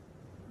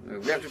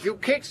 We've left a few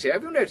cakes here,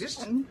 have you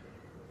noticed?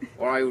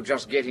 Or are you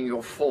just getting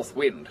your fourth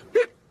wind?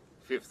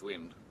 Fifth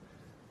wind.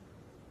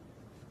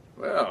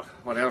 Well,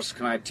 what else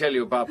can I tell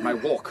you about my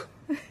walk?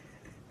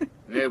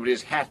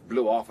 Nobody's hat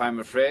blew off, I'm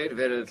afraid.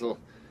 Very little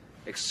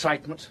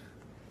excitement.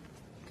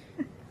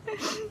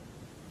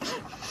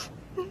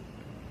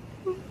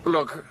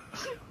 Look,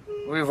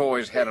 we've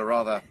always had a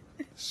rather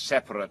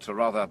separate, a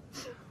rather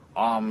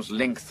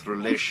arm's-length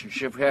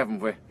relationship, haven't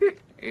we?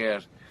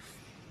 Yes.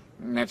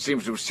 And that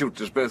seems to have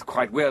suited us both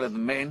quite well in the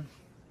main.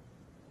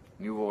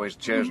 You've always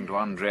chosen to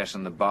undress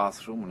in the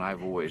bathroom, and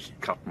I've always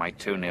cut my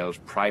toenails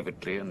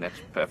privately, and that's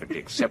perfectly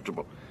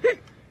acceptable.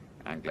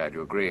 I'm glad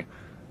you agree.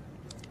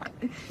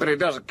 But it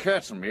does occur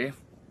to me,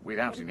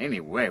 without in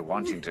any way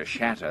wanting to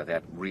shatter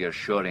that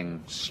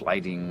reassuring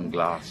sliding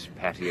glass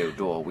patio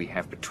door we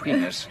have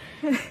between us,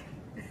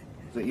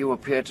 that you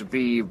appear to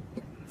be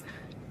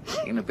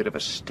in a bit of a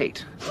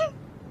state.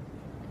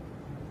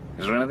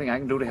 Is there anything I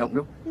can do to help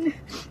you?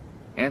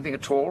 Anything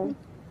at all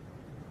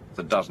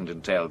that doesn't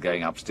entail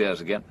going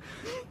upstairs again?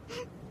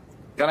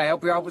 Can I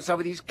help you out with some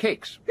of these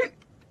cakes?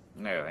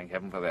 No, thank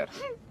heaven for that.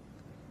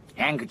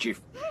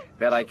 Handkerchief.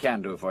 That I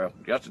can do for you.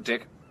 Just a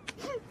tick.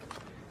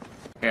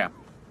 Here.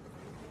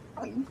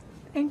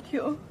 Thank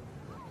you.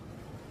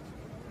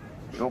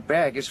 Your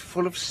bag is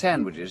full of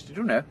sandwiches, did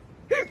you know?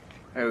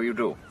 Oh, you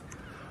do.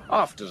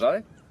 Afters,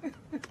 are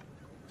they?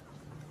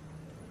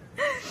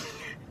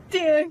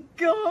 Dear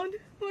God,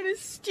 what a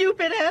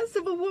stupid ass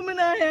of a woman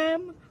I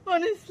am,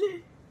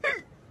 honestly.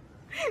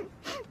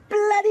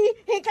 Bloody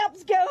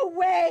hiccups, go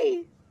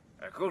away!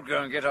 I could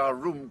go and get our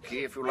room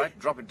key if you like.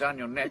 Drop it down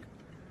your neck.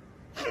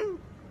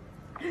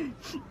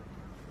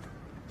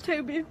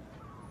 Toby,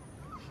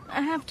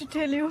 I have to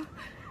tell you,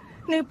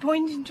 no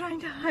point in trying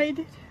to hide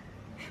it.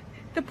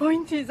 The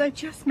point is, I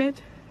just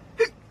met...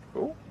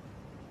 Who?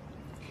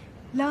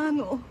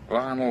 Lionel.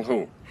 Lionel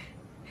who?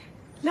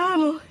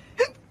 Lionel.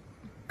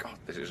 God,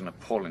 this is an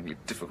appallingly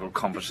difficult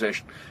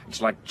conversation.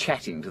 It's like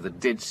chatting to the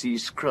Dead Sea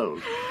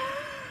Scrolls.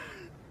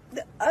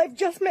 I've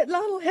just met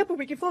Lionel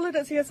Hepperwick. He followed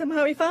us here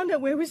somehow. He found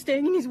out where we're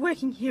staying and he's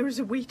working here as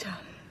a waiter.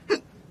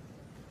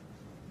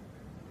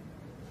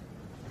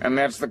 And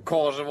that's the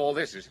cause of all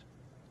this, is it?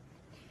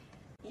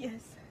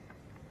 Yes.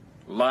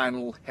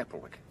 Lionel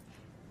Hepperwick.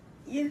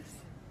 Yes.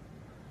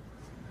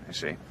 I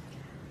see.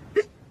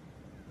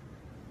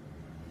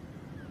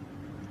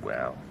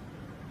 Well,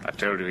 I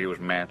told you he was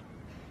mad.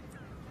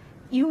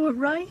 You were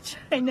right.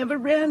 I never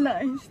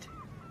realized.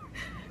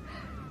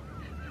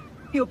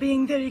 You're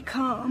being very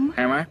calm.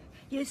 Am I?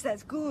 Yes,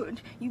 that's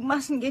good. You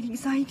mustn't get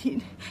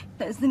excited.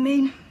 That's the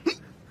main...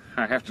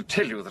 I have to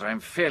tell you that I'm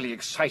fairly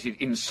excited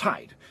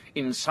inside.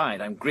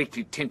 Inside, I'm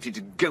greatly tempted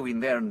to go in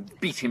there and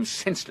beat him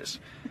senseless.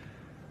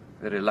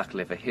 Very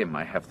luckily for him,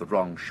 I have the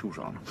wrong shoes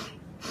on.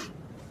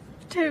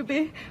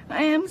 Toby,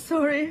 I am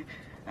sorry.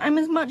 I'm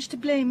as much to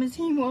blame as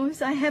he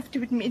was. I have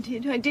to admit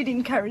it. I did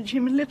encourage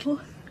him a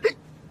little.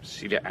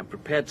 Celia, I'm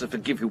prepared to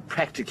forgive you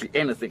practically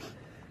anything.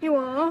 You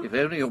are? If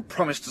only you'll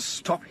promise to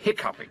stop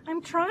hiccuping.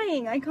 I'm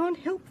trying. I can't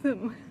help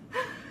them.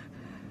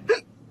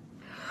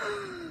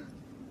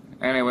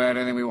 Anyway, I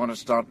don't think we want to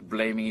start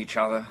blaming each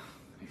other.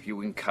 If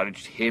you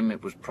encouraged him,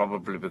 it was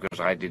probably because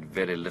I did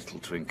very little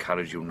to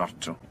encourage you not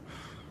to.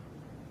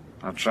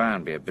 I'll try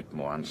and be a bit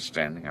more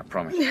understanding, I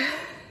promise.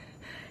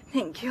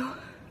 Thank you.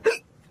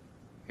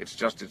 It's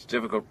just, it's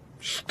difficult.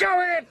 Shh,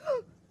 go in!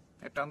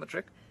 That done the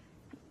trick?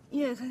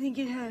 Yes, I think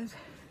it has.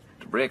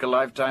 To break a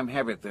lifetime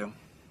habit, though.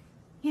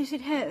 Yes,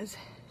 it has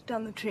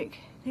done the trick.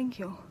 Thank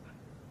you.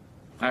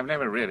 I've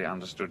never really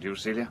understood you,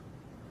 Celia.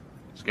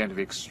 It's going to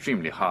be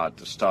extremely hard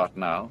to start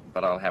now,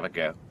 but I'll have a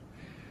go.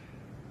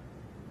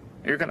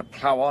 Are you going to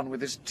plough on with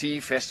this tea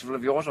festival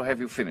of yours, or have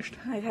you finished?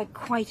 I've had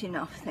quite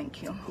enough,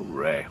 thank you.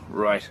 Hooray.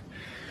 Right.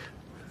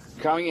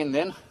 Coming in,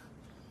 then.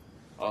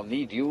 I'll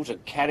need you to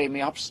carry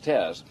me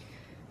upstairs.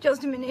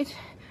 Just a minute.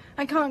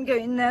 I can't go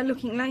in there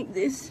looking like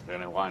this. Don't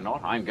know why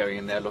not. I'm going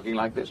in there looking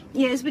like this.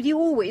 Yes, but you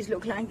always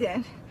look like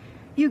that.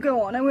 You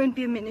go on, I won't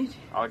be a minute.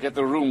 I'll get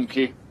the room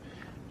key.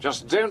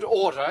 Just don't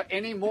order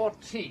any more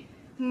tea.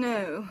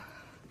 No.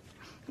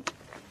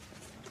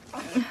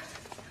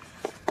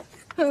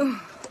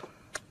 Oh.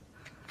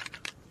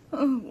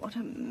 Oh, what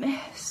a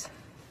mess.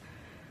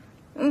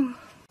 Oh,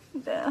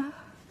 there.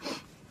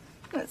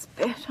 That's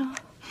better.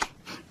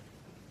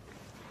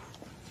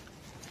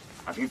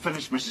 Have you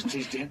finished, Mrs.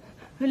 Teasdale?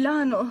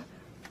 Lionel,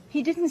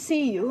 he didn't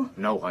see you.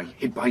 No, I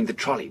hid behind the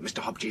trolley, Mr.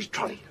 Hobsey's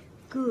trolley.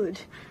 Good.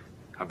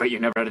 I bet you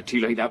never had a tea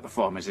like that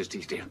before, Mrs.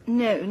 Teasdale.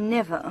 No,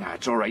 never. Nah,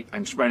 it's all right.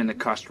 I'm spreading the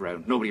cost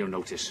around. Nobody will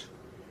notice.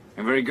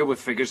 I'm very good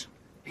with figures.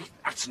 Hey,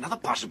 that's another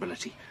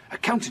possibility.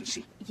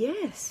 Accountancy.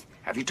 Yes.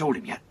 Have you told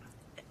him yet?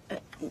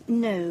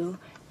 No,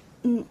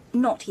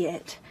 not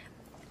yet.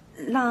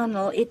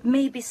 Lionel, it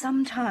may be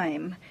some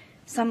time.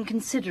 Some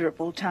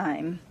considerable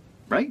time.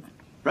 Right,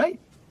 right.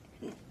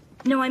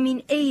 No, I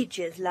mean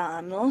ages,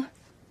 Lionel.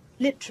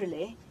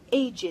 Literally,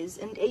 ages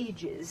and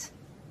ages.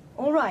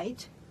 All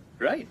right?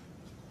 Right.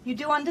 You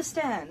do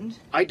understand?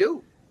 I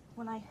do.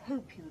 Well, I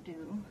hope you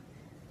do.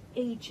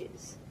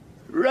 Ages.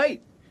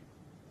 Right.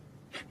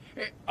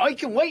 I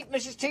can wait,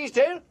 Mrs.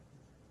 Teasdale.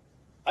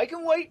 I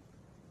can wait.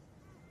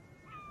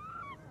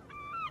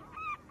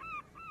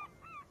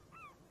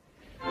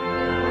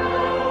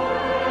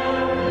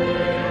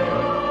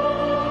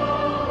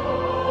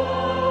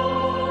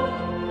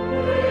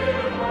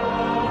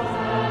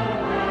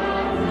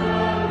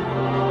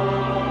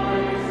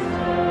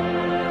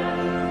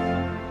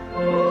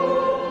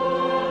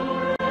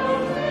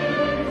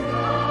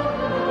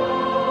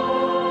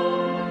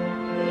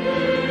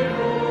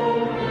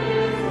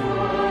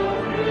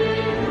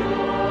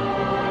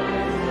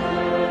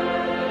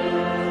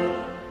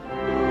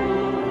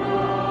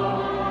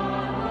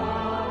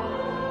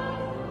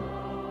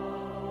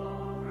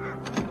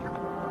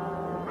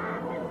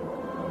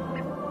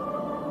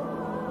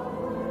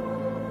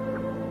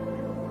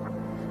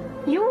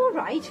 You all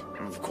right?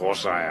 Of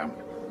course I am.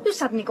 You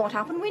suddenly got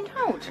up and went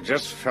out. I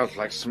just felt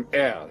like some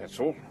air, that's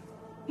all.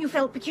 You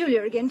felt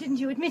peculiar again, didn't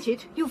you admit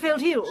it? You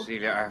felt ill.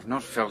 Celia, I have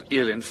not felt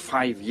ill in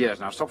 5 years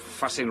now. Stop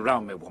fussing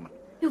around me, woman.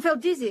 You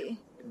felt dizzy.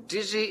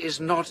 Dizzy is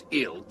not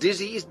ill.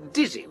 Dizzy is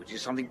dizzy, which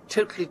is something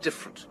totally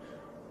different.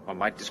 I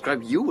might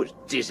describe you as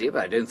dizzy,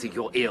 but I don't think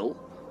you're ill.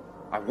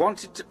 I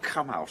wanted to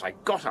come out. I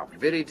got up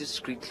very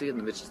discreetly in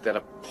the midst of that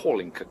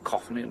appalling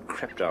cacophony and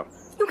crept out.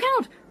 You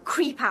cannot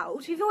creep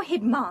out if you're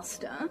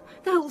headmaster.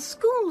 The whole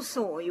school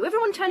saw you,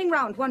 everyone turning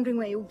round wondering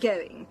where you're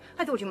going.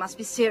 I thought you must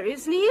be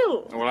seriously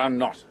ill. Well, I'm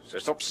not. So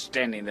stop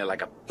standing there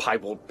like a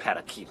piebald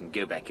parakeet and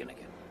go back in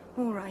again.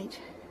 All right.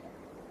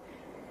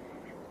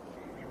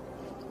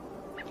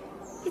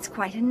 It's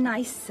quite a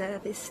nice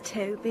service,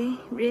 Toby.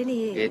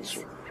 Really is.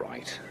 It's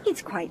right.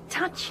 It's quite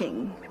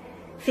touching.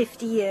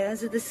 50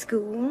 years of the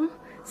school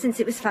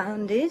since it was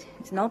founded.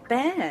 It's not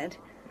bad.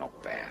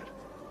 Not bad.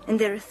 And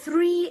there are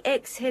 3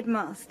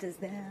 ex-headmasters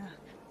there.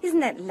 Isn't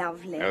that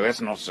lovely? Oh,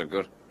 that's not so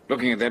good.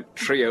 Looking at that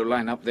trio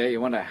line up there,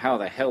 you wonder how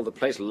the hell the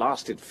place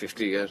lasted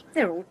 50 years.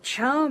 They're all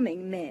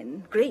charming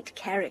men, great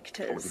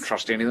characters. I wouldn't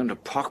trust any of them to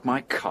park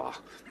my car.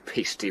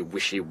 Pasty,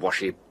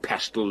 wishy-washy,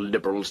 pastel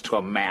liberals to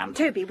a man.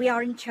 Toby, we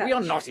are in church. We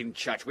are not in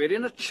church. We're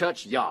in a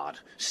churchyard,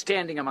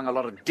 standing among a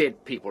lot of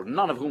dead people,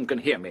 none of whom can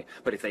hear me.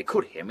 But if they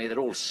could hear me, they'd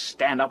all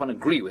stand up and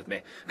agree with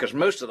me, because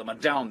most of them are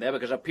down there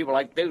because of people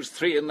like those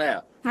 3 in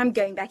there. I'm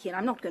going back in.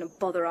 I'm not going to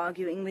bother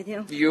arguing with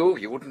you.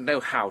 You wouldn't know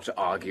how to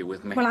argue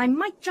with me. Well, I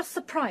might just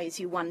surprise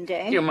you one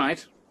day. You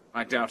might.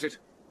 I doubt it.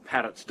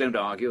 Parrots don't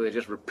argue, they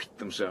just repeat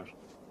themselves.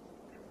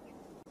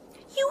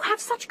 You have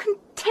such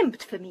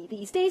contempt for me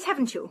these days,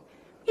 haven't you?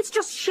 It's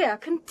just sheer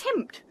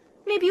contempt.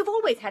 Maybe you've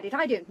always had it,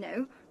 I don't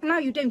know. And now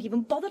you don't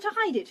even bother to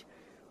hide it.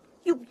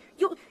 You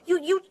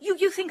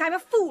think I'm a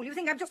fool. You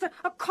think I'm just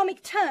a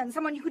comic turn,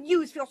 someone you could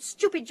use for your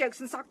stupid jokes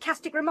and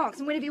sarcastic remarks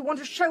and whenever you want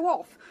to show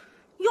off.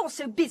 You're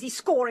so busy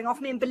scoring off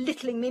me and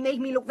belittling me,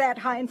 making me look that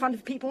high in front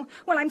of people.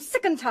 Well, I'm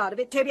sick and tired of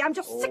it, Toby. I'm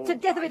just sick to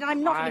death of it, and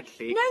I'm not...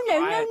 Quietly,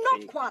 No,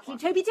 not quietly,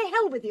 Toby. To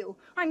hell with you.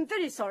 I'm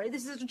very sorry,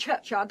 this is a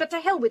churchyard, but to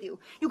hell with you.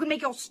 You can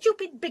make your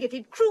stupid,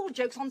 bigoted, cruel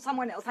jokes on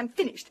someone else. I'm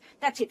finished.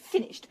 That's it,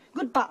 finished.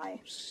 Goodbye.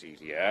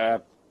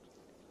 Celia.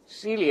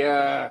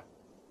 Celia.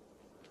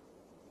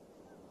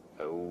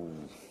 Oh,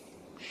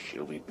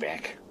 she'll be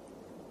back.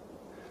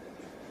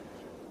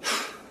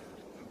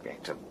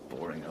 Back to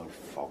boring old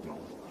Fognall.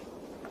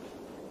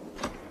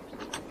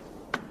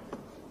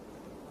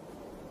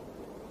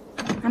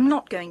 I'm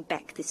not going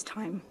back this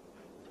time.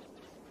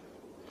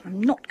 I'm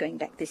not going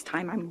back this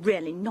time. I'm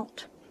really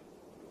not.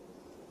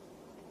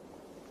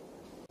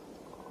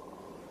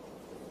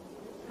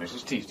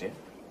 Mrs. Teasdale?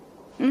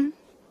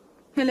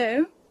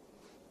 Hello?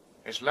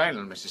 It's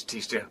Lionel, Mrs.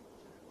 Teasdale.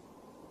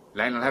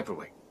 Lionel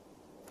Heppelway.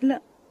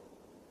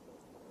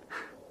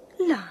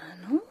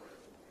 Lionel?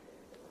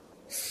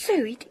 So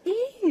it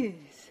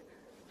is.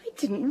 I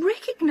didn't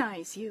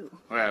recognize you.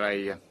 Well,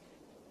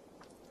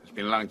 it's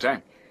been a long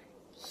time.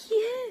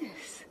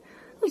 Yes.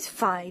 It was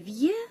 5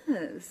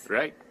 years.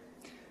 Right.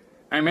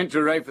 I meant to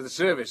arrive for the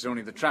service,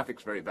 only the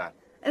traffic's very bad.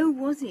 Oh,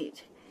 was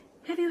it?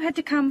 Have you had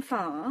to come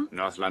far?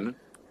 North London.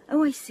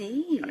 Oh, I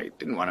see. I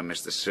didn't want to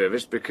miss the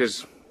service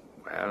because,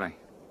 well, I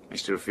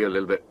still feel a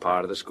little bit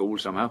part of the school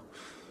somehow.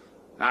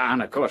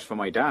 And, of course, for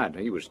my dad.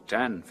 He was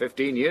 10,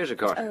 15 years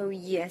ago. Oh,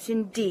 yes,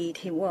 indeed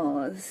he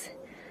was.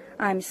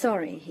 I'm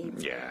sorry he...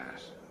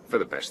 Yes, for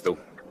the best, though.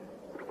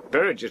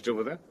 Bird just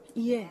over there.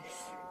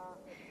 Yes.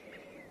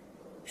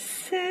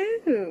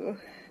 So,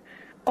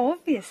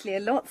 obviously a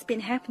lot's been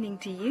happening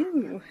to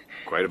you.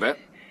 Quite a bit.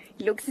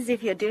 Looks as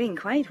if you're doing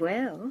quite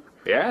well.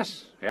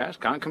 Yes,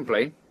 can't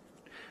complain.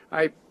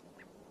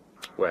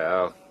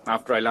 Well,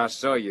 after I last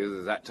saw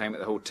you that time at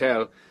the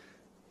hotel,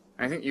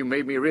 I think you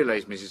made me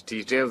realize, Mrs.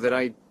 Teasdale, that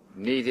I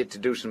needed to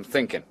do some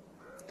thinking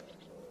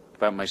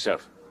about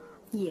myself.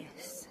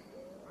 Yes.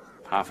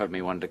 Half of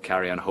me wanted to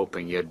carry on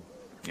hoping you'd,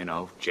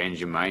 change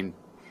your mind.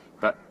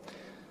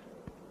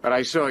 But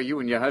I saw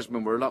you and your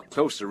husband were a lot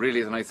closer,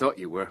 really, than I thought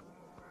you were.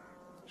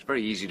 It's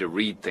very easy to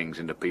read things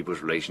into people's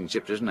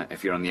relationships, isn't it,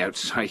 if you're on the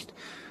outside?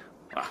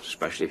 Well,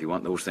 especially if you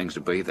want those things to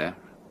be there.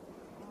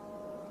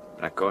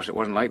 But, of course, it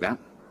wasn't like that.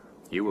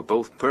 You were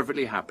both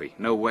perfectly happy.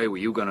 No way were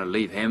you going to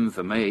leave him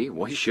for me.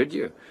 Why should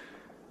you?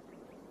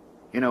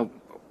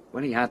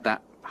 When he had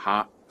that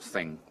heart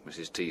thing,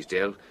 Mrs.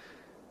 Teasdale,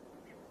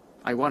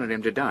 I wanted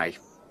him to die.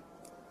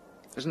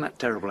 Isn't that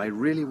terrible? I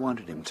really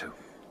wanted him to.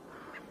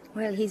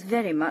 Well, he's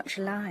very much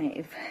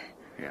alive.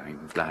 Yeah,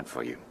 I'm glad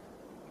for you.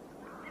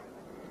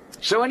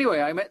 So anyway,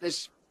 I met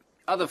this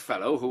other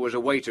fellow who was a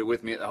waiter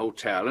with me at the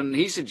hotel, and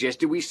he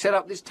suggested we set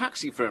up this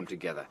taxi firm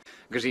together,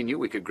 because he knew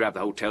we could grab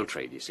the hotel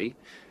trade, you see.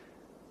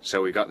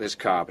 So we got this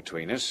car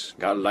between us,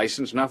 got a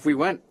license, and off we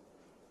went.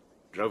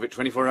 Drove it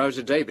 24 hours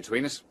a day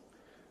between us.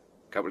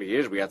 A couple of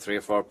years, we had 3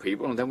 or 4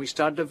 people, and then we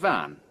started a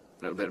van.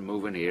 A little bit of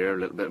moving here, a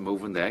little bit of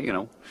moving there,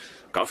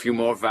 Got a few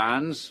more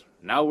vans.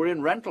 Now we're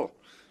in rental.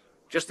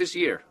 Just this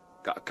year.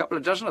 Got a couple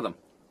of dozen of them.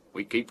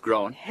 We keep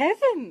growing.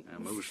 Heavens! It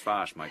moves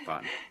fast, my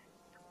partner.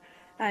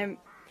 I'm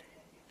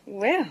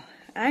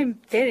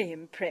very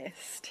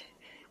impressed.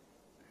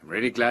 I'm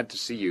really glad to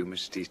see you,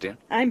 Mrs. Teasdale.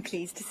 I'm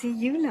pleased to see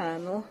you,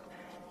 Lionel.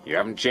 You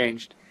haven't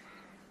changed.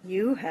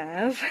 You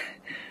have.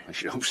 I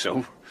should hope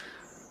so.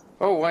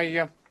 Oh,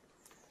 I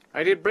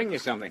did bring you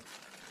something.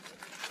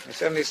 I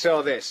suddenly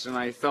saw this, and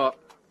I thought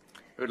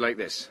you would like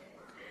this.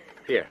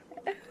 Here.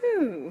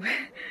 Oh.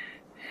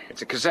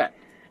 It's a cassette.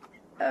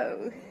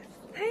 Oh,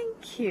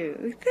 thank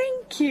you.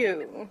 Thank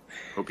you.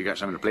 Hope you got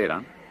something to play it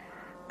on.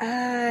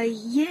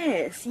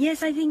 Yes.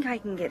 Yes, I think I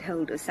can get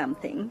hold of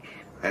something.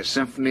 That's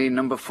Symphony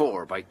No.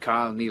 4 by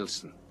Carl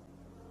Nielsen.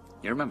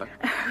 You remember?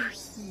 Oh,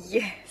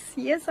 yes.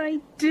 Yes, I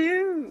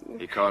do.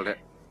 He called it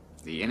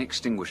The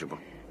Inextinguishable.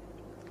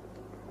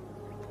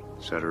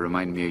 Sort of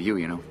reminded me of you,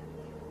 you know.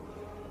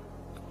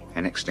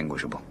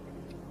 Inextinguishable.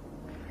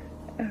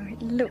 Oh,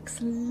 it looks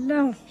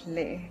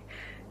lovely.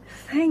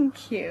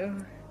 Thank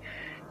you.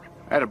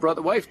 I'd have brought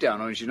the wife down,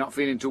 only she's not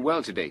feeling too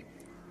well today.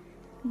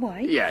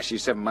 Why? Yeah,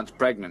 she's 7 months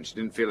pregnant. She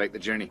didn't feel like the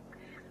journey.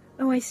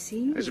 Oh, I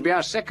see. This will be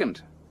our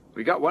second.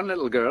 We got one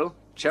little girl,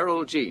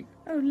 Cheryl Jean.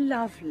 Oh,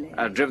 lovely.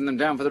 I've driven them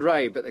down for the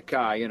ride, but the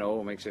car, you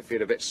know, makes her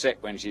feel a bit sick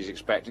when she's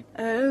expecting.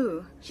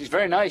 Oh. She's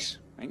very nice.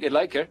 I think you'd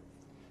like her.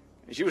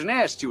 She was an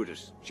air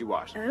stewardess, she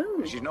was.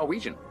 Oh. She's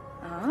Norwegian.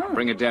 Ah. I'll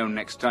bring her down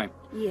next time.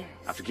 Yes.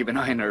 I have to keep an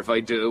eye on her if I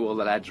do. All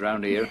the lads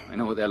round here, I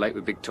know what they're like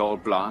with big, tall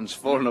blondes,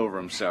 falling over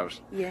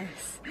themselves.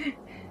 Yes.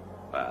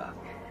 Well,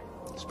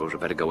 I suppose I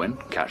better go in,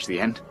 catch the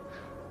end.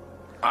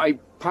 I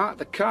parked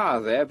the car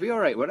there. Be all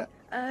right, would it?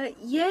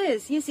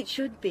 Yes, it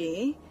should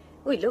be.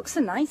 Oh, it looks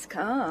a nice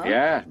car.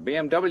 Yeah,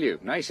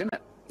 BMW. Nice, isn't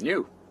it?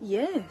 New.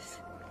 Yes.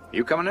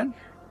 You coming in?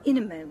 In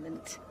a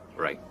moment.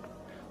 Right.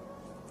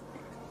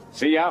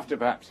 See you after,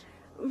 perhaps.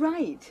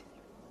 Right.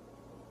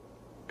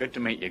 Good to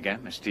meet you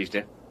again, Miss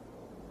Teasdale.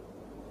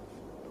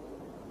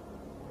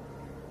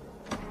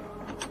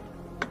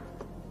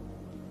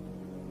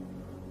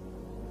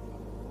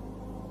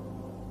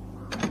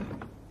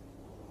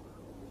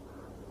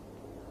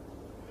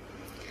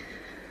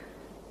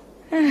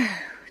 Oh,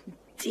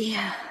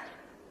 dear.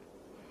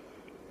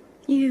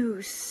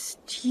 You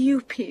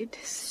stupid,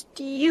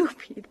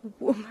 stupid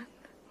woman.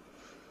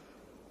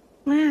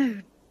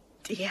 Oh,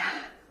 dear.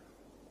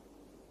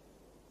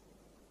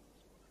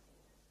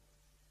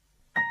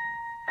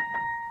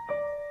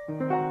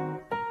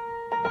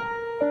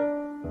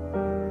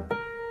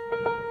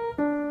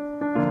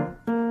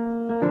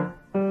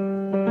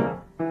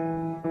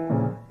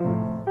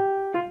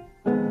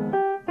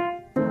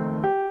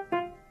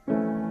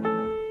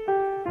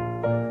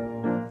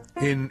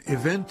 In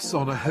Events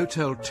on a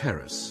Hotel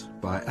Terrace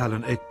by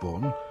Alan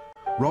Ayckbourn,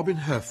 Robin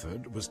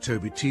Hereford was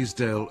Toby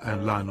Teasdale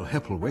and Lionel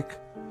Heppelwick,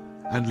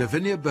 and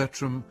Lavinia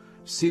Bertram,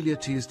 Celia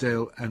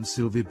Teasdale and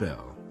Sylvie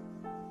Bell.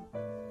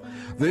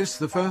 This,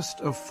 the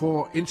first of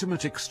 4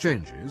 intimate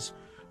exchanges,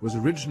 was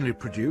originally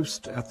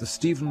produced at the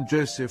Stephen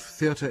Joseph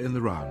Theatre in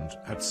the Round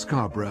at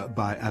Scarborough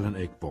by Alan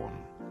Ayckbourn.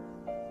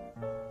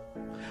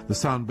 The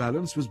sound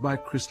balance was by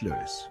Chris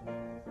Lewis.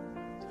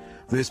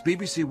 This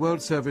BBC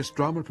World Service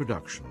drama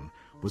production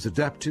was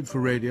adapted for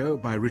radio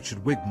by Richard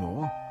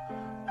Wigmore.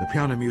 The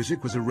piano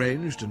music was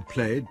arranged and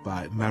played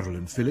by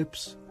Marilyn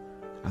Phillips,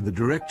 and the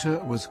director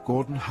was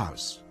Gordon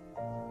House.